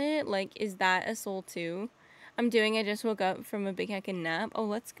eyes on it, like, is that a soul too? I just woke up from a big heckin' nap. Oh,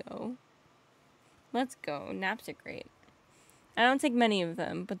 let's go. Let's go. Naps are great. I don't take many of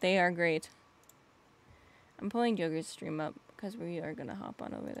them, but they are great. I'm pulling Joker's stream up because we are gonna hop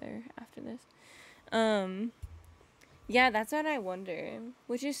on over there after this. Yeah, that's what I wonder.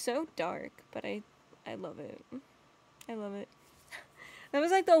 Which is so dark, but I love it. I love it. That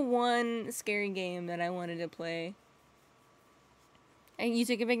was like the one scary game that I wanted to play. And you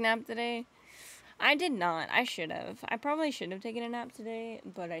took a big nap today? I did not. I should have. I probably should have taken a nap today,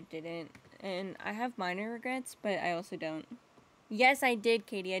 but I didn't. And I have minor regrets, but I also don't. Yes, I did,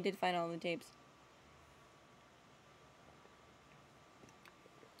 Katie. I did find all the tapes.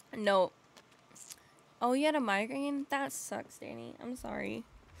 No. Oh, you had a migraine? That sucks, Danny. I'm sorry.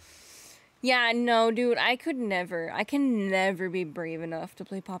 Yeah, no, dude, I can never be brave enough to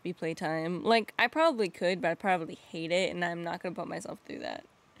play Poppy Playtime. Like, I probably could, but I probably hate it, and I'm not gonna put myself through that.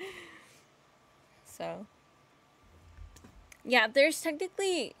 So, Yeah, there's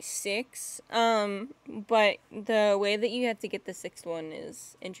technically 6, but the way that you have to get the 6th one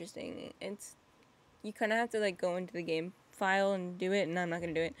is interesting. It's, you kind of have to, like, go into the game file and do it, and I'm not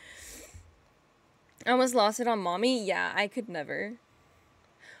gonna do it. I almost lost it on Mommy. Yeah, I could never.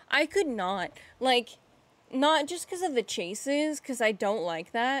 I could not. Like, not just because of the chases, because I don't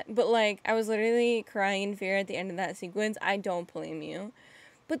like that, but, like, I was literally crying in fear at the end of that sequence. I don't blame you.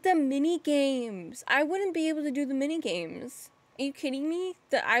 But the mini games, I wouldn't be able to do the mini games. Are you kidding me?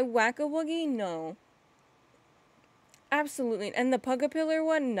 The I Whack-a-Woogie? No. Absolutely. And the Pug-a-Pillar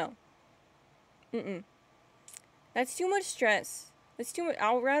one? No. Mm-mm. That's too much stress. That's too much.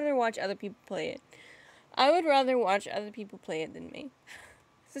 I'll rather watch other people play it. I would rather watch other people play it than me.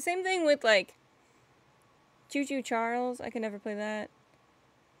 It's the same thing with, like, Choo Choo Charles. I could never play that.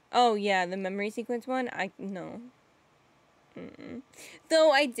 Oh, yeah, the memory sequence one? No. Mm-mm.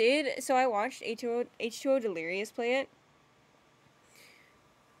 Though I did, so I watched H2O Delirious play it.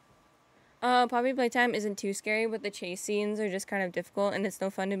 Poppy Playtime isn't too scary, but the chase scenes are just kind of difficult, and it's no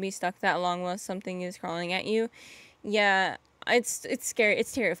fun to be stuck that long while something is crawling at you. Yeah, it's scary.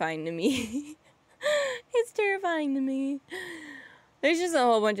 It's terrifying to me. It's terrifying to me. There's just a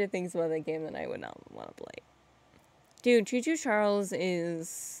whole bunch of things about that game that I would not want to play. Dude, Choo Choo Charles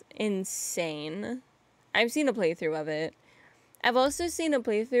is insane. I've seen a playthrough of it. I've also seen a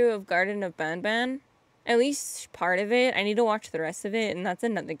playthrough of Garden of Banban. At least part of it. I need to watch the rest of it, and that's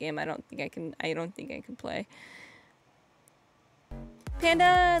another game I don't think I can play.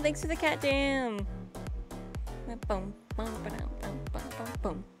 Panda, thanks for the cat jam.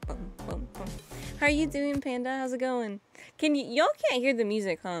 How are you doing, Panda? How's it going? Y'all can't hear the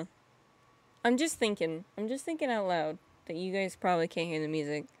music, huh? I'm just thinking out loud that you guys probably can't hear the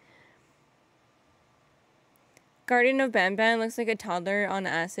music. Garden of Banban looks like a toddler on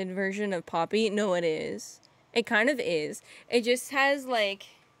acid version of Poppy. No, it is. It kind of is. It just has, like...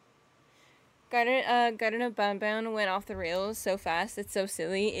 Garden of Banban went off the rails so fast. It's so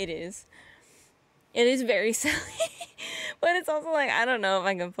silly. It is. It is very silly. But it's also like, I don't know if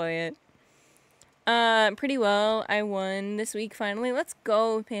I can play it. Pretty well. I won this week, finally. Let's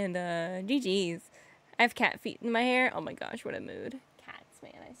go, Panda. GG's. I have cat feet in my hair. Oh my gosh, what a mood. Cats,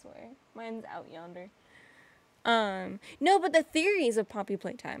 man, I swear. Mine's out yonder. No, but the theories of Poppy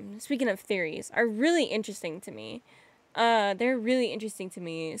Playtime, speaking of theories, are really interesting to me. They're really interesting to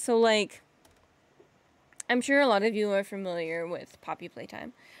me. So, like, I'm sure a lot of you are familiar with Poppy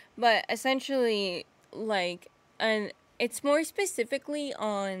Playtime, but essentially, like, it's more specifically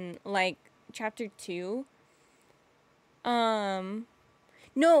on, like, chapter 2.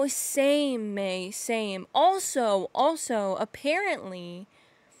 No, same, May, same. Also, apparently,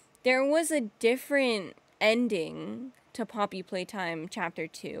 there was a different ending to Poppy Playtime chapter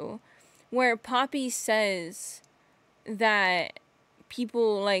 2 where Poppy says that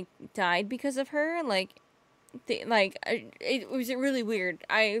people, like, died because of her. Like, it was really weird.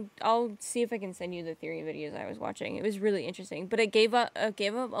 I'll see if I can send you the theory videos I was watching. It was really interesting, but it gave up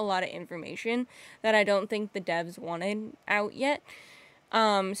a lot of information that I don't think the devs wanted out yet.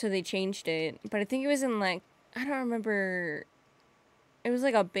 So they changed it, but I think it was in, like, I don't remember. It was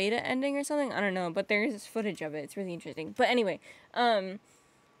like a beta ending or something. I don't know, but there's footage of it. It's really interesting. But anyway,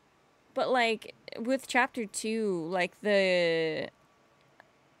 but, like, with chapter 2, like, her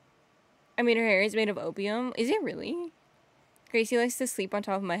hair is made of opium. Is it really? Gracie likes to sleep on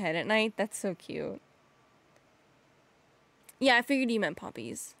top of my head at night. That's so cute. Yeah, I figured you meant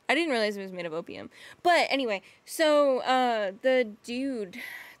poppies. I didn't realize it was made of opium. But anyway, so,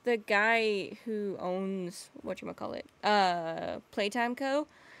 the guy who owns, whatchamacallit, Playtime Co.,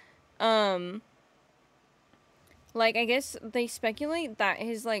 like, I guess they speculate that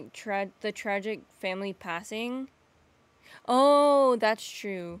his, like, the tragic family passing. Oh, that's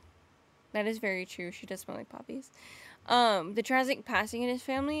true. That is very true. She does smell like poppies. The tragic passing in his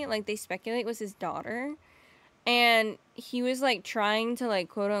family, like, they speculate was his daughter. And he was, like, trying to, like,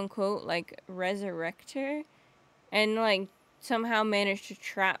 quote-unquote, like, resurrect her. And, like, somehow managed to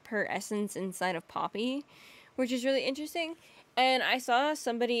trap her essence inside of Poppy, which is really interesting. And I saw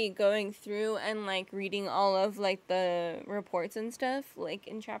somebody going through and, like, reading all of, like, the reports and stuff, like,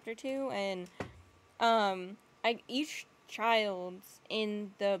 in chapter 2, and each child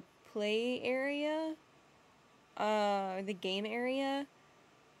in the play area, the game area,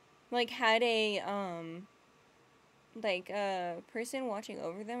 like, had a person watching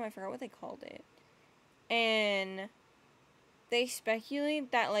over them. I forgot what they called it. And they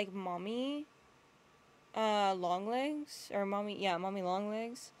speculate that, like, Mommy Longlegs, or Mommy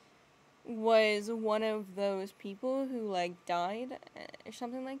Longlegs, was one of those people who, like, died, or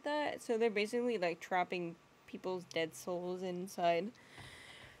something like that. So they're basically, like, trapping people's dead souls inside.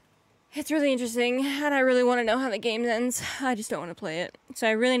 It's really interesting, and I really want to know how the game ends. I just don't want to play it. So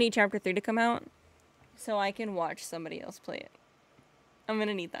I really need Chapter 3 to come out so I can watch somebody else play it. I'm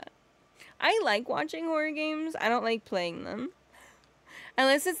gonna need that. I like watching horror games. I don't like playing them.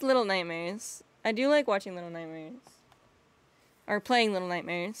 Unless it's Little Nightmares. I do like watching Little Nightmares. Or playing Little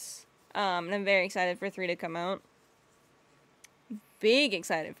Nightmares. And I'm very excited for 3 to come out. Big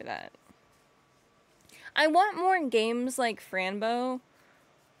excited for that. I want more games like Franbo.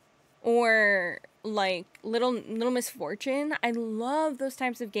 Or like Little Misfortune. I love those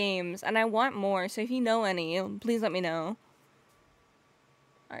types of games. And I want more. So if you know any, please let me know.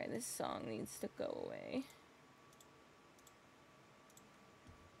 Alright, this song needs to go away.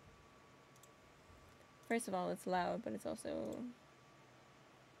 First of all, it's loud, but it's also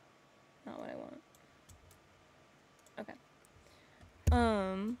not what I want. Okay.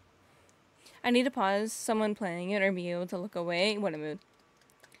 I need to pause someone playing it or be able to look away. What a mood.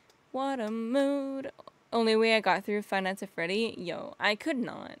 What a mood. Only way I got through Five Nights at Freddy? Yo, I could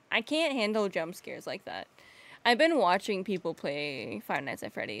not. I can't handle jump scares like that. I've been watching people play Five Nights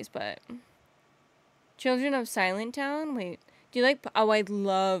at Freddy's, but... Children of Silent Town? Wait, do you like... Oh, I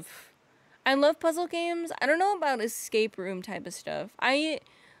love puzzle games. I don't know about escape room type of stuff. I'm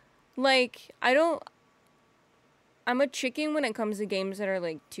a chicken when it comes to games that are,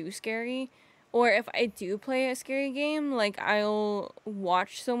 like, too scary. Or if I do play a scary game, like, I'll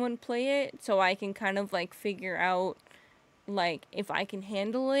watch someone play it so I can kind of, like, figure out, like, if I can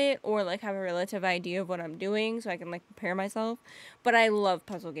handle it or, like, have a relative idea of what I'm doing so I can, like, prepare myself. But I love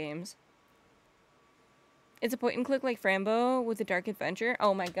puzzle games. It's a point-and-click like Frambo with a dark adventure.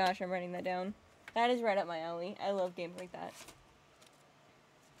 Oh my gosh, I'm writing that down. That is right up my alley. I love games like that.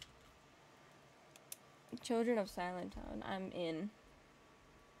 Children of Silent Town. I'm in.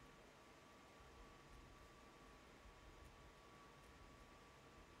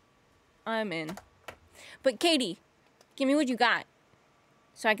 I'm in. But Katie, give me what you got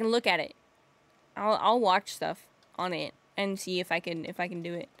so I can look at it. I'll watch stuff on it and see if I can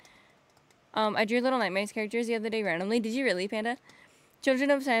do it. I drew Little Nightmares characters the other day randomly. Did you really, Panda? Children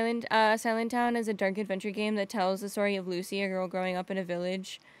of Silent Town is a dark adventure game that tells the story of Lucy, a girl growing up in a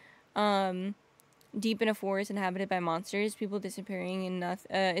village, deep in a forest inhabited by monsters. People disappearing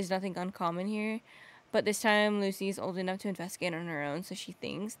is nothing uncommon here. But this time, Lucy's old enough to investigate on her own, so she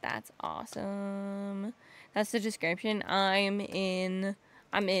thinks. That's awesome. That's the description. I'm in.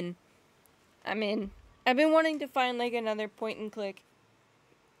 I've been wanting to find, like, another point-and-click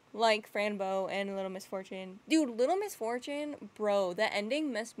like Franbo and Little Misfortune. Dude, Little Misfortune, bro, the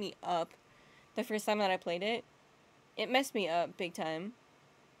ending messed me up the first time that I played it. It messed me up big time.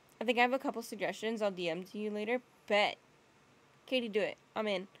 I think I have a couple suggestions. I'll DM to you later. Bet. Katie, do it. I'm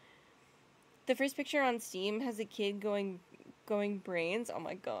in. The first picture on Steam has a kid going brains. Oh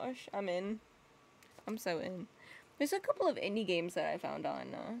my gosh, I'm in. I'm so in. There's a couple of indie games that I found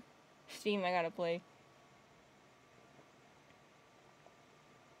on Steam I gotta play.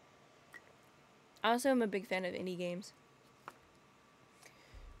 I also am a big fan of indie games.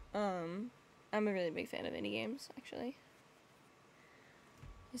 I'm a really big fan of indie games, actually.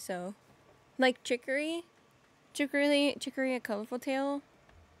 So, like Chicory, A Colorful Tale.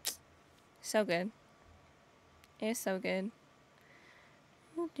 So good. It's so good.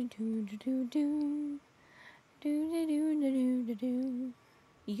 You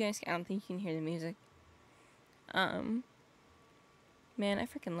guys, I don't think you can hear the music. Man, I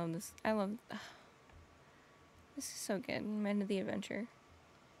freaking love this. This is so good. End of the adventure.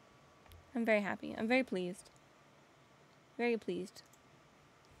 I'm very happy. I'm very pleased. Very pleased.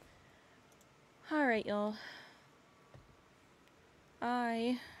 Alright, y'all.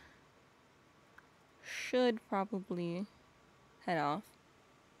 I should probably head off.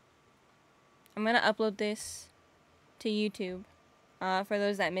 I'm gonna upload this to YouTube. For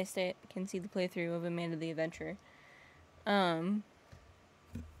those that missed it, can see the playthrough of Amanda the Adventurer. But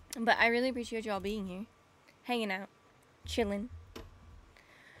I really appreciate y'all being here. Hanging out. Chilling.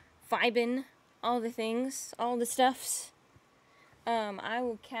 Vibing. All the things. All the stuffs. I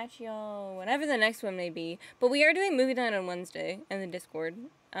will catch y'all whenever the next one may be. But we are doing movie night on Wednesday in the Discord.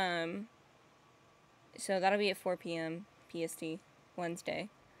 So that'll be at 4 p.m. PST Wednesday.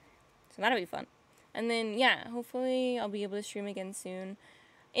 So that'll be fun. And then, yeah, hopefully I'll be able to stream again soon.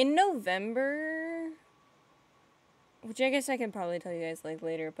 In November, which I guess I can probably tell you guys, like,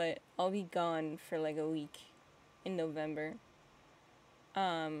 later, but I'll be gone for, like, a week in November.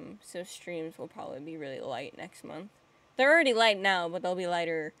 So streams will probably be really light next month. They're already light now, but they'll be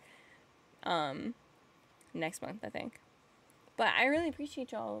lighter, next month, I think. But I really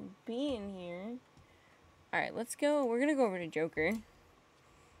appreciate y'all being here. Alright, let's go. We're gonna go over to Joker.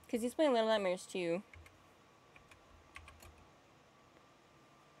 Because he's playing Little Nightmares too.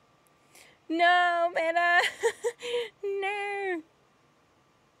 No, Panda! No!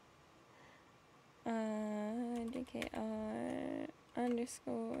 DKR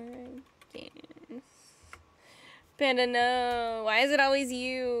underscore games. Panda, no! Why is it always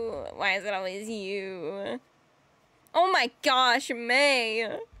you? Why is it always you? Oh my gosh,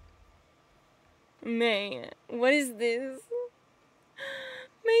 May! May, what is this?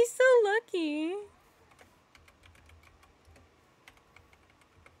 May's so lucky.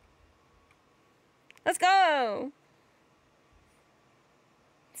 Let's go!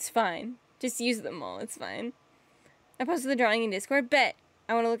 It's fine. Just use them all. It's fine. I posted the drawing in Discord. Bet.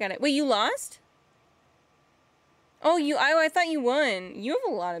 I want to look at it. Wait, you lost? Oh, I thought you won. You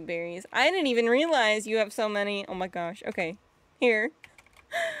have a lot of berries. I didn't even realize you have so many. Oh my gosh. Okay. Here.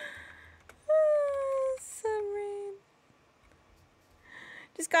 Submarine.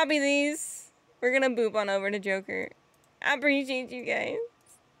 Just copy these. We're gonna boop on over to Joker. I appreciate you guys.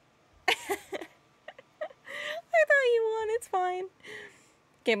 I thought you won. It's fine.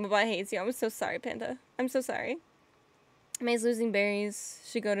 Okay, bye-bye hates you. I'm so sorry, Panda. I'm so sorry. May's losing berries.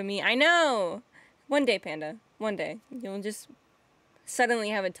 Should go to me. I know! One day, Panda. One day. You'll just suddenly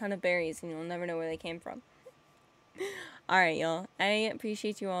have a ton of berries and you'll never know where they came from. Alright, y'all. I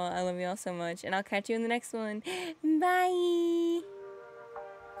appreciate you all. I love you all so much. And I'll catch you in the next one. Bye!